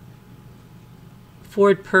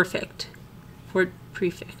Ford Prefect?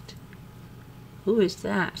 Who is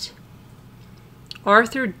that?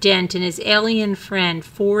 Arthur Dent and his alien friend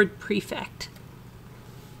Ford Prefect.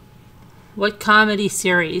 What comedy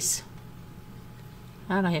series?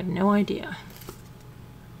 That I have no idea.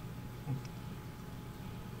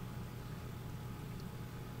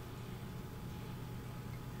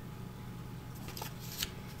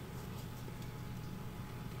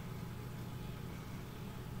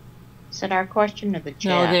 Is it our question or the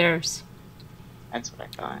chat? No, theirs. That's what I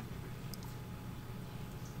thought.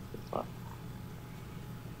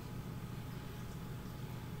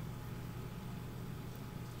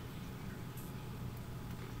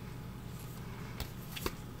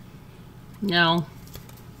 No.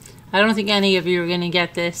 I don't think any of you are going to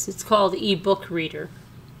get this. It's called eBook Reader.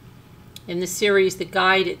 In the series, the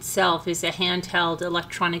guide itself is a handheld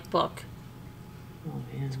electronic book. Oh,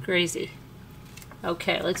 man. It's crazy.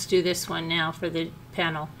 Okay, let's do this one now for the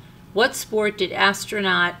panel. What sport did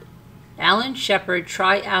astronaut Alan Shepard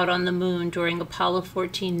try out on the moon during Apollo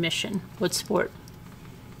 14 mission? What sport?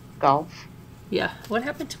 Golf. Yeah. What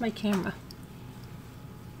happened to my camera?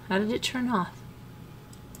 How did it turn off?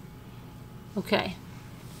 Okay.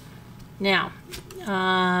 Now,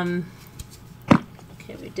 okay,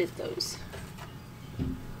 we did those.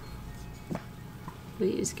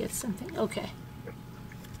 Please get something. Okay.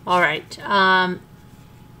 All right.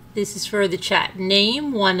 This is for the chat.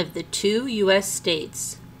 Name one of the 2 U.S.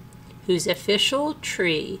 states whose official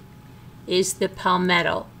tree is the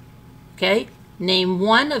palmetto. Okay? Name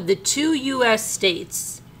one of the 2 U.S.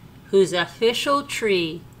 states whose official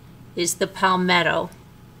tree is the palmetto.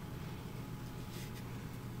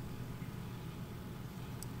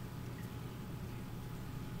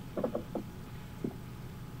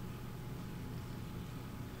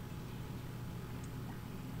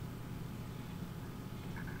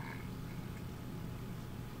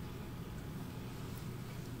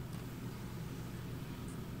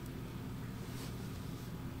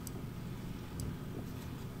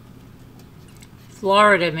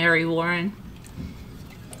 Florida, Mary Warren.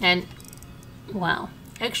 And, wow.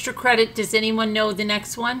 Extra credit. Does anyone know the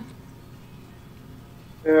next one?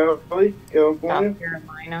 Cali, California. South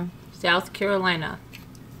Carolina. South Carolina.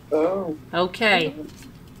 Oh. Okay.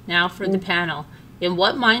 Now for the panel. In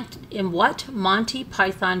what Monty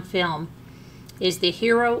Python film is the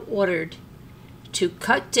hero ordered to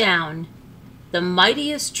cut down the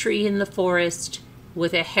mightiest tree in the forest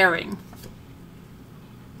with a herring?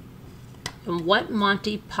 In what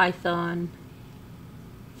Monty Python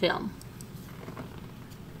film?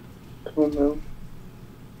 Oh no.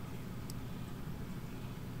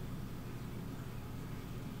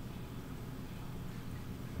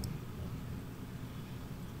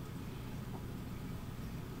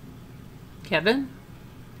 Kevin?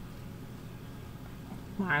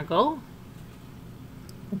 Margot?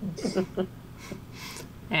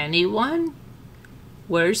 Anyone?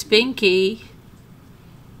 Where's Binky?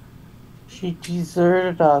 She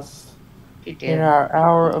deserted us She did. in our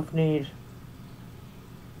hour of need.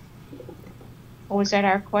 Oh, was that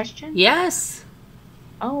our question? Yes.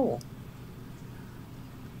 Oh.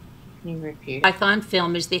 Can you repeat it? Python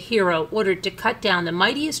film is the hero ordered to cut down the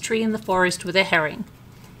mightiest tree in the forest with a herring.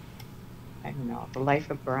 I don't know. The Life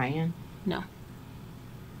of Brian? No.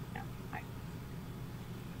 No.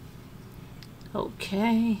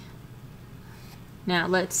 Okay. Now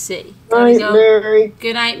let's see. Good There we night, go. Mary.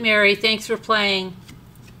 Good night, Mary. Thanks for playing.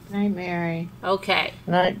 Good night, Mary. Okay.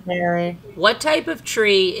 Night, Mary. What type of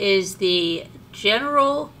tree is the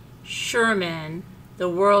General Sherman, the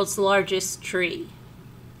world's largest tree?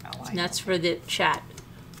 Oh, And that's for the chat.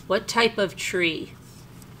 What type of tree?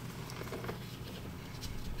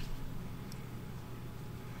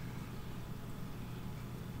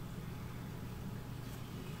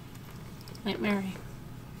 Night, Mary.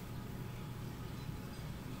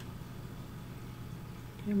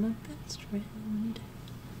 You're my best friend.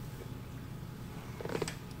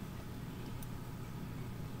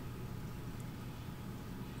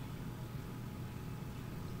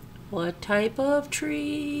 What type of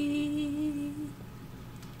tree?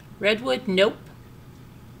 Redwood? Nope.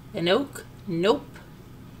 An oak? Nope.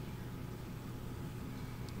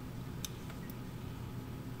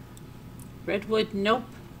 Redwood? Nope.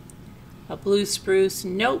 A blue spruce?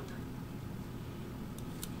 Nope.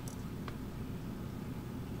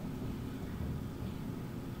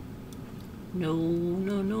 No,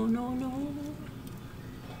 no, no, no, no.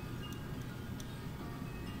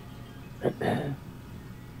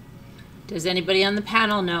 Does anybody on the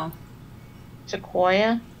panel know?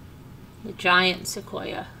 Sequoia? The giant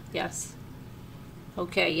sequoia, yes.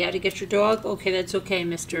 Okay, you had to get your dog? Okay, that's okay,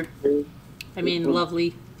 mister. I mean,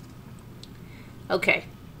 lovely. Okay.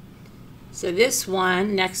 So this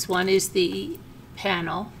one, next one is the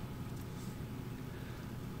panel.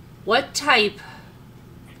 What type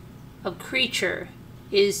of creature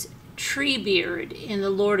is Treebeard in The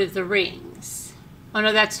Lord of the Rings? Oh,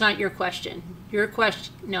 no, that's not your question. Your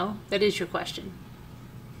question, no, that is your question.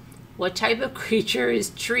 What type of creature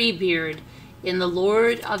is Treebeard in The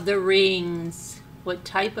Lord of the Rings? What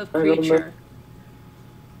type of I don't know. creature?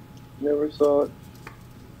 Never saw it.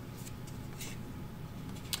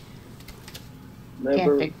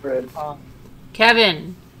 Never think- read. Oh,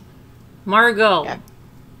 Kevin, Margot, Yeah.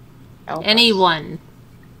 help us. anyone?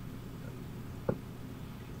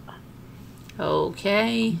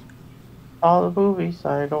 Okay. All the movies,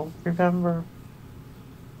 I don't remember.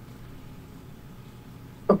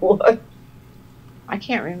 What? I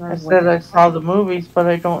can't remember. I said I saw the movies, but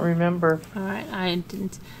I don't remember. All right, I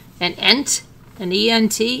didn't. An ent? An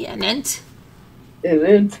E-N-T? An ent? It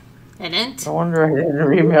is. An ent? No wonder I didn't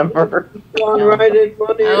remember. Gone right in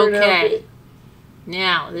money. Okay.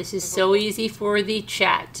 Now, this is so easy for the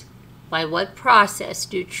chat. By what process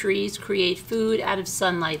do trees create food out of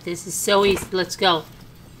sunlight? This is so easy. Let's go.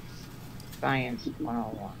 Science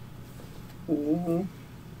 101. Mm-hmm.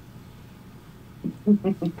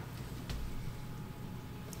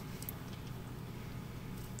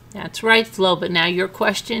 That's right, Flo. But now your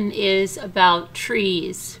question is about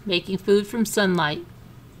trees making food from sunlight.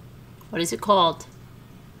 What is it called?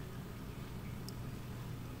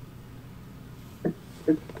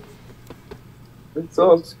 Let's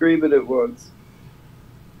all scream it at once.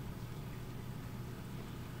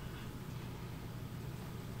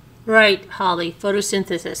 Right, Holly.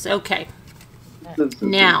 Photosynthesis. Okay.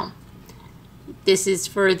 Now, this is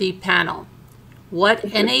for the panel. What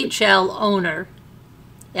NHL owner,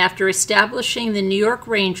 after establishing the New York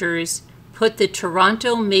Rangers, put the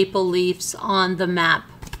Toronto Maple Leafs on the map?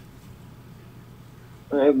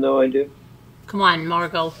 I have no idea. Come on,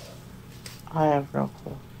 Margot. I have no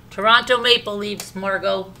clue. Toronto Maple Leafs,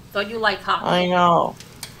 Margot. Thought you liked hockey. I know.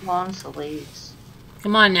 Longs the Leafs.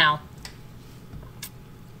 Come on now.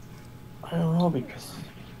 I don't know because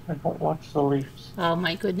I don't watch the Leafs. Oh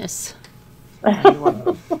my goodness. You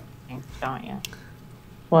watch, don't you?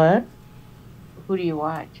 What? Who do you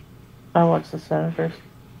watch? I watch the Senators.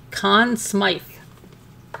 Conn Smythe.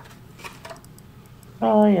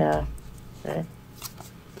 Oh, yeah. Okay.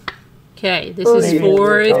 Okay, this is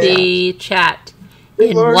for the chat.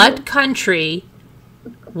 In what country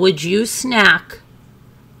would you snack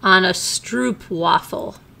on a stroop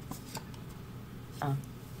waffle?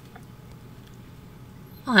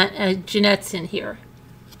 Jeanette's in here.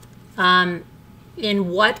 In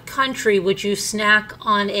what country would you snack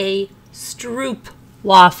on a stroop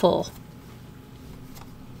waffle?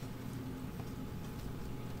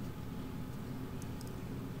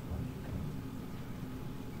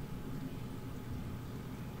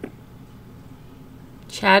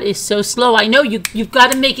 Chat is so slow. I know you've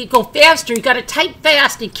got to make it go faster. You got to type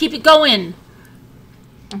fast and keep it going.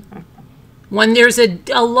 When there's a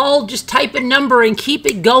lull, just type a number and keep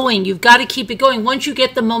it going. You've got to keep it going. Once you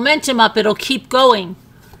get the momentum up, it'll keep going.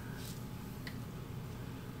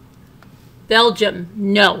 Belgium,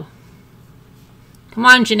 no. Come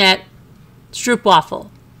on, Jeanette. Stroopwafel.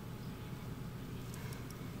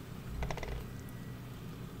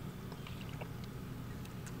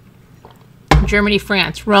 Germany,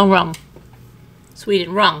 France, wrong.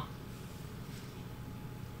 Sweden, wrong.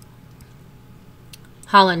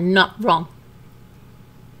 Holland, not wrong.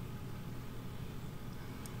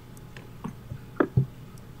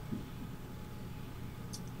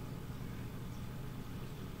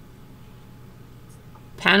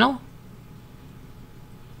 Panel?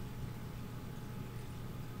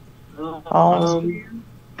 Holland.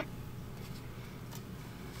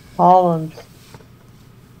 Holland.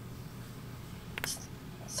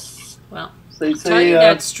 Well, They I'll tell say you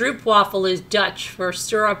that stroopwafel is Dutch for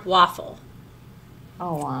syrup waffle.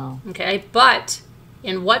 Oh, wow. Okay, but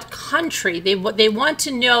in what country? They want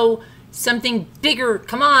to know something bigger.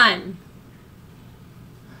 Come on.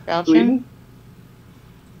 Belgium?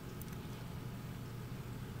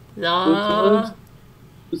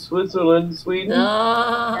 Switzerland, Sweden,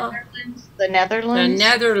 Netherlands? The Netherlands? The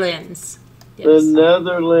Netherlands. the Yes.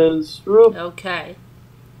 Netherlands. Stroop. Okay.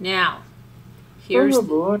 Now, here's Oh,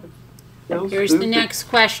 boy. So here's the stupid. next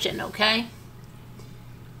question, okay?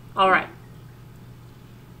 All right.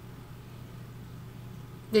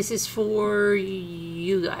 This is for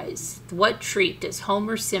you guys. What treat does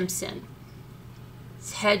Homer Simpson's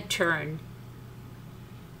head turn?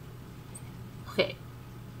 Okay.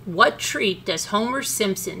 What treat does Homer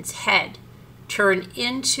Simpson's head turn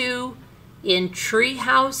into in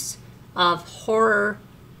Treehouse of Horror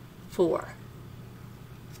 4?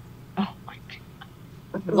 Oh, my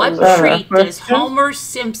God. What Is that our treat does question? Homer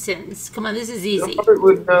Simpson's... Come on, this is easy. Robert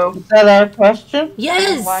would know. Is that our question?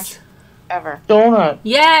 Yes! Watch ever. Donut.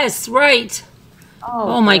 Yes, right.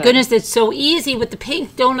 Oh my good. goodness, that's so easy with the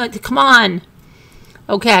pink donut. Come on.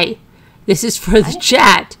 Okay, this is for the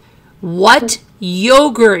chat. What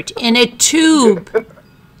yogurt in a tube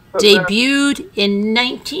debuted in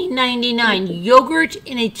 1999? Yogurt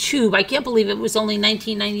in a tube. I can't believe it was only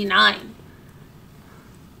 1999.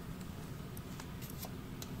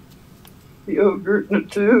 Yogurt in a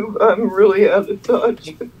tube. I'm really out of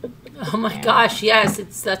touch. Oh my gosh, yes,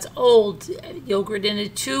 that's old. Yogurt in a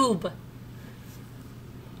tube.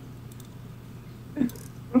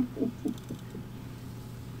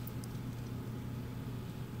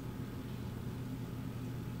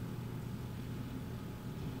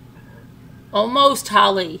 Almost,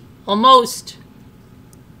 Holly. Almost.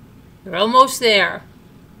 You're almost there.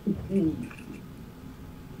 You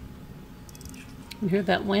hear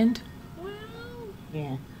that wind?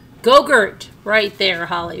 Yeah. Go-gurt. Right there,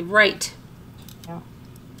 Holly. Right. Yeah.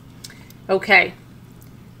 Okay.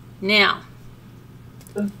 Now,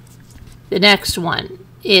 the next one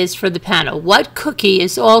is for the panel. What cookie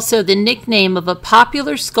is also the nickname of a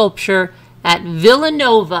popular sculpture at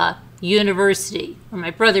Villanova University, where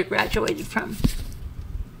my brother graduated from?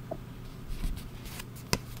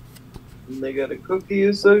 They got a cookie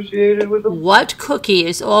associated with them. What cookie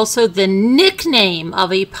is also the nickname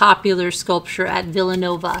of a popular sculpture at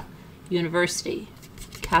Villanova University?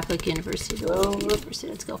 Catholic University. Villanova University.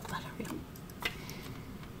 Let's go. Come on, hurry up.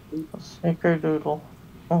 Snickerdoodle.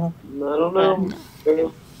 Uh-huh. I don't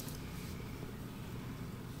know.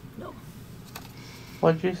 No.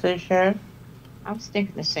 What'd you say, Sharon? I was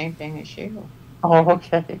thinking the same thing as you. Oh,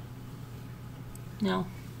 okay. No.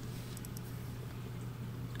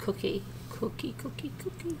 Cookie. Cookie.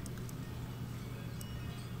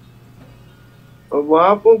 A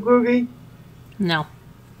waffle cookie? No.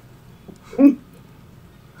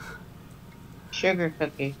 Sugar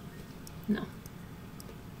cookie. No.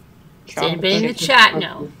 Does Chocolate anybody in the chip. chat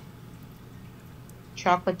know?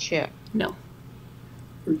 Chocolate chip. No.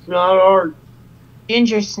 It's not ours.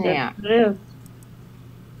 Ginger snap. It is.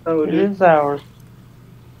 Oh, It is ours.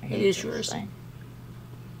 I It hate is this yours. thing.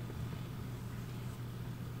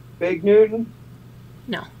 Big Newton?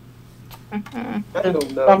 No. I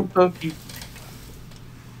don't know. Some cookie.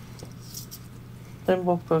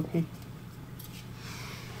 Simple cookie.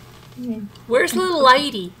 Where's little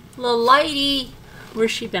Lighty? Little Lighty.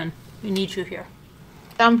 Where's she been? We need you here.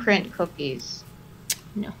 Thumbprint cookies.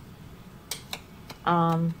 No.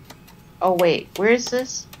 Oh wait, where is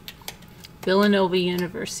this? Villanova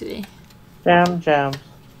University. Jams.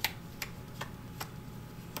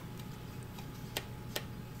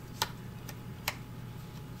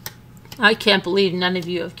 I can't believe none of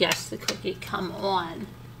you have guessed the cookie. Come on.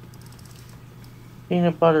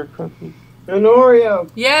 Peanut butter cookie. An Oreo.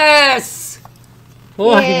 Yes!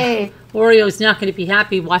 Boy, Yay! Oreo's not going to be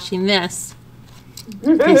happy watching this.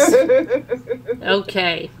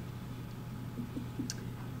 Okay.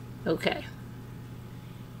 Okay.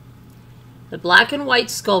 The black and white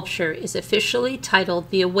sculpture is officially titled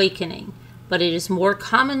The Awakening, but it is more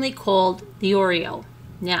commonly called the Oreo.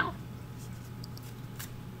 Now,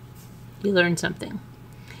 you learned something.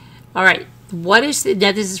 All right. What is the,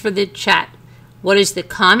 now this is for the chat. What is the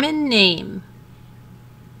common name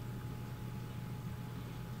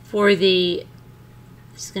for the,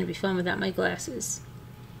 this is going to be fun without my glasses,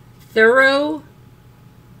 Thorophorsdia,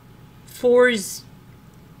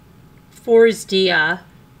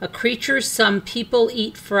 a creature some people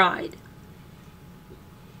eat fried.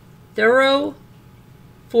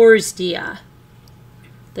 Thorophorsdia,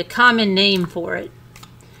 the common name for it,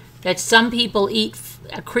 that some people eat,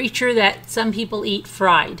 a creature that some people eat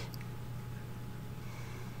fried.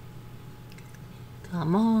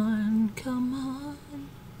 Come on, come on.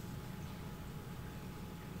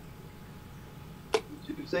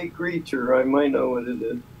 If you say creature, I might know what it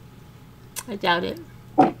is. I doubt it.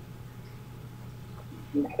 Okay.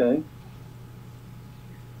 And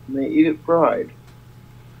they eat it fried.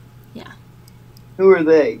 Yeah. Who are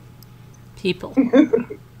they? People.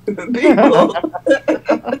 People.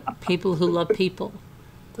 People who love people.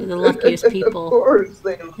 They're the luckiest Of people course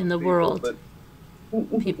they love in the people, world. but-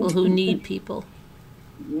 People who need people.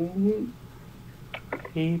 Mhm.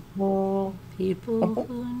 People. People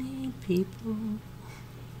who need people.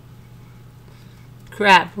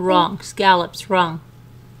 Crab, wrong. Scallops, wrong.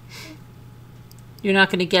 You're not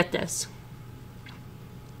going to get this.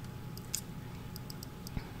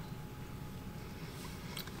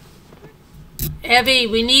 Evie,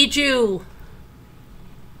 we need you.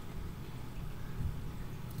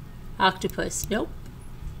 Octopus, nope.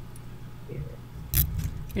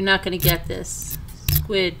 You're not going to get this.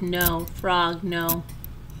 Squid, no. Frog, no.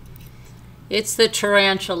 It's the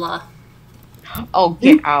tarantula. Oh,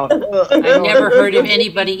 get out. I've never heard of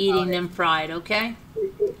anybody eating them fried, okay?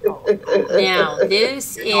 Now,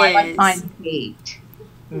 this is Mine hate.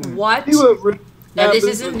 what? Now, this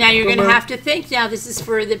isn't, now you're going to have to think now. This is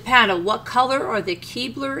for the panel. What color are the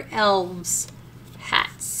Keebler elves'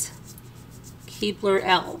 hats? Keebler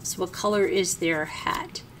elves. What color is their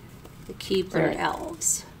hat? The Keebler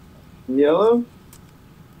elves. Yellow?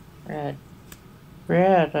 Red.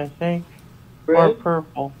 Red, I think. Or Red?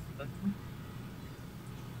 purple.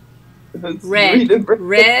 That's three Red. different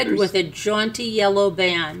Red pictures. with a jaunty yellow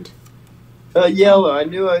band. Yellow. I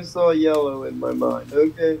knew I saw yellow in my mind.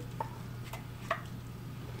 Okay.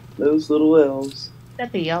 Those little elves.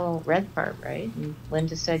 Got the yellow red part right. And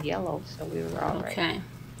Linda said yellow, so we were all right. Okay.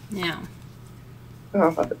 Now,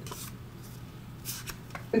 God.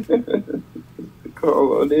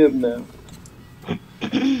 Call on him now.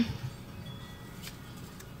 let's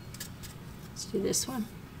do this one.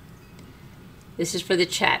 This is for the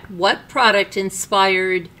chat. What product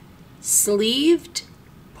inspired sleeved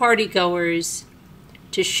partygoers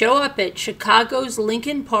to show up at Chicago's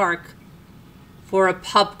Lincoln Park for a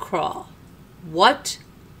pub crawl? What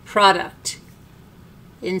product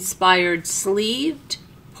inspired sleeved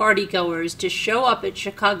partygoers to show up at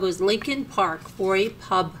Chicago's Lincoln Park for a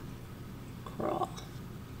pub crawl?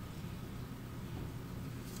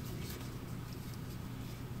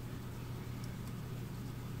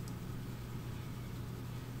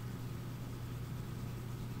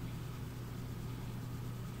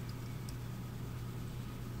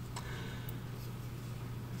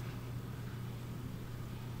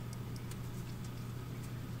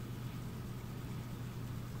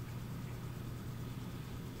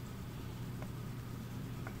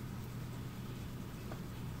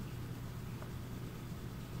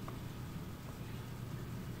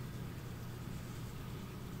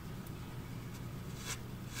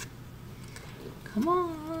 Come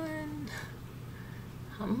on.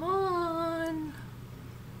 Come on.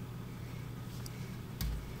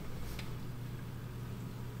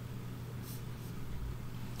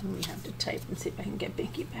 And we have to type and see if I can get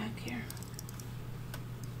Binky back here.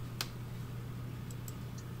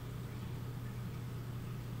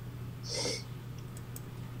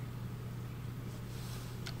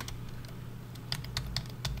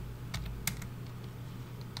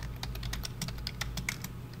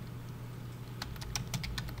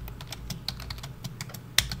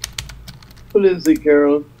 What is it,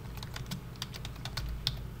 Carolyn?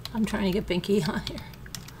 I'm trying to get Binky on here.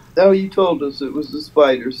 Oh, you told us it was the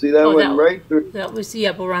spider. See, that went right through. That was,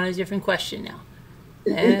 yeah, but we're on a different question now.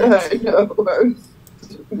 I know.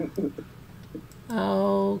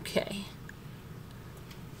 Okay.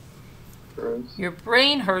 Your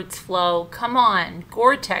brain hurts, Flo. Come on.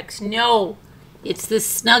 Gore-Tex. No. It's the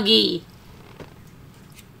Snuggie.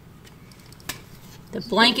 The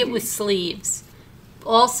blanket with sleeves.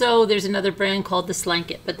 Also, there's another brand called the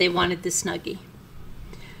Slanket, but they wanted the Snuggie.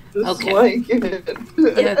 Okay.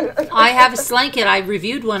 Yeah, I have a Slanket. I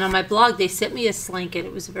reviewed one on my blog. They sent me a Slanket.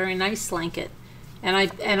 It was a very nice Slanket. And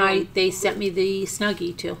they sent me the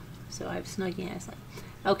Snuggie too. So I have Snuggie and a Slanket.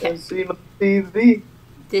 Okay. As seen on TV.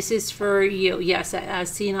 This is for you. Yes, as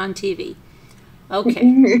seen on TV.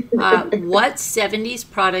 Okay. What 70s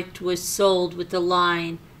product was sold with the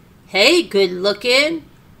line, "Hey, good looking,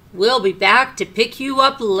 we'll be back to pick you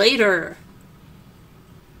up later"?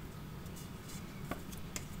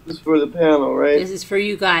 This is for the panel, right? This is for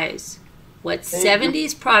you guys. What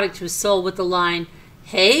 70s product was sold with the line,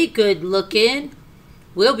 "Hey, good looking,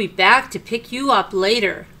 we'll be back to pick you up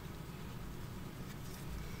later"?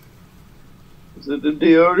 Is it the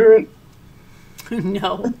deodorant?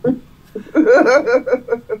 No.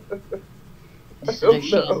 Is it a No.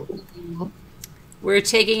 shampoo? We're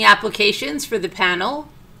taking applications for the panel.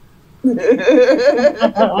 Okay.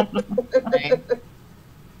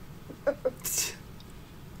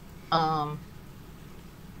 I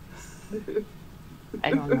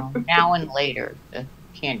don't know. Now and later, the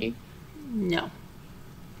candy. No.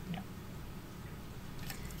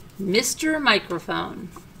 Mr. Microphone.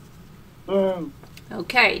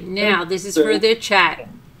 Okay, now this is for the chat.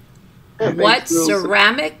 What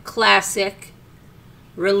ceramic classic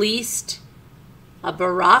released a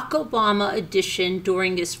Barack Obama edition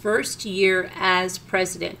during his first year as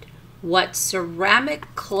president? What ceramic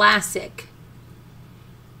classic?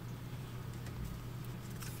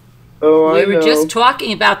 Oh, I know. We were just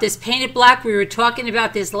talking about this. Painted Black, we were talking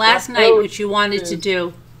about this last night, which you wanted to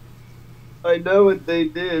do. I know what they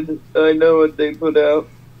did. I know what they put out.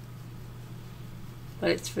 But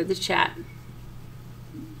it's for the chat.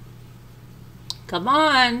 Come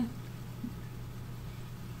on.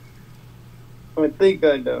 I think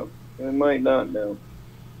I know. I might not know.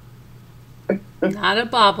 Not a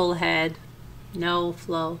bobblehead. No,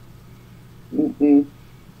 Flo. Mm-mm.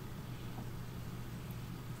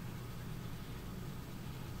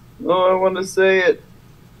 Oh, I want to say it.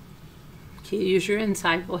 Can you use your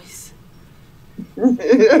inside voice? My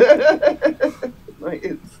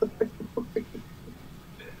inside voice.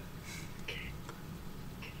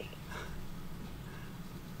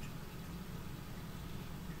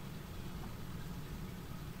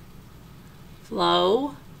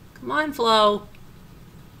 Flo. Come on, Flo.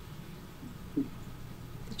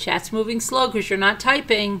 The chat's moving slow because you're not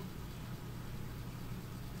typing.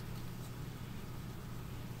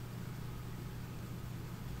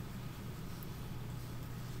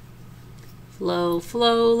 Flo,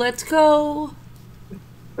 Flo, let's go.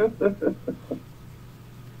 5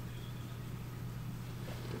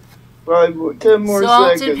 more, 10 more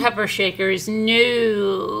Salt seconds. and pepper shakers,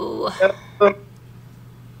 no.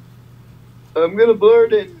 I'm gonna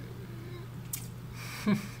blurt it.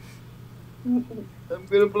 I'm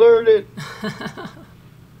gonna blurt it.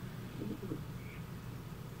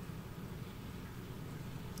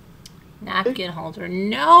 Napkin holder,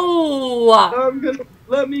 no. I'm gonna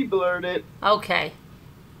let me blurt it. Okay.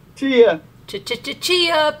 Chia.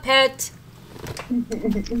 Chia pet.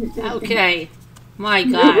 Okay. My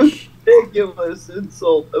gosh. Ridiculous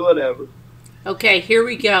insult. Whatever. Okay, here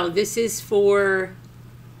we go. This is for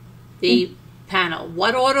the panel.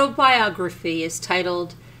 What autobiography is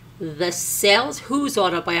titled whose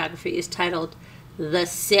autobiography is titled The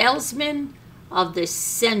Salesman of the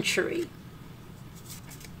Century?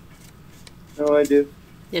 No, I do.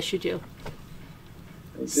 Yes, you do.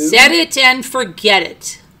 I do. Set it and forget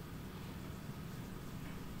it.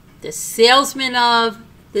 The Salesman of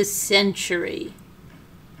the Century.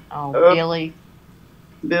 Oh, Billy.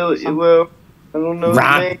 Billy. Well, I don't know.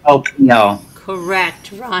 Ron Opio.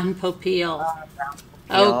 Correct, Ron Popeil.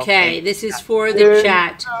 Popeil. Okay, this is for the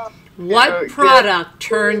chat. What product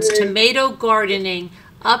turns tomato gardening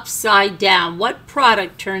upside down? What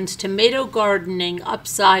product turns tomato gardening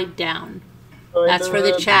upside down? That's for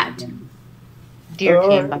the chat. Deer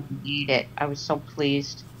came up and ate it. I was so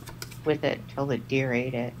pleased with it until the deer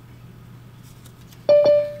ate it.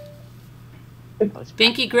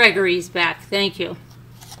 Binky Gregory's back. Thank you.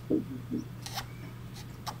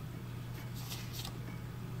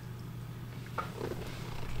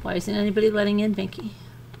 Why isn't anybody letting in Binky?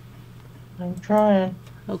 I'm trying.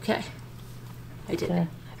 Okay. I did it. I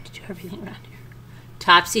have to do everything around here.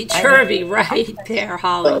 Topsy-turvy, right there,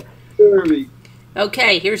 Holly. Topsy-turvy.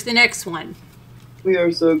 Okay, here's the next one. We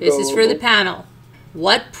are so This is for the panel.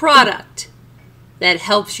 What product that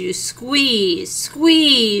helps you squeeze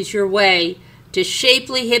your way to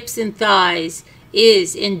shapely hips and thighs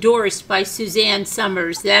is endorsed by Suzanne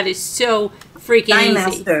Summers? That is so freaking Thigh easy.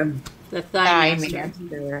 Master. The Thigh Master.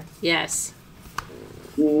 Master. Yes.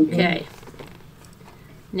 Mhm. Okay.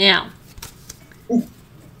 Now,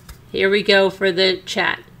 here we go for the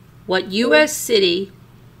chat. What U.S. city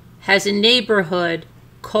has a neighborhood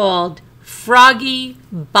called Froggy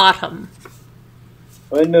Bottom?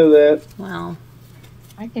 I know that. Well,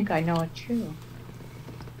 I think I know it too.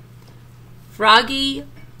 Froggy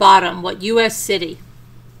Bottom, what U.S. city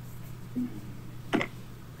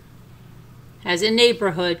has a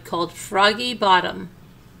neighborhood called Froggy Bottom?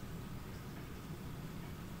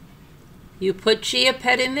 You put Chia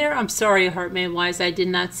Pet in there? I'm sorry, Heartman Wise, I did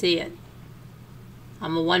not see it.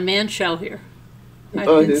 I'm a one-man show here. I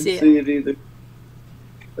didn't see it either.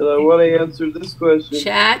 And I want to answer this question.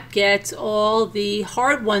 Chat gets all the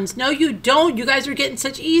hard ones. No, you don't. You guys are getting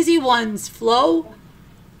such easy ones, Flo.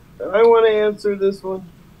 I want to answer this one.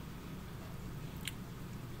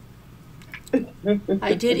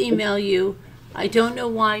 I did email you. I don't know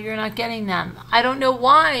why you're not getting them. I don't know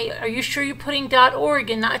why. Are you sure you're putting .org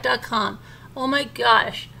and not .com? Oh my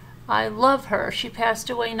gosh. I love her. She passed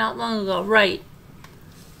away not long ago. Right.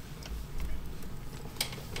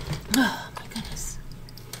 Oh my goodness.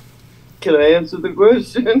 Can I answer the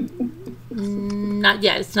question? Not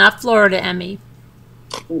yet. It's not Florida, Emmy.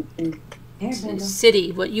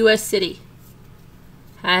 City. What U.S. city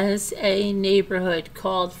has a neighborhood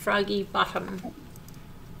called Froggy Bottom?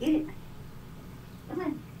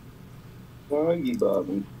 Foggy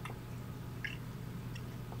Bottom.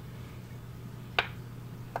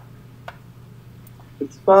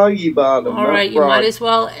 It's Foggy Bottom. All right, you might as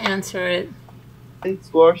well answer it.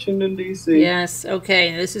 It's Washington, D.C. Yes,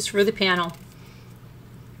 okay, this is for the panel.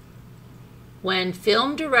 When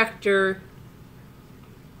film director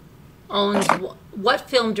owns, what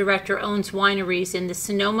film director owns wineries in the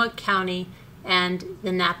Sonoma County and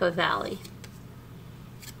the Napa Valley?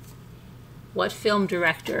 What film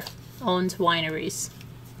director owns wineries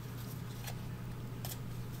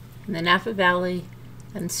in the Napa Valley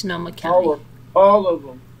and Sonoma County? All of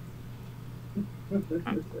them.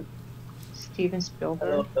 Steven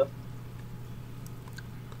Spielberg.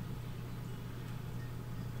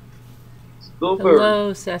 Spielberg.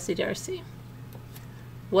 Hello, Sassy Darcy.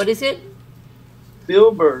 What is it?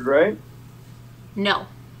 Spielberg, right? No.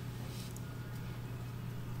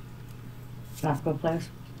 Taco place.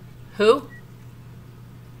 Who?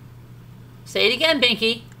 Say it again,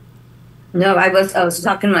 Binky. No, I was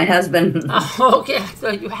talking to my husband. Oh, okay. I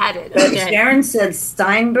thought you had it. But Okay. Sharon said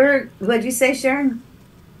Steinberg. What'd you say, Sharon?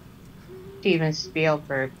 Steven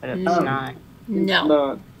Spielberg, but it's Oh. not.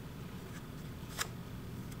 No.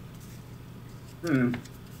 Not.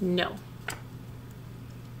 No.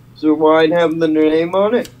 Is there wine having the name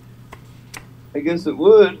on it? I guess it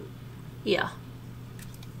would. Yeah.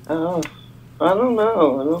 I don't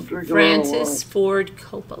know. I don't drink a lot of Francis Ford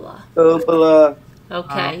Coppola. wine. Coppola.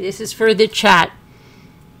 Okay, this is for the chat.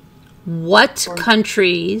 What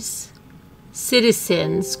country's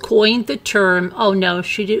citizens coined the term, oh no,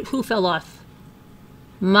 she did, who fell off?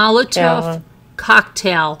 Molotov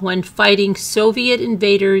cocktail when fighting Soviet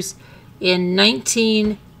invaders in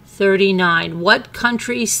 1939. What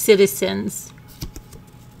country's citizens?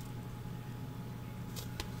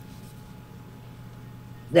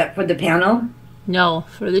 That for the panel? No,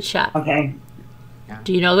 for the chat. Okay.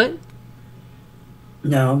 Do you know it?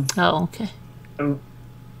 No, Oh, okay. I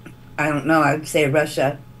don't know. I would say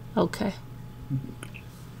Russia. Okay.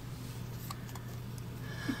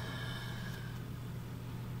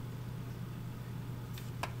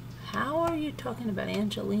 How are you talking about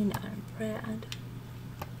Angelina and Brad?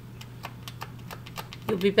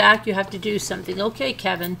 You'll be back. You have to do something. Okay,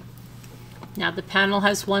 Kevin. Now the panel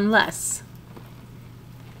has one less.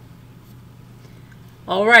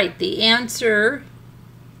 All right, the answer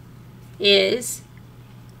is,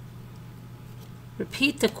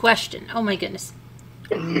 repeat the question. Oh my goodness.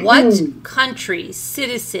 What country's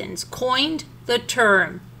citizens coined the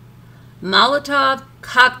term Molotov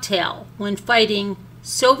cocktail when fighting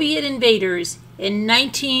Soviet invaders in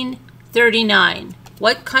 1939?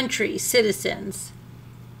 What country's citizens?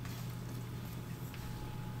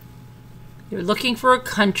 You're looking for a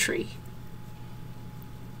country.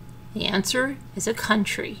 The answer is a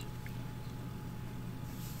country.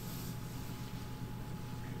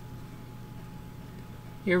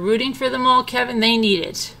 You're rooting for them all, Kevin. They need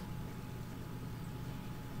it.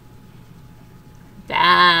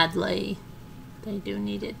 Badly. They do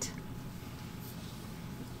need it.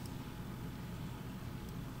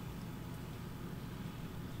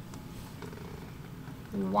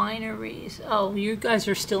 Wineries. Oh, you guys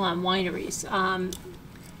are still on wineries.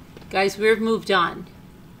 Guys, we've moved on.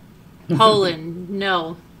 Poland,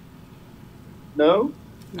 no. No?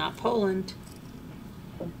 Not Poland.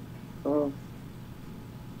 Oh.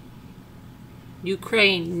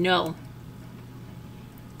 Ukraine, no.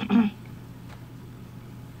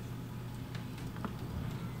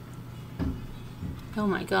 Oh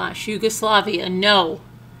my gosh. Yugoslavia, no.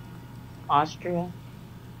 Austria.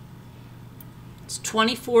 It's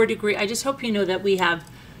 24 degrees. I just hope you know that we have,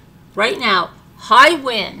 right now, high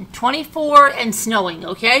wind, 24 and snowing,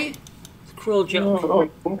 okay? It's a cruel joke. Oh.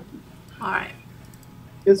 All right.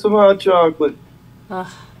 Get some hot chocolate.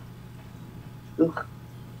 Ugh. Ugh.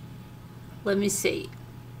 Let me see.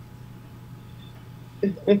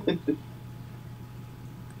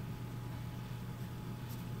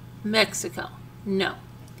 Mexico, no.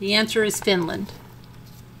 The answer is Finland.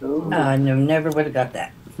 Oh. No, never would have got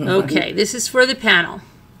that. Okay, this is for the panel.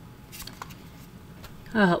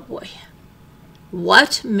 Oh boy.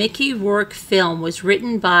 What Mickey Rourke film was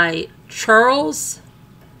written by Charles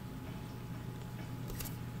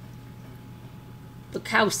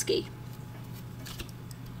Bukowski?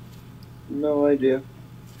 No idea.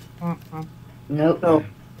 Nope. No.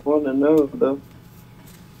 Want to know, though.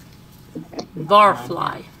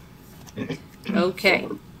 Barfly. Okay,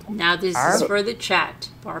 now this is for the chat.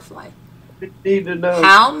 Barfly. Need to know.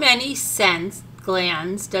 How many scent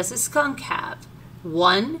glands does a skunk have?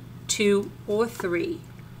 1, 2, or 3?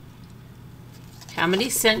 How many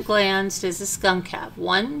scent glands does a skunk have?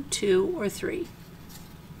 1, 2, or 3?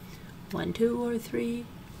 1, 2, or 3?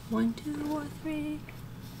 1, 2, or 3?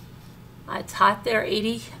 It's hot there,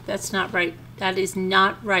 80. That's not right. That is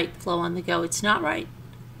not right, Flo on the go. It's not right.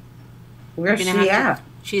 Where's You're she gonna have at? to-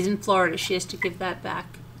 She's in Florida. She has to give that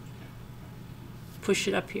back. Push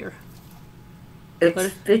it up here.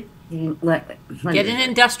 It's 15. Get an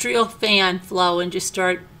industrial fan, Flo, and just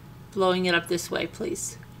start blowing it up this way,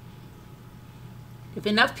 please. If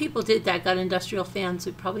enough people did that, got industrial fans,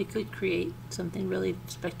 we probably could create something really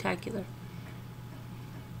spectacular.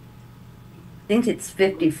 I think it's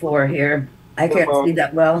 54 here. I can't see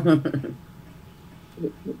that well.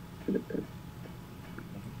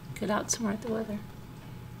 Get out somewhere at the weather.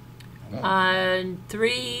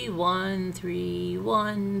 3, 1, 3,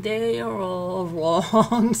 1. They are all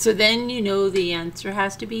wrong. So then you know the answer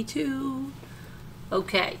has to be 2.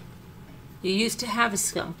 Okay. You used to have a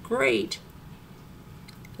skunk. Great.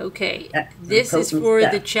 Okay. This is for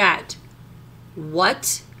the chat.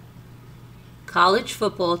 What college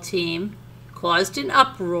football team caused an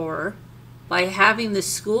uproar by having the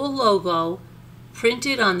school logo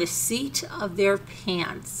printed on the seat of their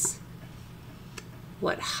pants?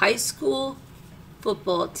 What high school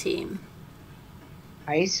football team?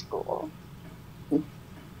 High school.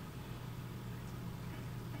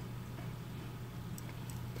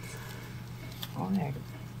 Oh, there.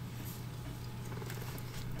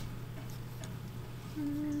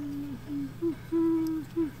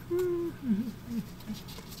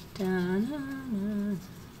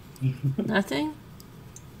 Nothing?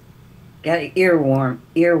 Got an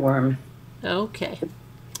earworm. Okay.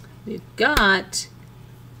 We've got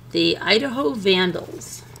the Idaho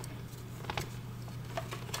Vandals.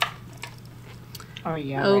 Oh,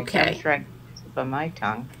 yeah. Okay. Right, that's right. Tip of my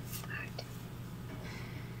tongue.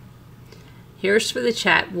 Here's for the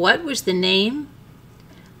chat. What was the name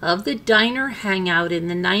of the diner hangout in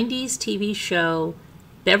the 90s TV show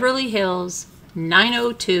Beverly Hills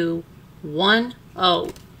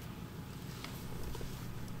 90210?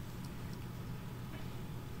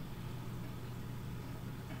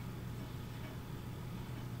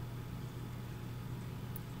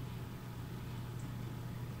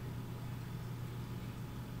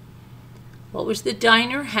 What was the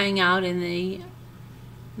diner hangout in the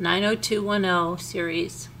 90210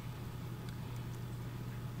 series?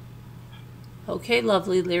 Okay,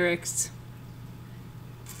 lovely lyrics.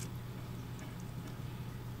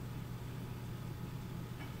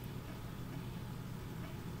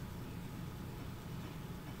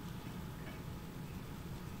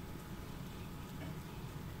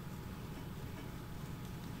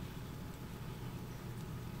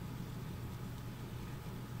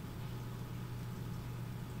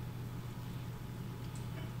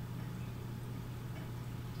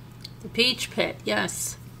 The Peach Pit,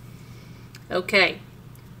 yes. Okay.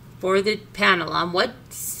 For the panel, on what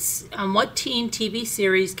teen TV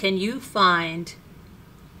series can you find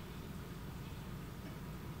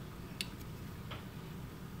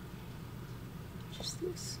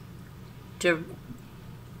Dorota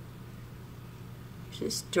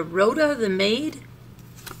the maid?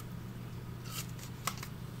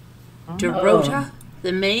 Dorota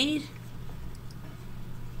the maid?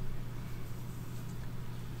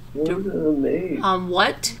 On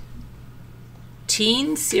what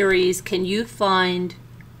teen series can you find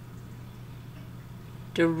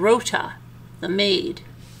Dorota the maid?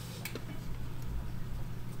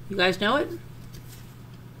 You guys know it?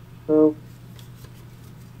 Oh.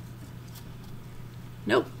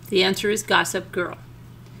 Nope. The answer is Gossip Girl.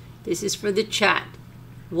 This is for the chat.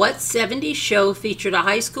 What 70s show featured a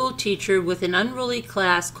high school teacher with an unruly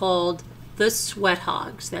class called the Sweat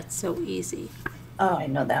Hogs? That's so easy. Oh, I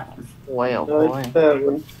know that one. Boy, oh I boy. like that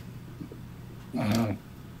one.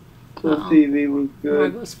 So TV was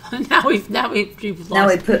good. Margot's now we've Now we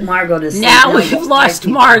lost. put Margot to sleep. Now we we've got lost 5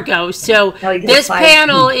 people. Margot. So Now we got this 5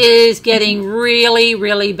 panel is getting really,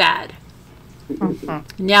 really bad.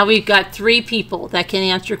 Now we've got 3 people that can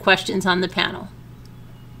answer questions on the panel.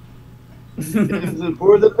 Is it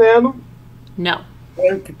for the panel? No.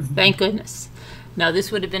 Thank goodness. No,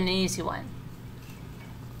 this would have been an easy one.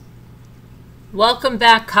 Welcome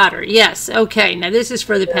back, Cotter. Yes, okay. Now this is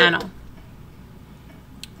for the panel.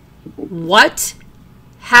 What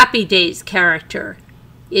Happy Days character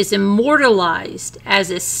is immortalized as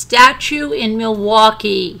a statue in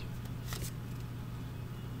Milwaukee?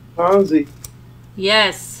 Fonzie.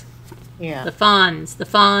 Yes, Yeah. the Fonz. The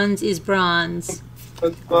Fonz is bronze.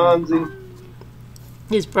 That's Fonzie.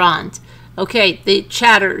 Is bronze. Okay, the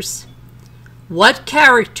chatters. What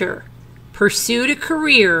character pursued a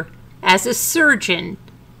career as a surgeon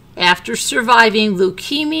after surviving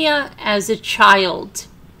leukemia as a child?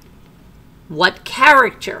 What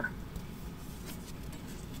character?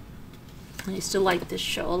 I used to like this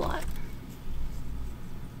show a lot.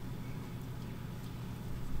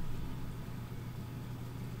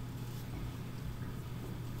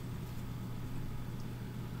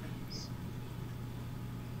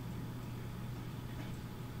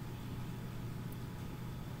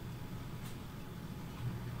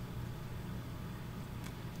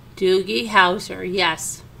 Doogie Howser,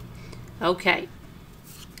 yes. Okay.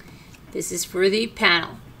 This is for the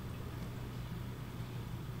panel.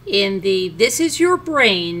 In the This Is Your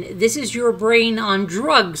Brain on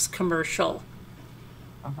Drugs commercial,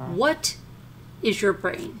 what is your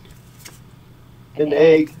brain? An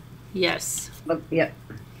egg. Yes. Look, yep.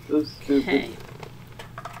 So stupid. Okay.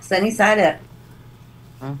 Sunny side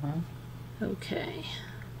up. Okay.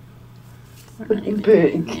 We're not even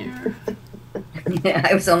Big. there. Yeah,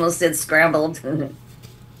 I was almost said scrambled.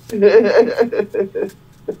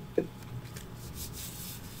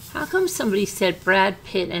 How come somebody said Brad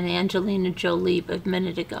Pitt and Angelina Jolie a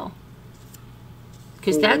minute ago?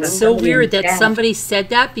 Because that's so Somebody in weird that chat. somebody said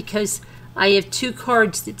that, because I have 2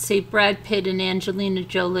 cards that say Brad Pitt and Angelina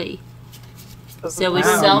Jolie. So is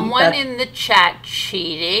Wow. someone That- in the chat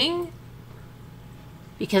cheating?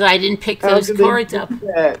 Because I didn't pick How those could they cards do up.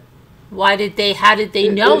 that? How did they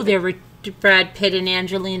know there were Brad Pitt and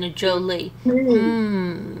Angelina Jolie?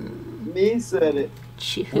 Me said it.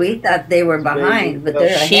 We thought they were behind, but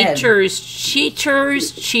they're ahead. Cheaters.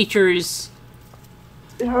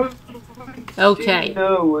 How do Okay. you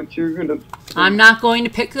know what you're gonna? I'm not going to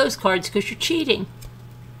pick those cards because you're cheating.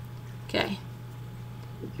 Okay.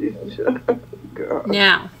 God.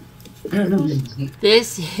 Now,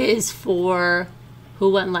 this is for who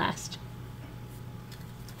went last?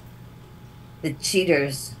 The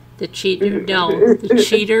cheaters. The cheaters.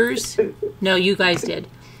 No, you guys did.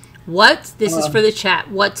 This is for the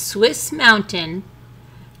chat. What Swiss mountain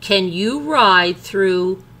can you ride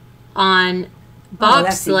through on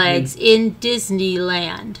that's bobsleds in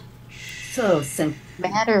Disneyland? So simple.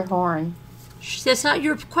 Matterhorn. That's not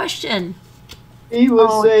your question. He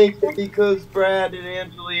was saying because Brad and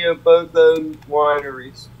Angelina both own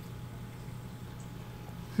wineries.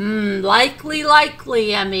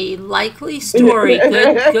 Likely, Emmy. Likely story.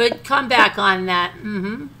 Good comeback on that.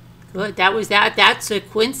 Good. That was that. That's a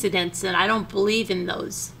coincidence, and I don't believe in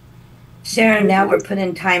those. Sharon, now we're put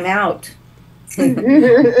in timeout.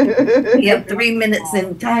 You have 3 minutes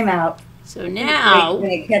in timeout. So now You're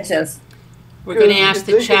going to catch us. we're going to ask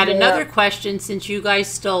the chat another question since you guys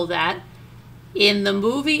stole that. In the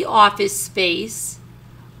movie Office Space,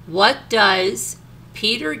 what does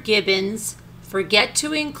Peter Gibbons forget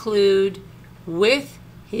to include with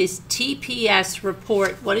his TPS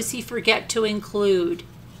report? What does he forget to include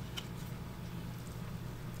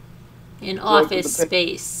in Office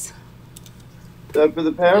Space? Is that for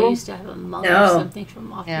the I panel? used to have a mug No. or something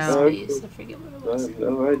from Office No. Space. I forget what it I was. have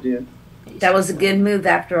no idea. That was a good move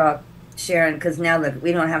after all, Sharon, because now that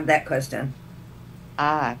we don't have that question.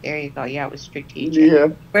 Ah, there you go. Yeah, it was strategic. Yeah.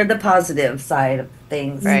 We're the positive side of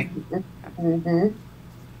things. Right.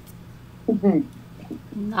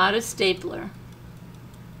 Not a stapler.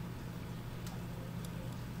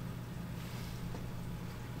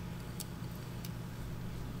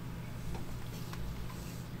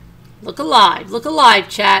 Look alive,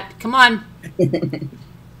 chat. Come on.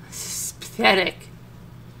 This is pathetic.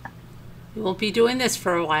 You won't be doing this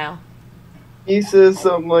for a while. He says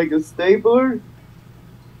something like a stapler.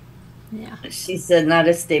 Yeah, She said not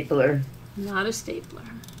a stapler. not a stapler.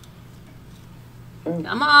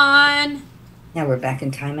 Come on. Now we're back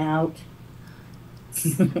in timeout.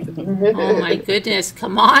 Oh my goodness.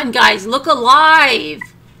 Come on, guys. Look alive.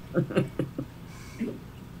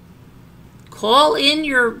 Call in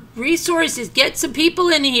your resources. Get some people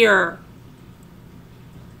in here.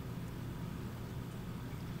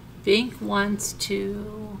 Bink wants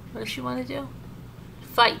to... What does she want to do?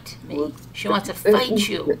 Fight me. She wants to fight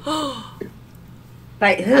you.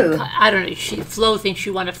 Fight who? I don't know. Flo thinks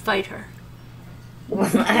you want to fight her.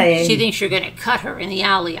 She thinks you're going to cut her in the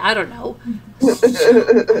alley. I don't know.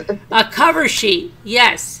 A cover sheet.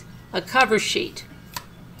 Yes, a cover sheet.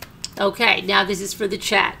 Okay, now this is for the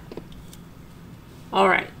chat. All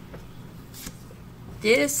right.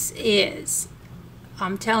 This is,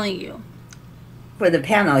 I'm telling you, For the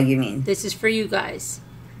panel, you mean? this is for you guys.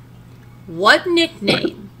 What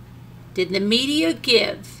nickname did the media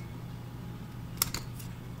give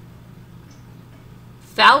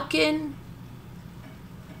Falcon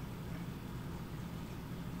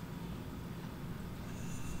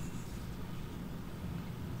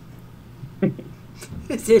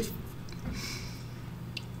Is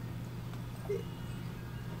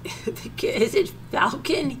it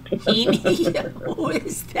Falcon Heaney? What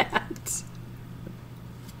is that?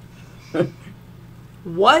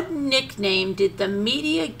 What nickname did the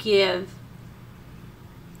media give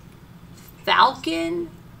Falcon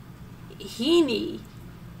Heaney?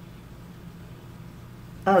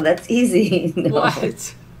 Oh, that's easy. No.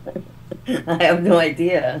 What? I have no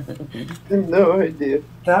idea. No idea.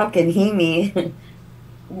 Falcon Hemi.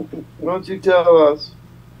 Why don't you tell us,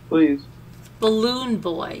 please? Balloon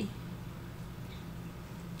Boy.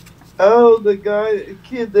 Oh, the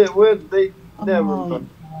kid that went, they never mind.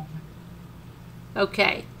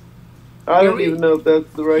 Okay. I don't Here even know if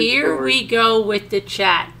that's the right Here story. we go with the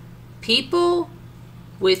chat. People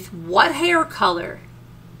with what hair color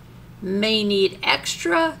may need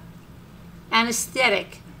extra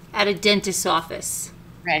anesthetic at a dentist's office?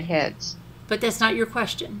 Redheads. But that's not your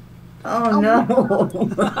question. Oh, no.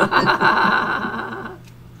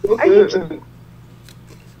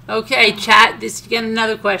 Okay, chat, this is again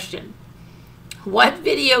another question. What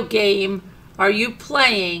video game are you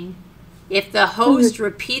playing if the host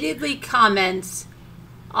repeatedly comments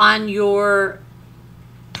on your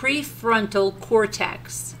prefrontal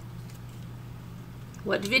cortex?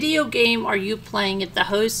 What video game are you playing if the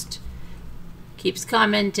host keeps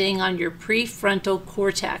commenting on your prefrontal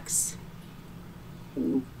cortex?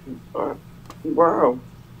 Wow.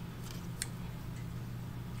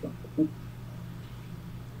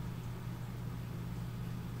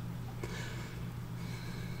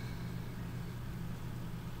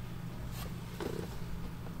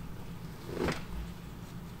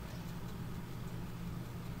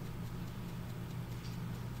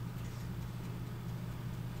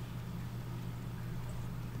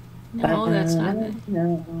 No, that's not it.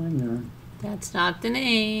 No. That's not the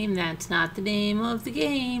name. That's not the name of the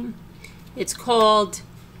game. It's called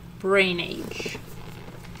Brain Age.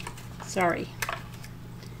 Sorry.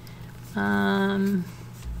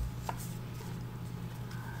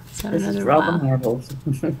 Let's have This is another Robin wild. Marbles.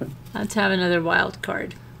 Let's have another wild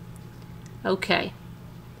card. Okay.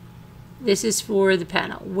 This is for the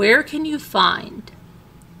panel. Where can you find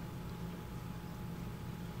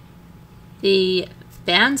the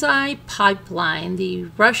Banzai pipeline,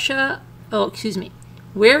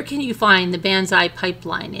 Where can you find the Banzai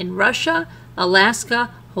pipeline? In Russia,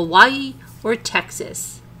 Alaska, Hawaii or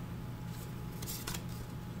Texas?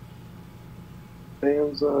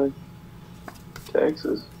 Sam's Eye.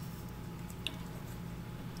 Texas.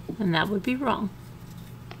 And that would be wrong.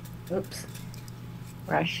 Oops.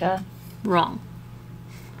 Russia. Wrong.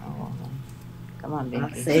 Oh, come on, I'll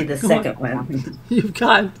baby. say the second one. You've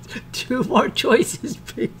got 2 more choices,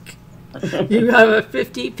 Pink. You have a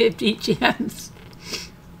 50-50 chance.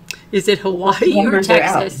 Is it Hawaii or Numbers are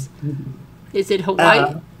out. Texas? Is it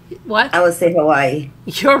Hawaii? What? I would say Hawaii.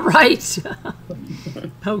 You're right.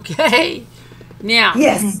 Okay. Now,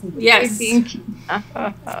 Yes. yes,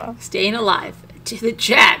 staying alive. To the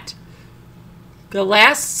chat. The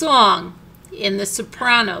last song in The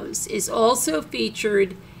Sopranos is also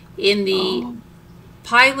featured in the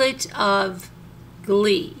pilot of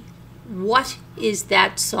Glee. What is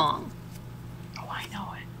that song? Oh, I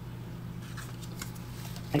know it.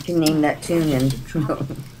 I can name that tune and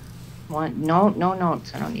One, no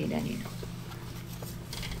notes. I don't need any notes.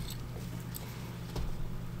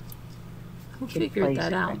 Who Kid figured plays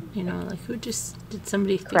that it, out? right? You know, like who just did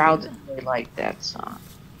somebody figure Crowds that? really like that song.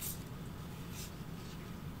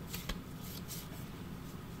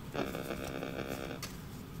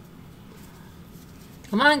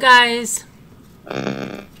 Come on, guys.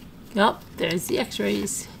 Yup, there's the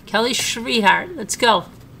x-rays. Kelly Shrihart, let's go.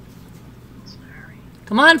 Sorry.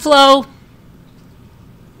 Come on, Flo.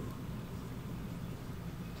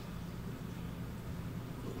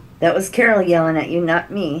 that was Carol yelling at you,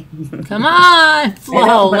 not me. Come on,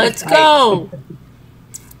 Flo, let's go.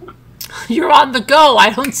 You're on the go.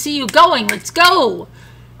 I don't see you going. Let's go.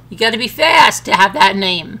 You got to be fast to have that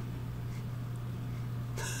name.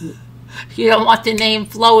 You don't want the name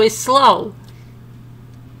Flo is slow.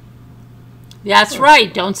 That's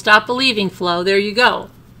right. Don't stop believing, Flo. There you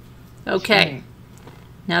go. Okay.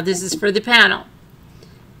 Now this is for the panel.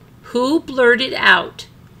 Who blurted out,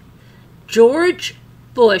 George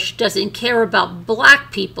Bush doesn't care about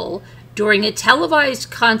black people during a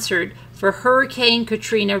televised concert for Hurricane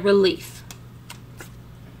Katrina relief?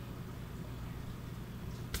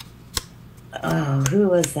 Oh, who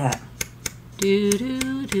was that? Do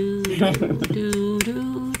do do do do do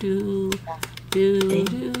do do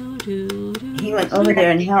do do. He went over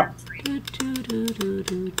there and helped.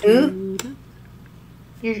 Who?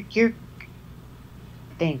 You're.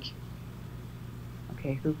 Thank you.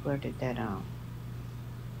 Okay, who blurted that out?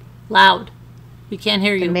 Loud. We can't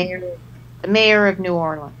hear The you. mayor of New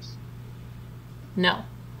Orleans. No.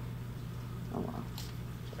 Oh, well.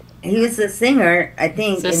 He was a singer, I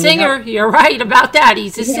think. He's a and he singer. helped- You're right about that.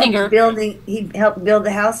 He's a he helped singer. He helped build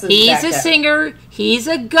the houses. He's back a up. singer. He's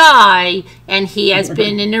a guy, and he has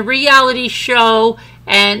been in a reality show,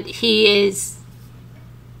 and he is.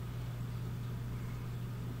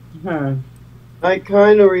 I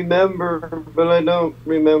kind of remember, but I don't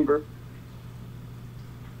remember.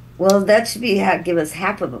 Well, that should be give us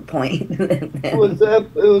half of a point. Was that?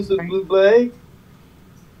 It was a Blue Blade.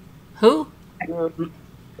 Who? The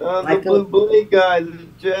Michael- Blue Blade guy, the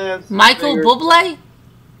jazz. Michael singer. Bublé?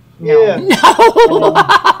 Yeah. No.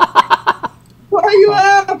 Why are you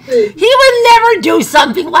laughing? He would never do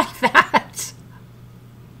something like that.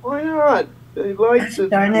 Why not? He likes it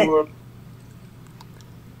Darn it. more.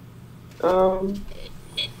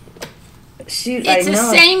 Shoot, It's I the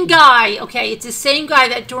know. same guy, okay? It's the same guy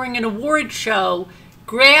that during an award show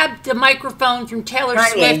grabbed the microphone from Taylor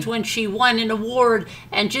Kanye. Swift when she won an award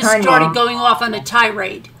and just Kanye. started going off on a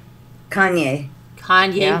tirade. Kanye.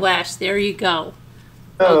 Kanye Yeah. West, there you go.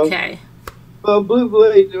 Oh. Okay. Well, Blue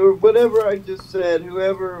Blade, or whatever I just said,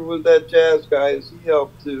 whoever was that jazz guy, he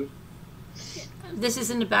helped too. This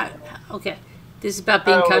isn't about, okay. This is about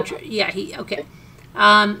being Oh. country. Yeah, okay.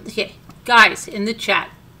 Okay, guys, in the chat.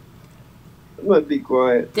 I'm gonna be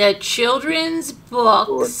quiet. The children's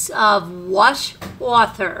books of what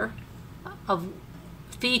author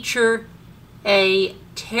feature a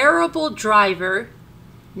terrible driver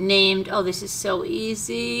named, oh, this is so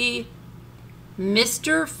easy,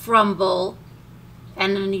 Mr. Frumble,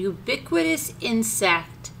 and an ubiquitous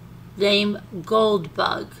insect named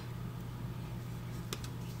Goldbug?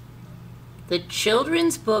 The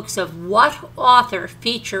children's books of what author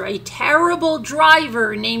feature a terrible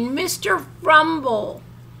driver named Mr. Frumble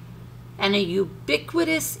and a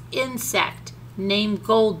ubiquitous insect named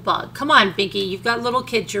Goldbug? Come on, Binky, you've got little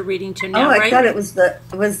kids you're reading to now, Oh, I right? thought it was the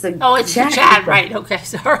Oh, it's the chat, right? Okay,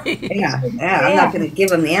 sorry. Yeah, I'm not going to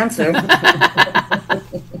give him the answer.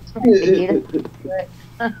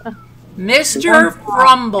 Mr.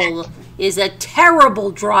 Frumble is a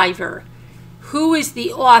terrible driver. Who is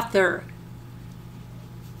the author?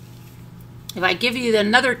 If I give you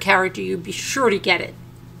another character, you'd be sure to get it.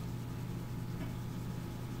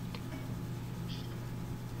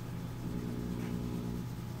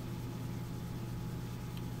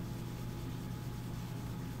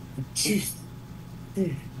 Juice.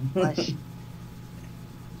 Hush.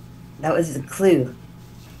 That was the clue.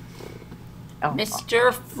 Oh,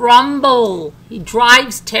 Mr. Frumble. He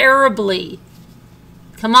drives terribly.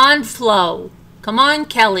 Come on, Flo. Come on,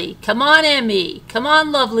 Kelly. Come on, Emmy. Come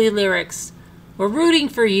on, Lovely Lyrics. We're rooting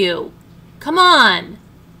for you. Come on.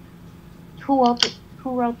 who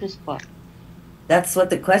wrote this book? That's what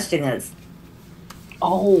the question is.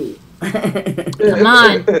 Oh, Come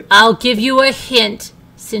on. I'll give you a hint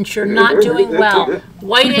since you're not doing well.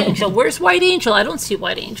 White Angel. Where's White Angel? I don't see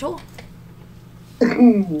White Angel.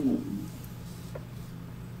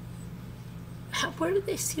 Where did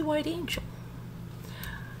they see White Angel?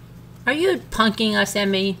 Are you punking us,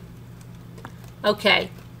 Emmy? Okay.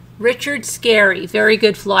 Richard Scary. Very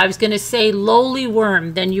good, Flo. I was going to say lowly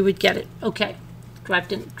worm, then you would get it. Okay.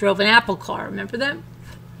 Drove an apple car. Remember them?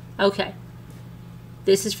 Okay.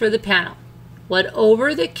 This is for the panel. What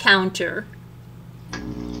over-the-counter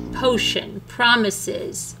potion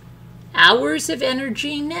promises hours of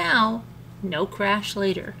energy now, no crash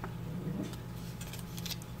later?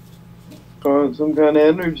 Some kind of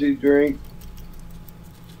energy drink.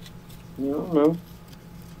 I don't know.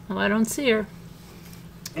 Oh, I don't see her.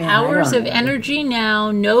 Yeah, Hours I of don't know. energy now,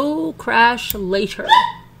 no crash later.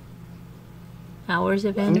 Hours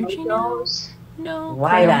of energy now, no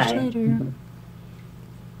Wide crash eye. later.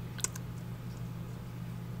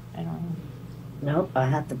 I don't know. Nope, I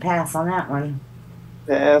have to pass on that one.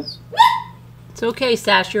 Pass. It's okay,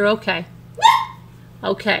 Sash, you're okay.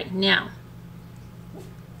 Okay, now.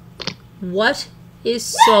 What is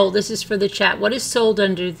sold? This is for the chat. What is sold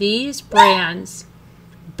under these brands?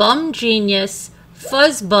 Bum Genius,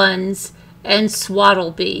 Fuzz Buns, and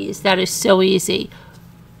Swaddle Bees. That is so easy.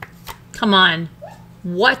 Come on.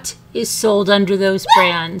 What is sold under those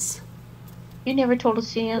brands? You never told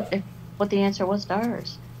us what the answer was to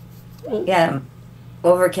ours. Yeah.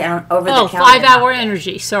 Over the counter. Oh, 5 Hour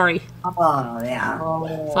Energy. Sorry. Oh, yeah.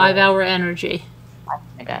 Oh, 5 Hour Energy. I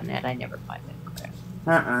couldn't have gotten that. I never find that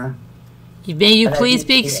crap. Uh-uh. May you But I please did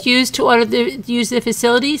be see it. excused to use the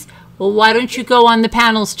facilities? Well, why don't you go on the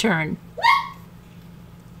panel's turn?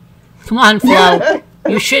 Come on, Flo.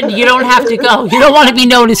 You shouldn't. You don't have to go. You don't want to be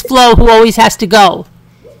known as Flo, who always has to go.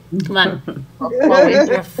 Come on. Flo is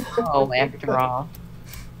your Flo, after all.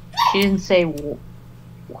 She didn't say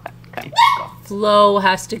what kind of go. Flo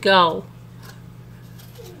has to go.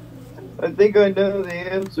 I think I know the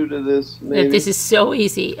answer to this. Maybe. This is so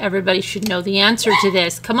easy. Everybody should know the answer to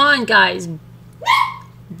this. Come on, guys.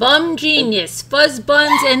 Bum Genius, Fuzz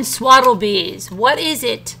Buns, and Swaddle Bees. What is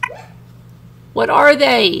it? What are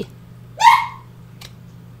they?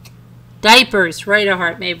 Diapers. Right, a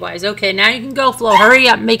heart made wise. Okay, now you can go, Flo. Hurry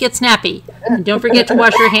up. Make it snappy. And don't forget to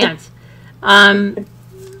wash your hands. Let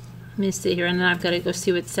me see here. And then I've got to go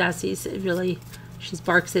see what Sassy's really... She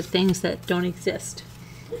barks at things that don't exist.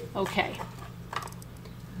 Okay.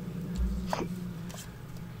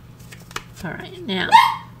 All right, now,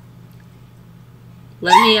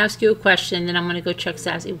 let me ask you a question, then I'm going to go check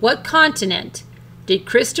Sassy. What continent did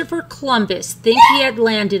Christopher Columbus think he had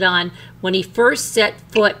landed on when he first set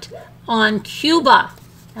foot on Cuba?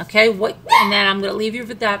 Okay, and then I'm going to leave you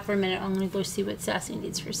with that for a minute. I'm going to go see what Sassy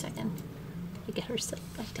needs for a second. To get her set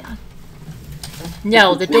back down.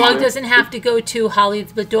 No, the dog doesn't have to go to Holly.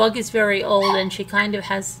 The dog is very old and she kind of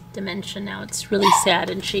has dementia now. It's really sad,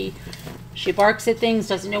 and she barks at things,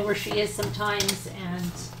 doesn't know where she is sometimes,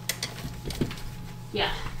 and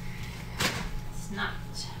yeah, it's not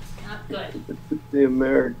good. The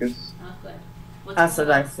Americas. Not good. That's what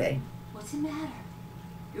I say. What's the matter?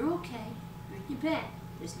 You're okay. You're in your bed.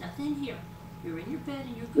 There's nothing here. You're in your bed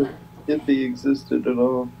and you're good. If he existed at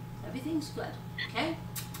all. Everything's good. Okay.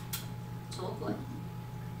 It's all good.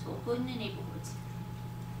 It's all good in the neighborhoods.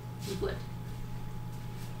 You're good.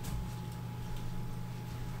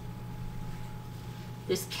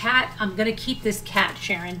 This cat, I'm going to keep this cat,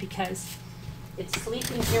 Sharon, because it's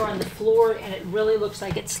sleeping here on the floor, and it really looks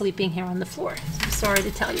like it's sleeping here on the floor. I'm sorry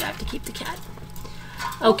to tell you, I have to keep the cat.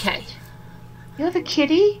 Okay. You have a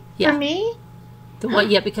kitty Yeah. for me? The one,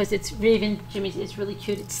 yeah, because it's even Jimmy's. It's really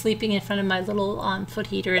cute. It's sleeping in front of my little foot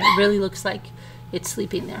heater, and it really looks like it's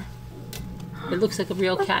sleeping there. It looks like a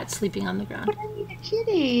real cat sleeping on the ground. But I need a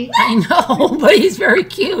kitty. I know, but he's very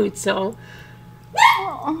cute. So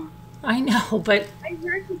Oh, I know, but I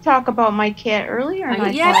heard you talk about my cat earlier. And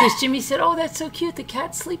I yeah, thought, because Jimmy said, "Oh, that's so cute. The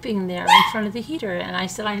cat's sleeping there in front of the heater," and I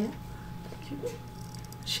said, "I."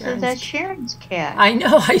 so that's Sharon's cat. I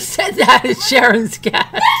know. I said that. It's Sharon's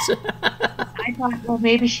cat. I thought, well,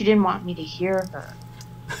 maybe she didn't want me to hear her.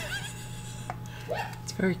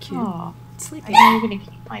 It's very cute. Oh, It's I sleeping. know you're going to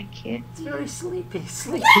keep my kid. It's very sleepy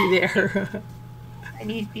there. I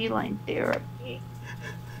need feline therapy.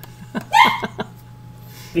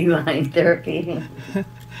 Feline therapy.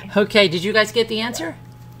 Okay, did you guys get the answer?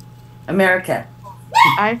 America.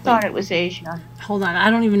 I thought it was Asia. Hold on, I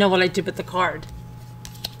don't even know what I did with the card.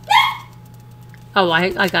 Oh,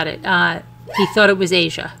 I got it. He thought it was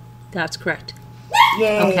Asia. That's correct.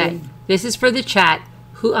 Yay. Okay, this is for the chat.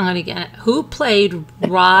 I'm gonna get it. Who played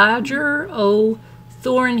Roger O.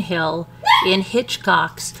 Thornhill in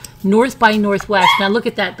Hitchcock's North by Northwest? Now look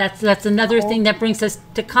at that. That's another thing that brings us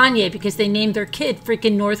to Kanye, because they named their kid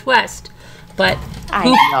freaking Northwest. But I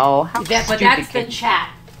know. How but that's the stupid chat.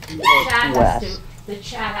 The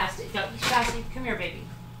chat has to go. Chassie, come here, baby.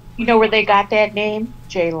 You know where they got that name?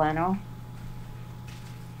 Jay Leno.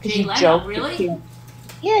 'Cause Jay he Leno, joked really?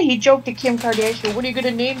 Yeah, he joked to Kim Kardashian, "What are you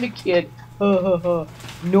gonna name the kid?"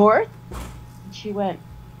 North. And she went,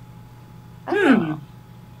 "Oh,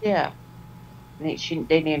 yeah." And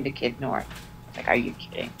they named the kid North. Like, are you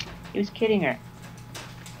kidding? He was kidding her.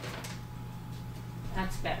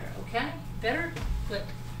 That's better, okay? Better? Good.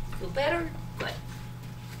 Feel better? Good.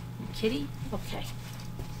 Kitty? Okay.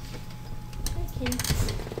 Hi, kitty.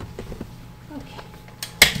 Okay.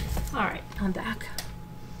 All right, I'm back.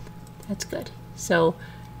 That's good. So,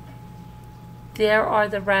 there are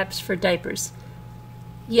the wraps for diapers.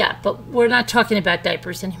 Yeah, but we're not talking about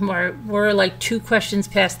diapers anymore. We're like 2 questions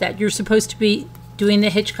past that. You're supposed to be doing the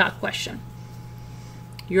Hitchcock question.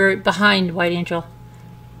 You're behind, White Angel.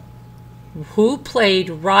 Who played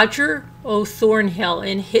Roger O. Thornhill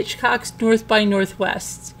in Hitchcock's North by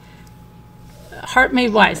Northwest? Heart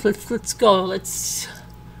Made Wise. Let's go. Let's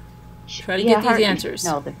try to get these answers.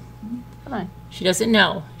 No, come on. She doesn't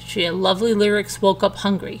know. She had lovely lyrics. Woke up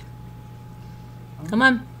hungry. Come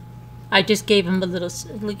on. I just gave her a little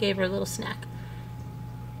snack.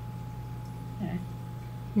 Okay.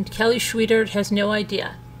 And Kelly Schweetert has no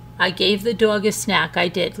idea. I gave the dog a snack. I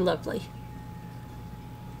did. Lovely.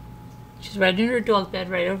 She's right in her dog bed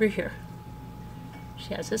right over here.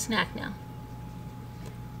 She has a snack now.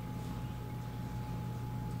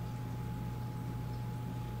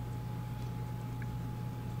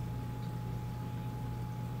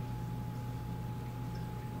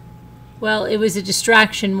 Well, it was a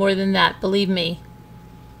distraction more than that, believe me.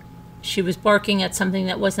 She was barking at something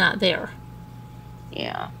that was not there.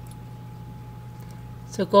 Yeah.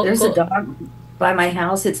 So go. There's a dog by my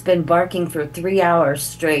house. It's been barking for 3 hours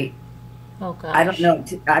straight. Oh gosh. I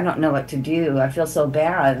don't know what to do. I feel so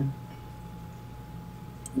bad.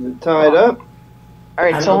 Is it tied up? All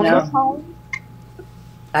right, I so don't on know. the phone.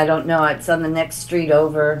 I don't know. It's on the next street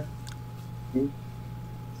over.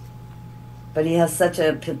 But he has such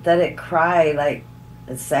a pathetic cry, like,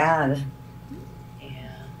 it's sad.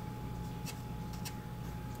 Yeah.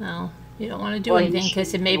 No, you don't want to do Well, anything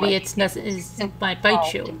because maybe it might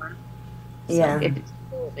bite you. Yeah. If it's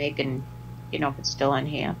still making, if it's still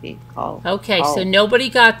unhappy, call. Okay, so nobody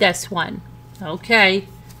got this one. Okay.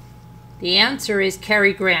 The answer is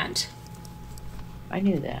Cary Grant. I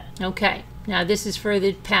knew that. Okay, now this is for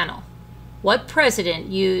the panel. What president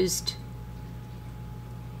used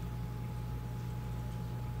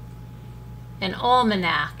an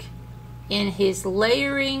almanac in his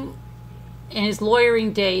lawyering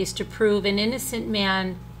days to prove innocent a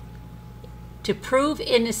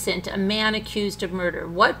man accused of murder?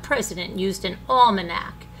 What president used an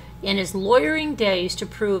almanac in his lawyering days to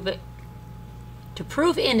prove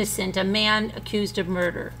innocent a man accused of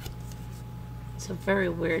murder? It's a very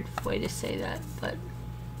weird way to say that, but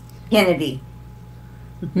Kennedy.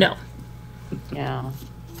 no. Yeah.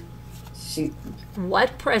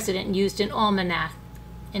 What president used an almanac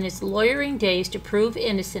in his lawyering days to prove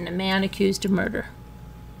innocent a man accused of murder?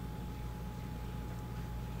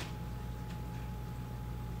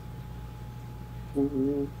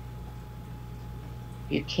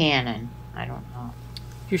 Buchanan. I don't know.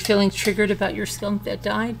 You're feeling triggered about your skunk that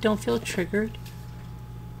died? Don't feel triggered.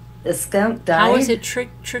 The skunk died? How is it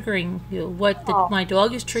triggering you? My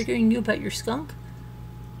dog is triggering you about your skunk?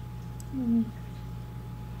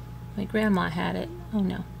 My grandma had it. Oh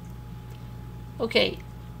no. Okay.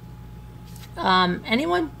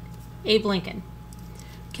 Anyone? Abe Lincoln.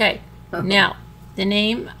 Okay. Now, the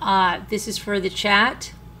name, this is for the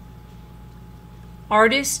chat.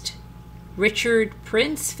 Artist Richard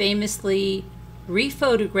Prince famously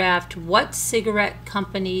rephotographed what cigarette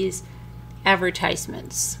company's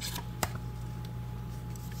advertisements?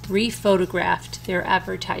 Rephotographed their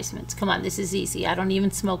advertisements. Come on, this is easy. I don't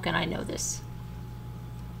even smoke and I know this.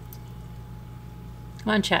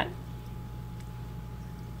 Come on, chat.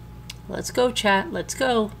 Let's go, chat. Let's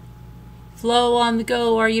go. Flo on the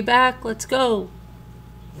go. Are you back? Let's go.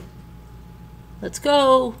 Let's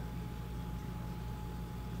go.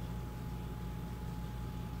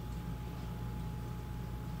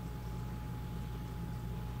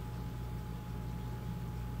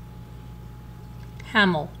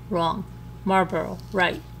 Hamel, wrong. Marlboro,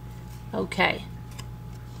 right. Okay.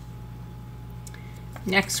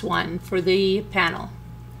 Next one for the panel.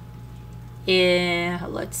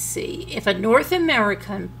 Let's see. If a North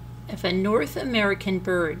American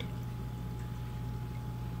bird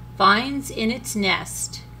finds in its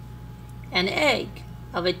nest an egg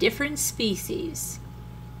of a different species,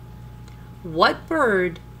 what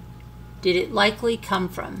bird did it likely come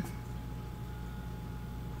from?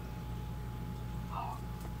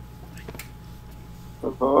 A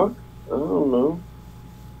hawk? I don't know.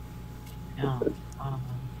 No.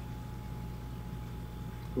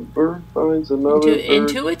 A bird finds another bird.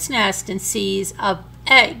 Into its nest and sees an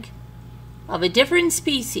egg of a different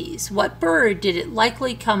species. What bird did it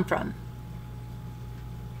likely come from?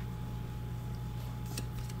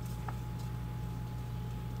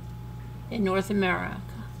 In North America.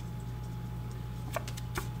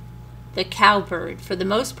 The cowbird. For the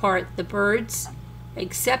most part, the birds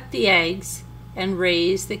accept the eggs and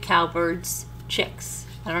raise the cowbird's chicks.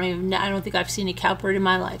 I don't think I've seen a cowbird in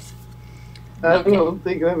my life. I don't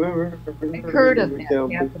think I've ever Heard of a that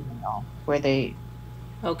cowbird. happening, though, where they,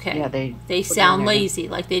 Okay. yeah, They put it sound in there. lazy,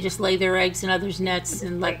 like they just lay their eggs in others' nets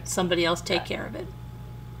and let somebody else take care of it.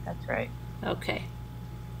 That's right. Okay.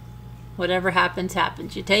 Whatever happens,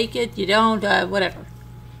 happens. You take it, you don't, whatever.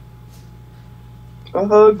 A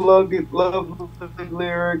hug, love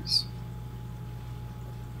lyrics.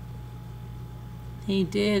 He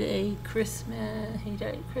did a Christmas, he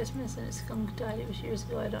died at Christmas and his skunk died. It was years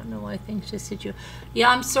ago. I don't know why things just hit you. Yeah,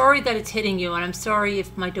 I'm sorry that it's hitting you, and I'm sorry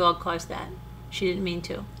if my dog caused that. She didn't mean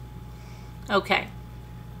to. Okay.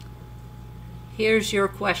 Here's your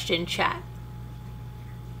question, chat.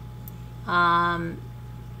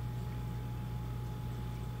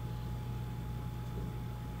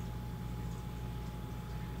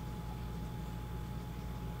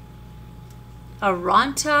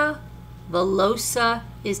 Aranta velosa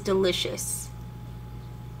is delicious,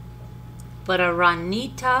 but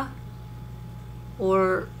Aranita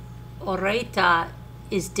or Oreta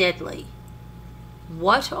is deadly.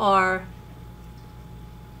 What are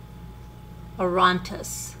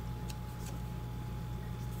Arantas?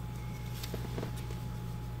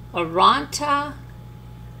 Aranta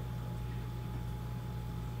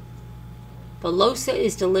velosa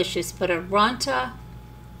is delicious, but Aranta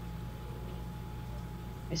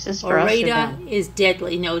Is this for us or Oreta them? is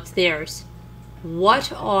deadly. No, it's theirs.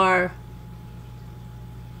 What are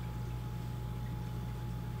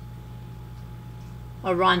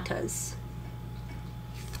Arantas?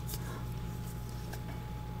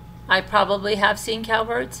 I probably have seen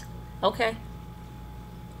cowbirds. Okay.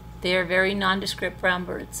 They are very nondescript brown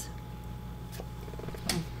birds.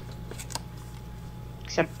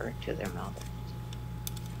 Except for to their mouth.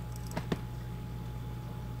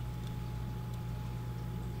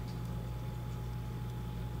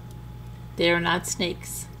 They are not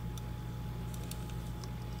snakes.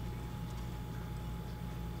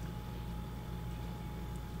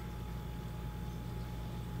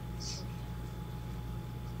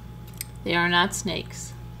 They are not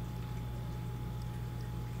snakes.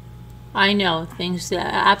 I know things.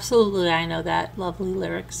 Absolutely, I know that. Lovely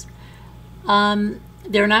lyrics.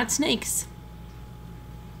 They're not snakes.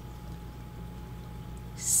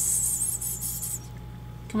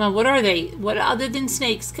 Come on, what are they? What other than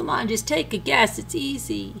snakes? Come on, just take a guess. It's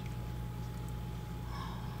easy.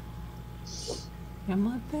 You're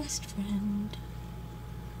my best friend.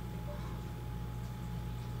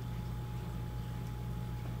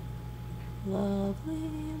 Lovely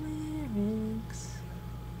lyrics.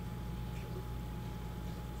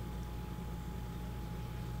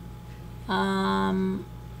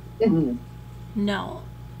 No.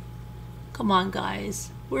 Come on,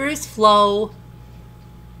 guys. Where is Flo?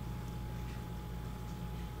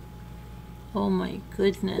 Oh my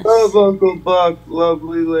goodness. Love Uncle Buck,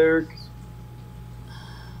 lovely lyrics.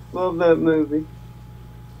 Love that movie.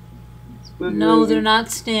 It's a good No, movie. they're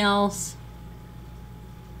not snails.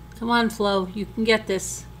 Come on, Flo. You can get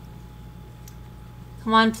this.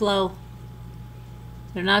 Come on, Flo.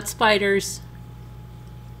 They're not spiders.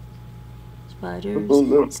 Spiders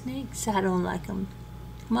and snakes. I don't like them.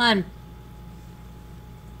 Come on.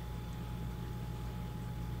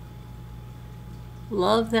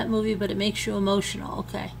 Love that movie, but it makes you emotional.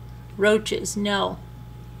 Okay. Roaches. No.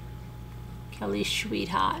 Kelly's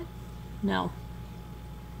Sweetheart. No.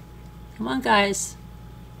 Come on, guys.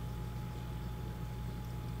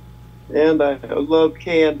 And I love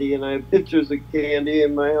candy, and I have pictures of candy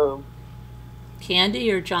in my home.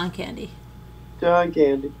 Candy or John Candy? John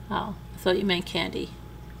Candy. Oh, I thought you meant candy.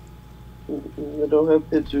 I don't have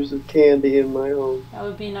pictures of Candy in my home. That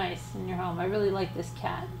would be nice in your home. I really like this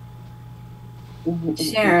cat.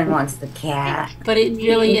 Sharon wants the cat. But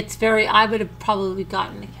it's very, I would have probably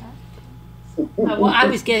gotten the cat. Well, I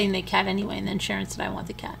was getting the cat anyway, and then Sharon said, I want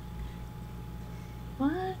the cat.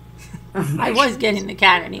 What? I was getting the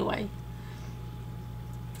cat anyway.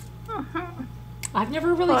 I've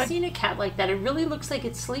never really seen a cat like that. It really looks like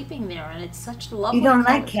it's sleeping there, and it's such lovely. You don't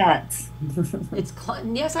color. like cats.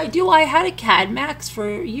 Yes, I do. I had a cat, Max,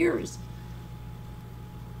 for years.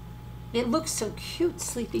 It looks so cute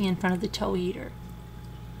sleeping in front of the toe heater.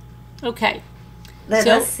 Okay. Let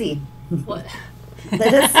us see. What?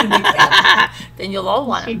 Let us see the cat. Then you'll all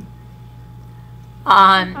want him.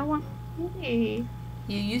 I want Kitty.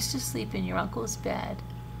 You used to sleep in your uncle's bed,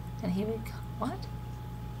 and he would go, what?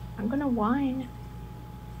 I'm gonna whine.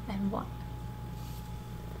 And what?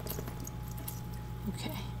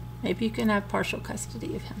 Okay. Maybe you can have partial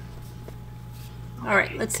custody of him. All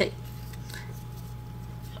right, let's see.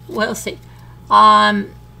 We'll see.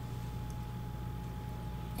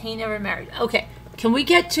 He never married. Okay. Can we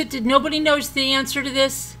get to, nobody knows the answer to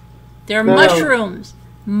this? They're mushrooms.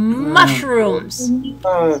 Mushrooms.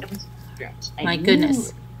 My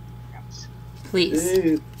goodness.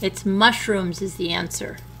 Please. It's mushrooms is the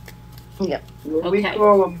answer. Yep. Well, we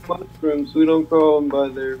call them mushrooms. We don't call them by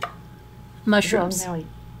their mushrooms.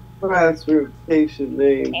 classification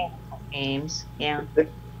name. Names, yeah.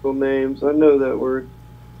 Technical names. I know that word.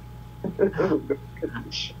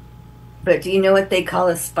 But do you know what they call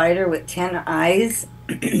a spider with 10 eyes?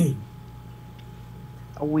 A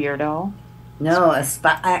weirdo. No, a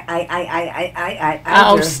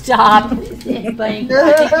Oh, stop. I think you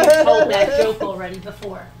told that joke already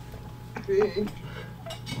before.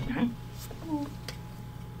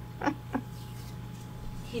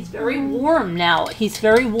 He's very warm now. He's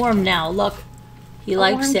very warm now. Look, he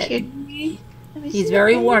likes it. He's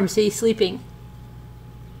very warm. See, he's sleeping.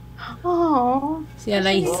 Oh. See, and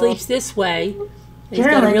he sleeps this way. He's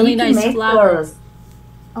got a really nice flower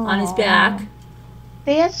on his back.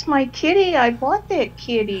 That's my kitty. I bought that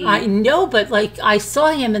kitty. I know, but like I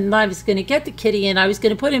saw him and I was going to get the kitty and I was going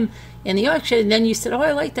to put him in the auction. And then you said, "Oh,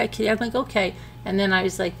 I like that kitty." I'm like, "Okay." And then I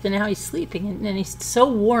was like, "But now he's sleeping and then he's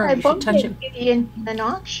so warm. You should touch him." I bought that kitty in an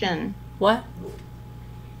auction. What?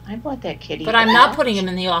 I bought that kitty. But I'm not putting him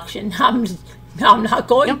in the auction. I'm not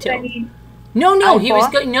going to. No, he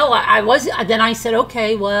was going. No, I was. Then I said,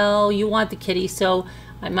 "Okay, well, you want the kitty, so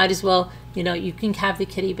I might as well." You can have the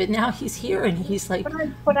kitty, but now he's here and he's like.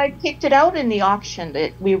 But I picked it out in the auction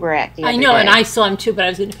that we were at the other day. And I saw him too, but I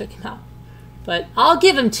was going to pick him out. But I'll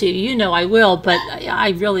give him to you. I will, but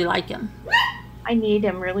I really like him. I need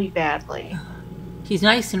him really badly. He's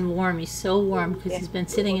nice and warm. He's so warm because he's been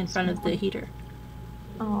sitting in front of the heater.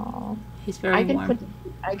 Oh. He's very warm.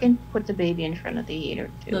 I can put the baby in front of the heater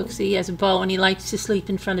too. Look, see, he has a bow and he likes to sleep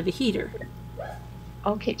in front of a heater.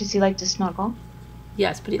 Okay, does he like to snuggle?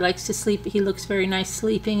 Yes, but he likes to sleep. He looks very nice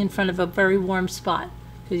sleeping in front of a very warm spot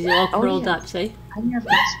because he's all curled up, see? I have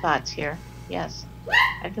good spots here, yes.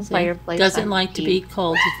 At the fireplace. Doesn't like to be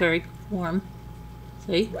cold. He's very warm.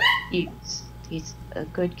 See? He's a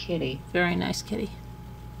good kitty. Very nice kitty.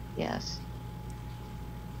 Yes.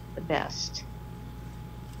 The best.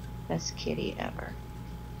 Best kitty ever.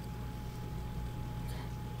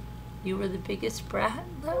 You were the biggest brat?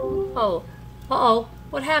 Oh. Uh-oh.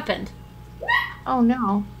 What happened? Oh,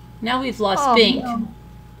 no. Now we've lost Bink. No.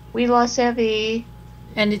 We lost Evie.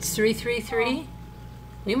 And it's 333?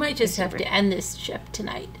 We might just have to end this ship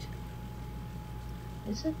tonight.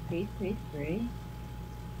 Is it 333?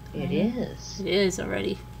 It is. It is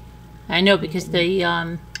already. I know because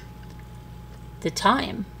the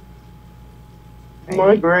time.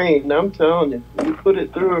 My brain, I'm telling you. You put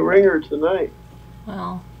it through a ringer tonight.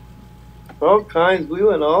 Well. All kinds. We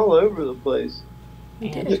went all over the place. We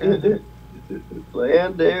did.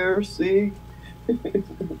 Land, air, sea,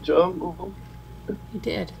 jungle. You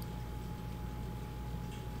did.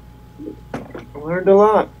 Learned a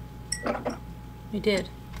lot. You did.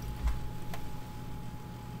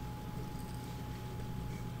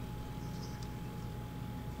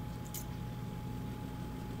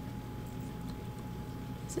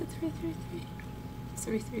 Is it 333? It's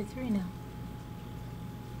 333 now.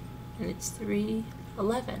 And it's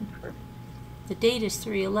 311. The date is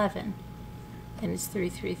 311. And it's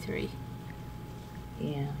 333.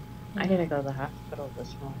 Yeah. I gotta go to the hospital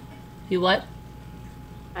this morning. You what?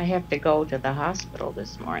 I have to go to the hospital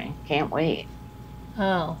this morning. Can't wait.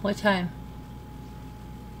 Oh, what time?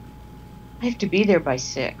 I have to be there by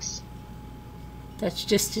 6.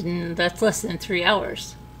 That's less than 3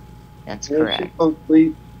 hours. That's correct.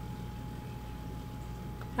 Sleep.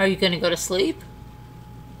 Are you going to go to sleep?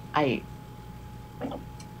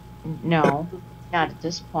 No, not at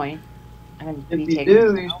this point. I'm going to be If you taking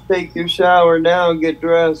do, you should take your shower now, get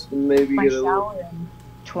dressed, and maybe my get a little. shower in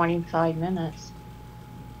 25 minutes.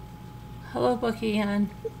 Hello, Bucky Ann.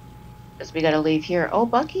 Because we got to leave here. Oh,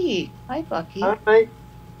 Bucky. Hi, Bucky. Hi.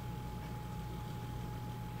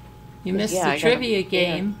 You missed Yeah, the I gotta trivia be there.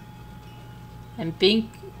 game. And Bink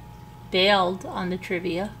bailed on the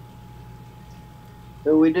trivia.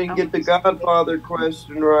 And we didn't get the Godfather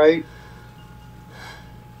question right.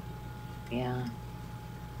 Yeah.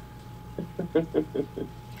 Let's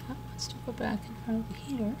go back in front of the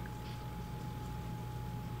heater.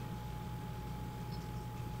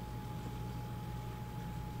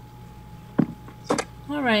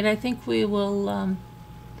 All right, I think we will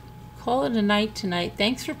call it a night tonight.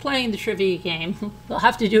 Thanks for playing the trivia game. We'll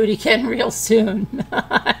have to do it again real soon.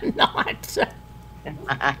 Not.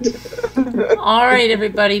 All right,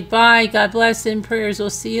 everybody. Bye. God bless and prayers. We'll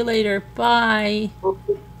see you later. Bye.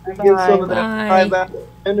 Get some of that Bye. 5 hour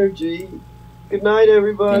energy. Good night,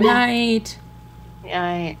 everybody. Good night.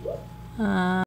 Yeah.